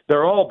weekend.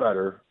 They're all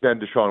better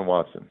than Deshaun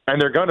Watson,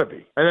 and they're going to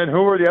be. And then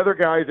who are the other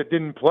guys that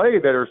didn't play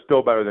that are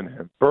still better than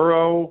him?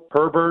 Burrow,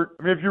 Herbert.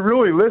 I mean, if you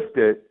really list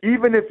it,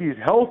 even if he's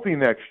healthy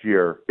next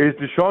year, is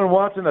Deshaun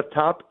Watson a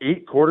top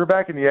 8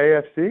 quarterback in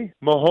the AFC?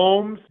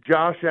 Mahomes,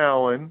 Josh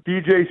Allen,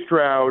 DJ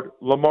Stroud,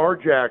 Lamar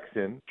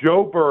Jackson,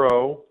 Joe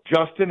Burrow,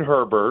 Justin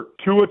Herbert,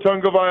 Tua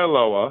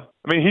Tagovailoa.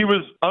 I mean, he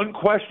was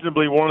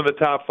unquestionably one of the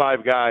top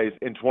 5 guys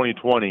in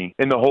 2020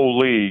 in the whole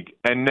league,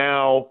 and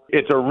now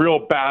it's a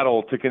real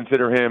battle to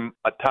consider him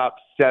a top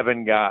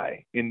 7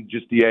 guy in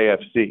just the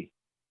AFC.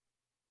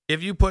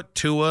 If you put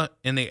Tua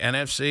in the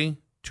NFC,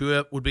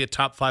 Tua would be a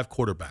top 5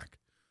 quarterback.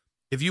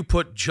 If you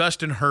put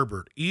Justin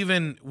Herbert,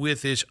 even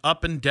with his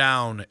up and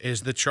down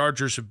as the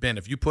Chargers have been,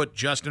 if you put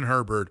Justin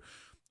Herbert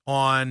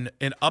on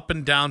an up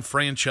and down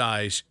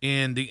franchise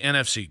in the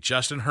NFC,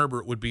 Justin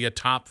Herbert would be a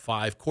top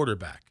 5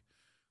 quarterback.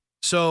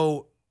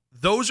 So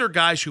those are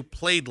guys who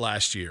played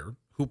last year,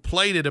 who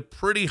played at a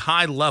pretty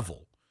high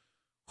level,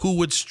 who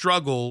would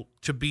struggle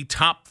to be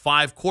top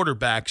 5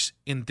 quarterbacks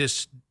in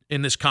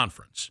this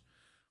conference.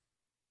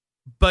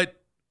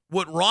 But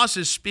what Ross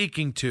is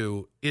speaking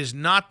to is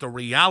not the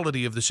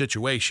reality of the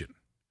situation.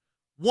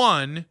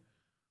 One,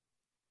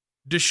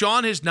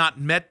 Deshaun has not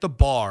met the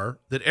bar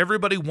that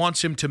everybody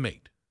wants him to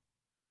meet.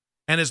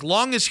 And as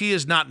long as he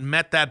has not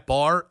met that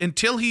bar,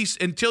 until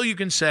you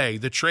can say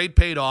the trade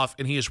paid off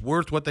and he is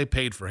worth what they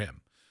paid for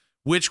him,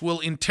 which will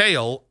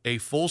entail a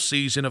full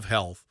season of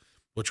health,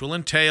 which will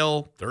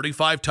entail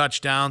 35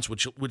 touchdowns,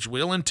 which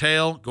will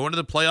entail going to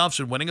the playoffs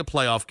and winning a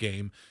playoff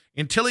game.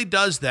 Until he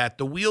does that,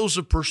 the wheels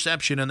of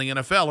perception in the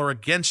NFL are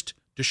against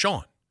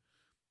Deshaun.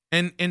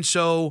 And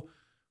so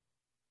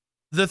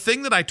the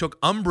thing that I took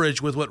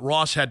umbrage with what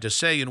Ross had to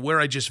say and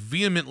where I just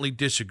vehemently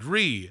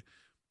disagree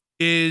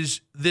is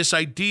this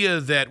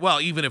idea that,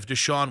 well, even if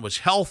Deshaun was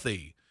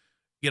healthy,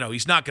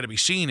 he's not going to be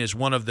seen as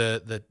one of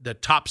the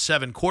top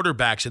 7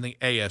 quarterbacks in the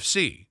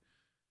AFC.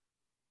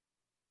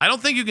 I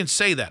don't think you can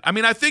say that. I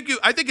mean, I think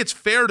it's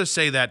fair to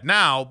say that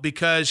now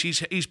because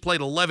he's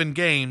played 11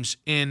 games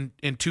in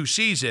 2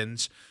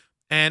 seasons,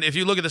 and if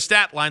you look at the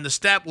stat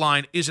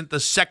line isn't the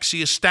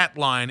sexiest stat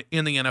line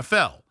in the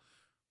NFL.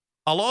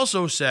 I'll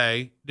also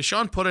say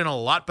Deshaun put in a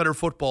lot better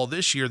football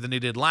this year than he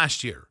did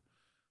last year.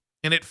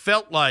 And it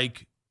felt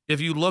like, if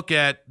you look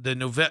at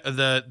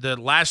the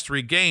last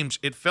 3 games,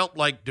 it felt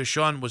like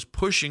Deshaun was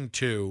pushing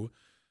to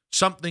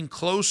something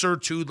closer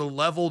to the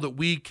level that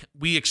we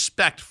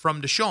expect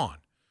from Deshaun.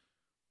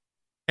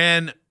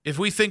 And if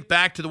we think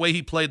back to the way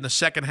he played in the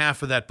second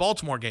half of that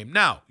Baltimore game,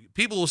 now,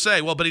 people will say,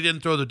 well, but he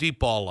didn't throw the deep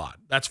ball a lot.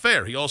 That's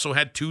fair. He also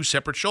had 2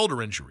 separate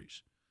shoulder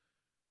injuries.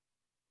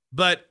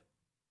 But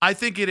I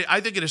think it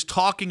is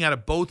talking out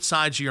of both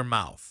sides of your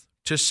mouth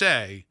to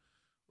say,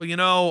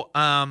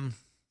 well,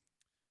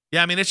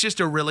 it's just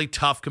a really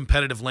tough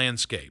competitive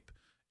landscape.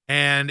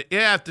 And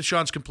if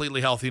Deshaun's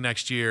completely healthy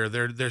next year,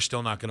 they're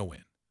still not going to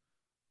win.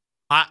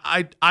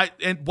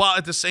 And while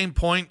at the same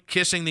point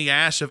kissing the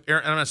ass of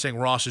Aaron, I'm not saying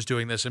Ross is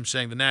doing this, I'm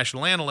saying the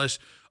national analysts,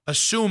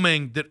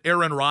 assuming that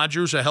Aaron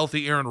Rodgers, a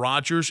healthy Aaron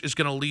Rodgers, is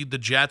going to lead the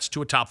Jets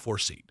to a top 4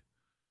 seed.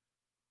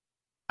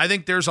 I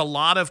think there's a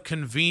lot of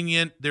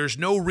there's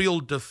no real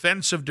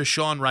defense of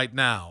Deshaun right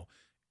now.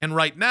 And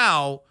right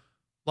now,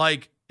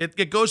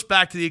 it goes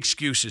back to the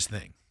excuses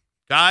thing.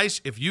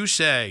 Guys, if you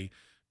say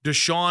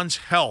Deshaun's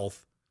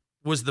health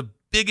was the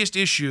biggest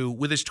issue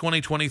with his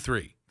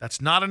 2023,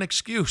 that's not an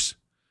excuse.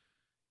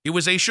 It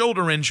was a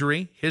shoulder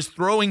injury, his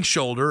throwing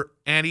shoulder,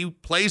 and he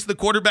plays the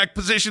quarterback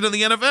position in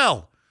the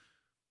NFL.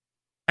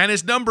 And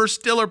his numbers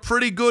still are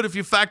pretty good if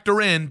you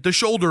factor in the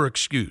shoulder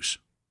excuse.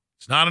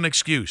 It's not an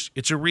excuse.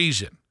 It's a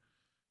reason.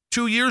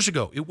 2 years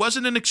ago, it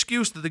wasn't an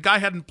excuse that the guy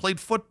hadn't played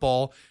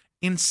football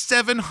in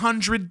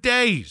 700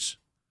 days.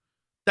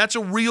 That's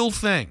a real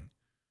thing.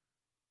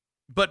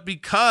 But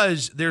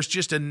because there's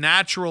just a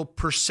natural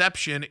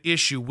perception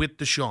issue with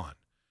Deshaun,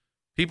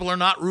 people are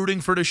not rooting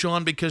for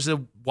Deshaun because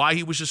of why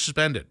he was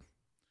suspended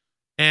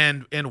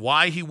and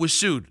why he was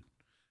sued.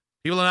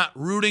 People are not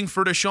rooting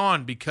for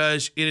Deshaun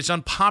because it is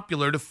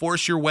unpopular to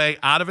force your way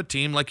out of a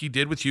team like he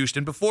did with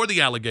Houston before the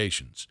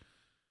allegations.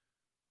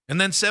 And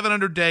then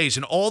 700 days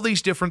and all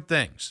these different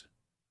things.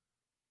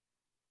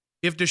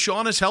 If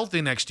Deshaun is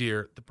healthy next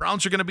year, the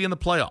Browns are going to be in the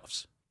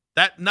playoffs.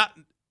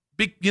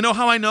 You know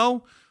how I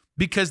know?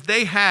 Because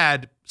they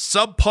had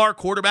subpar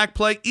quarterback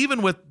play,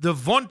 even with the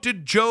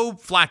vaunted Joe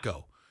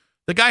Flacco.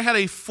 The guy had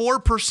a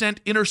 4%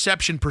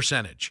 interception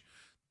percentage.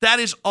 That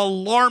is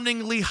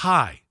alarmingly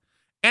high.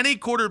 Any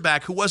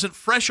quarterback who wasn't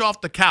fresh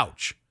off the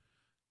couch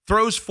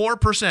throws 4%.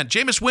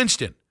 Jameis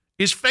Winston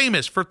is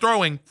famous for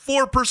throwing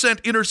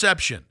 4%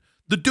 interception.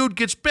 The dude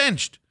gets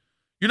benched.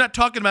 You're not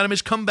talking about him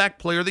as comeback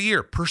player of the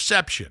year.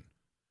 Perception.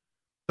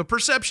 The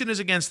perception is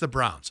against the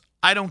Browns.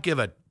 I don't give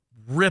a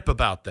rip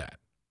about that.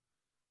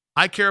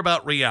 I care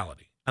about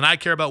reality, and I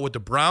care about what the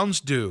Browns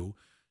do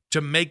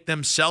to make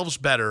themselves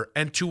better,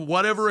 and to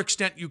whatever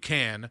extent you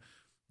can,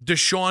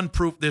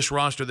 Deshaun-proof this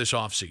roster this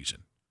offseason.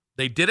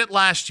 They did it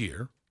last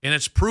year, and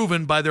it's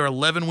proven by their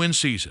 11-win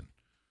season.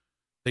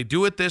 They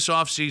do it this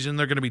offseason,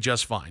 they're going to be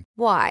just fine.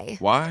 Why?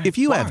 If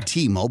you have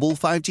T-Mobile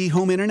 5G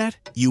home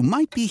internet, you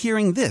might be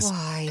hearing this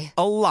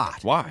a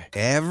lot. Why?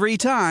 Every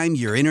time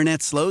your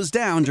internet slows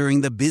down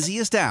during the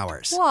busiest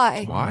hours.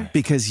 Why?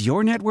 Because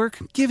your network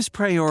gives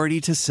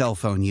priority to cell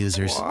phone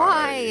users.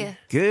 Why?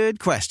 Good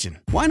question.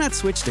 Why not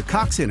switch to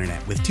Cox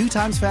Internet with 2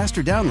 times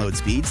faster download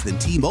speeds than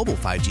T-Mobile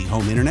 5G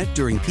home internet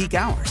during peak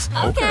hours?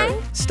 Okay.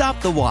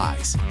 Stop the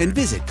whys and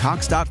visit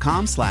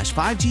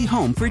cox.com/5G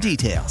home for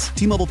details.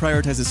 T-Mobile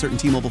prioritizes certain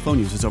T-Mobile phone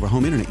users over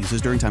home internet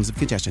users during times of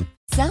congestion.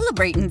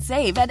 Celebrate and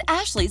save at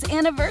Ashley's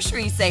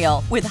Anniversary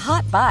Sale. With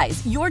Hot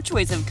Buys, your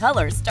choice of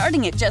colors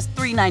starting at just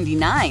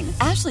 $3.99.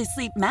 Ashley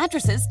Sleep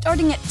mattresses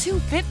starting at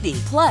 $2.50.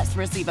 Plus,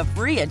 receive a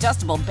free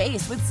adjustable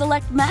base with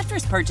select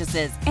mattress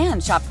purchases.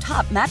 And shop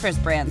top mattress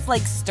brands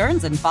like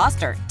Stearns &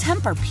 Foster,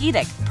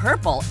 Tempur-Pedic,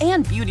 Purple,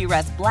 and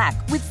Beautyrest Black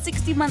with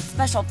 60-month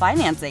special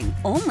financing.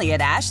 Only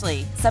at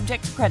Ashley.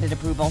 Subject to credit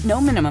approval.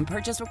 No minimum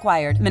purchase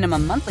required.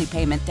 Minimum monthly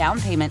payment,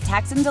 down payment,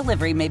 tax, and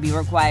delivery may be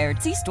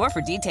required. See store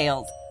for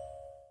details.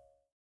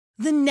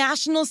 The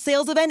national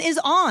sales event is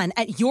on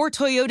at your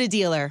Toyota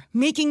dealer,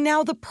 making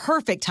now the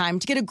perfect time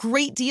to get a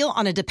great deal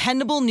on a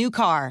dependable new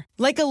car.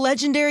 Like a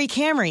legendary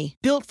Camry,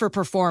 built for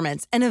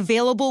performance and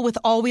available with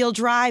all-wheel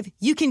drive,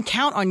 you can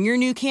count on your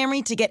new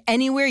Camry to get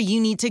anywhere you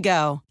need to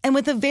go. And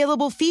with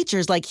available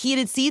features like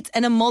heated seats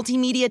and a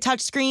multimedia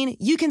touchscreen,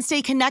 you can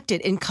stay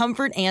connected in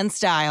comfort and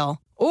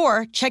style.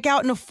 Or check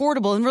out an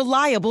affordable and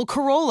reliable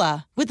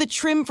Corolla with a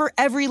trim for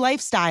every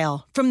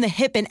lifestyle, from the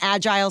hip and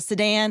agile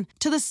sedan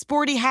to the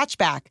sporty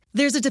hatchback.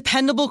 There's a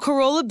dependable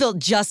Corolla built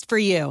just for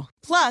you.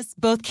 Plus,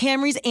 both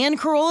Camrys and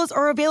Corollas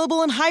are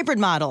available in hybrid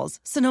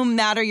models, so no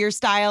matter your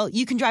style,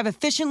 you can drive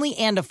efficiently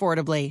and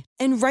affordably.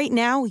 And right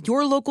now,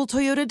 your local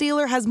Toyota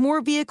dealer has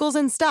more vehicles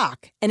in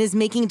stock and is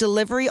making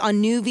delivery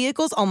on new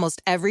vehicles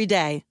almost every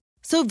day.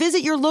 So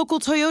visit your local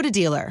Toyota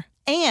dealer.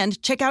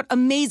 And check out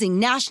amazing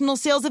national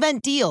sales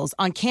event deals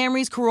on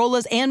Camrys,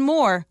 Corollas, and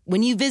more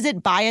when you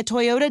visit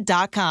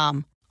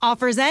buyatoyota.com.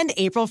 Offers end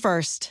April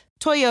 1st.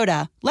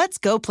 Toyota, let's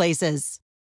go places.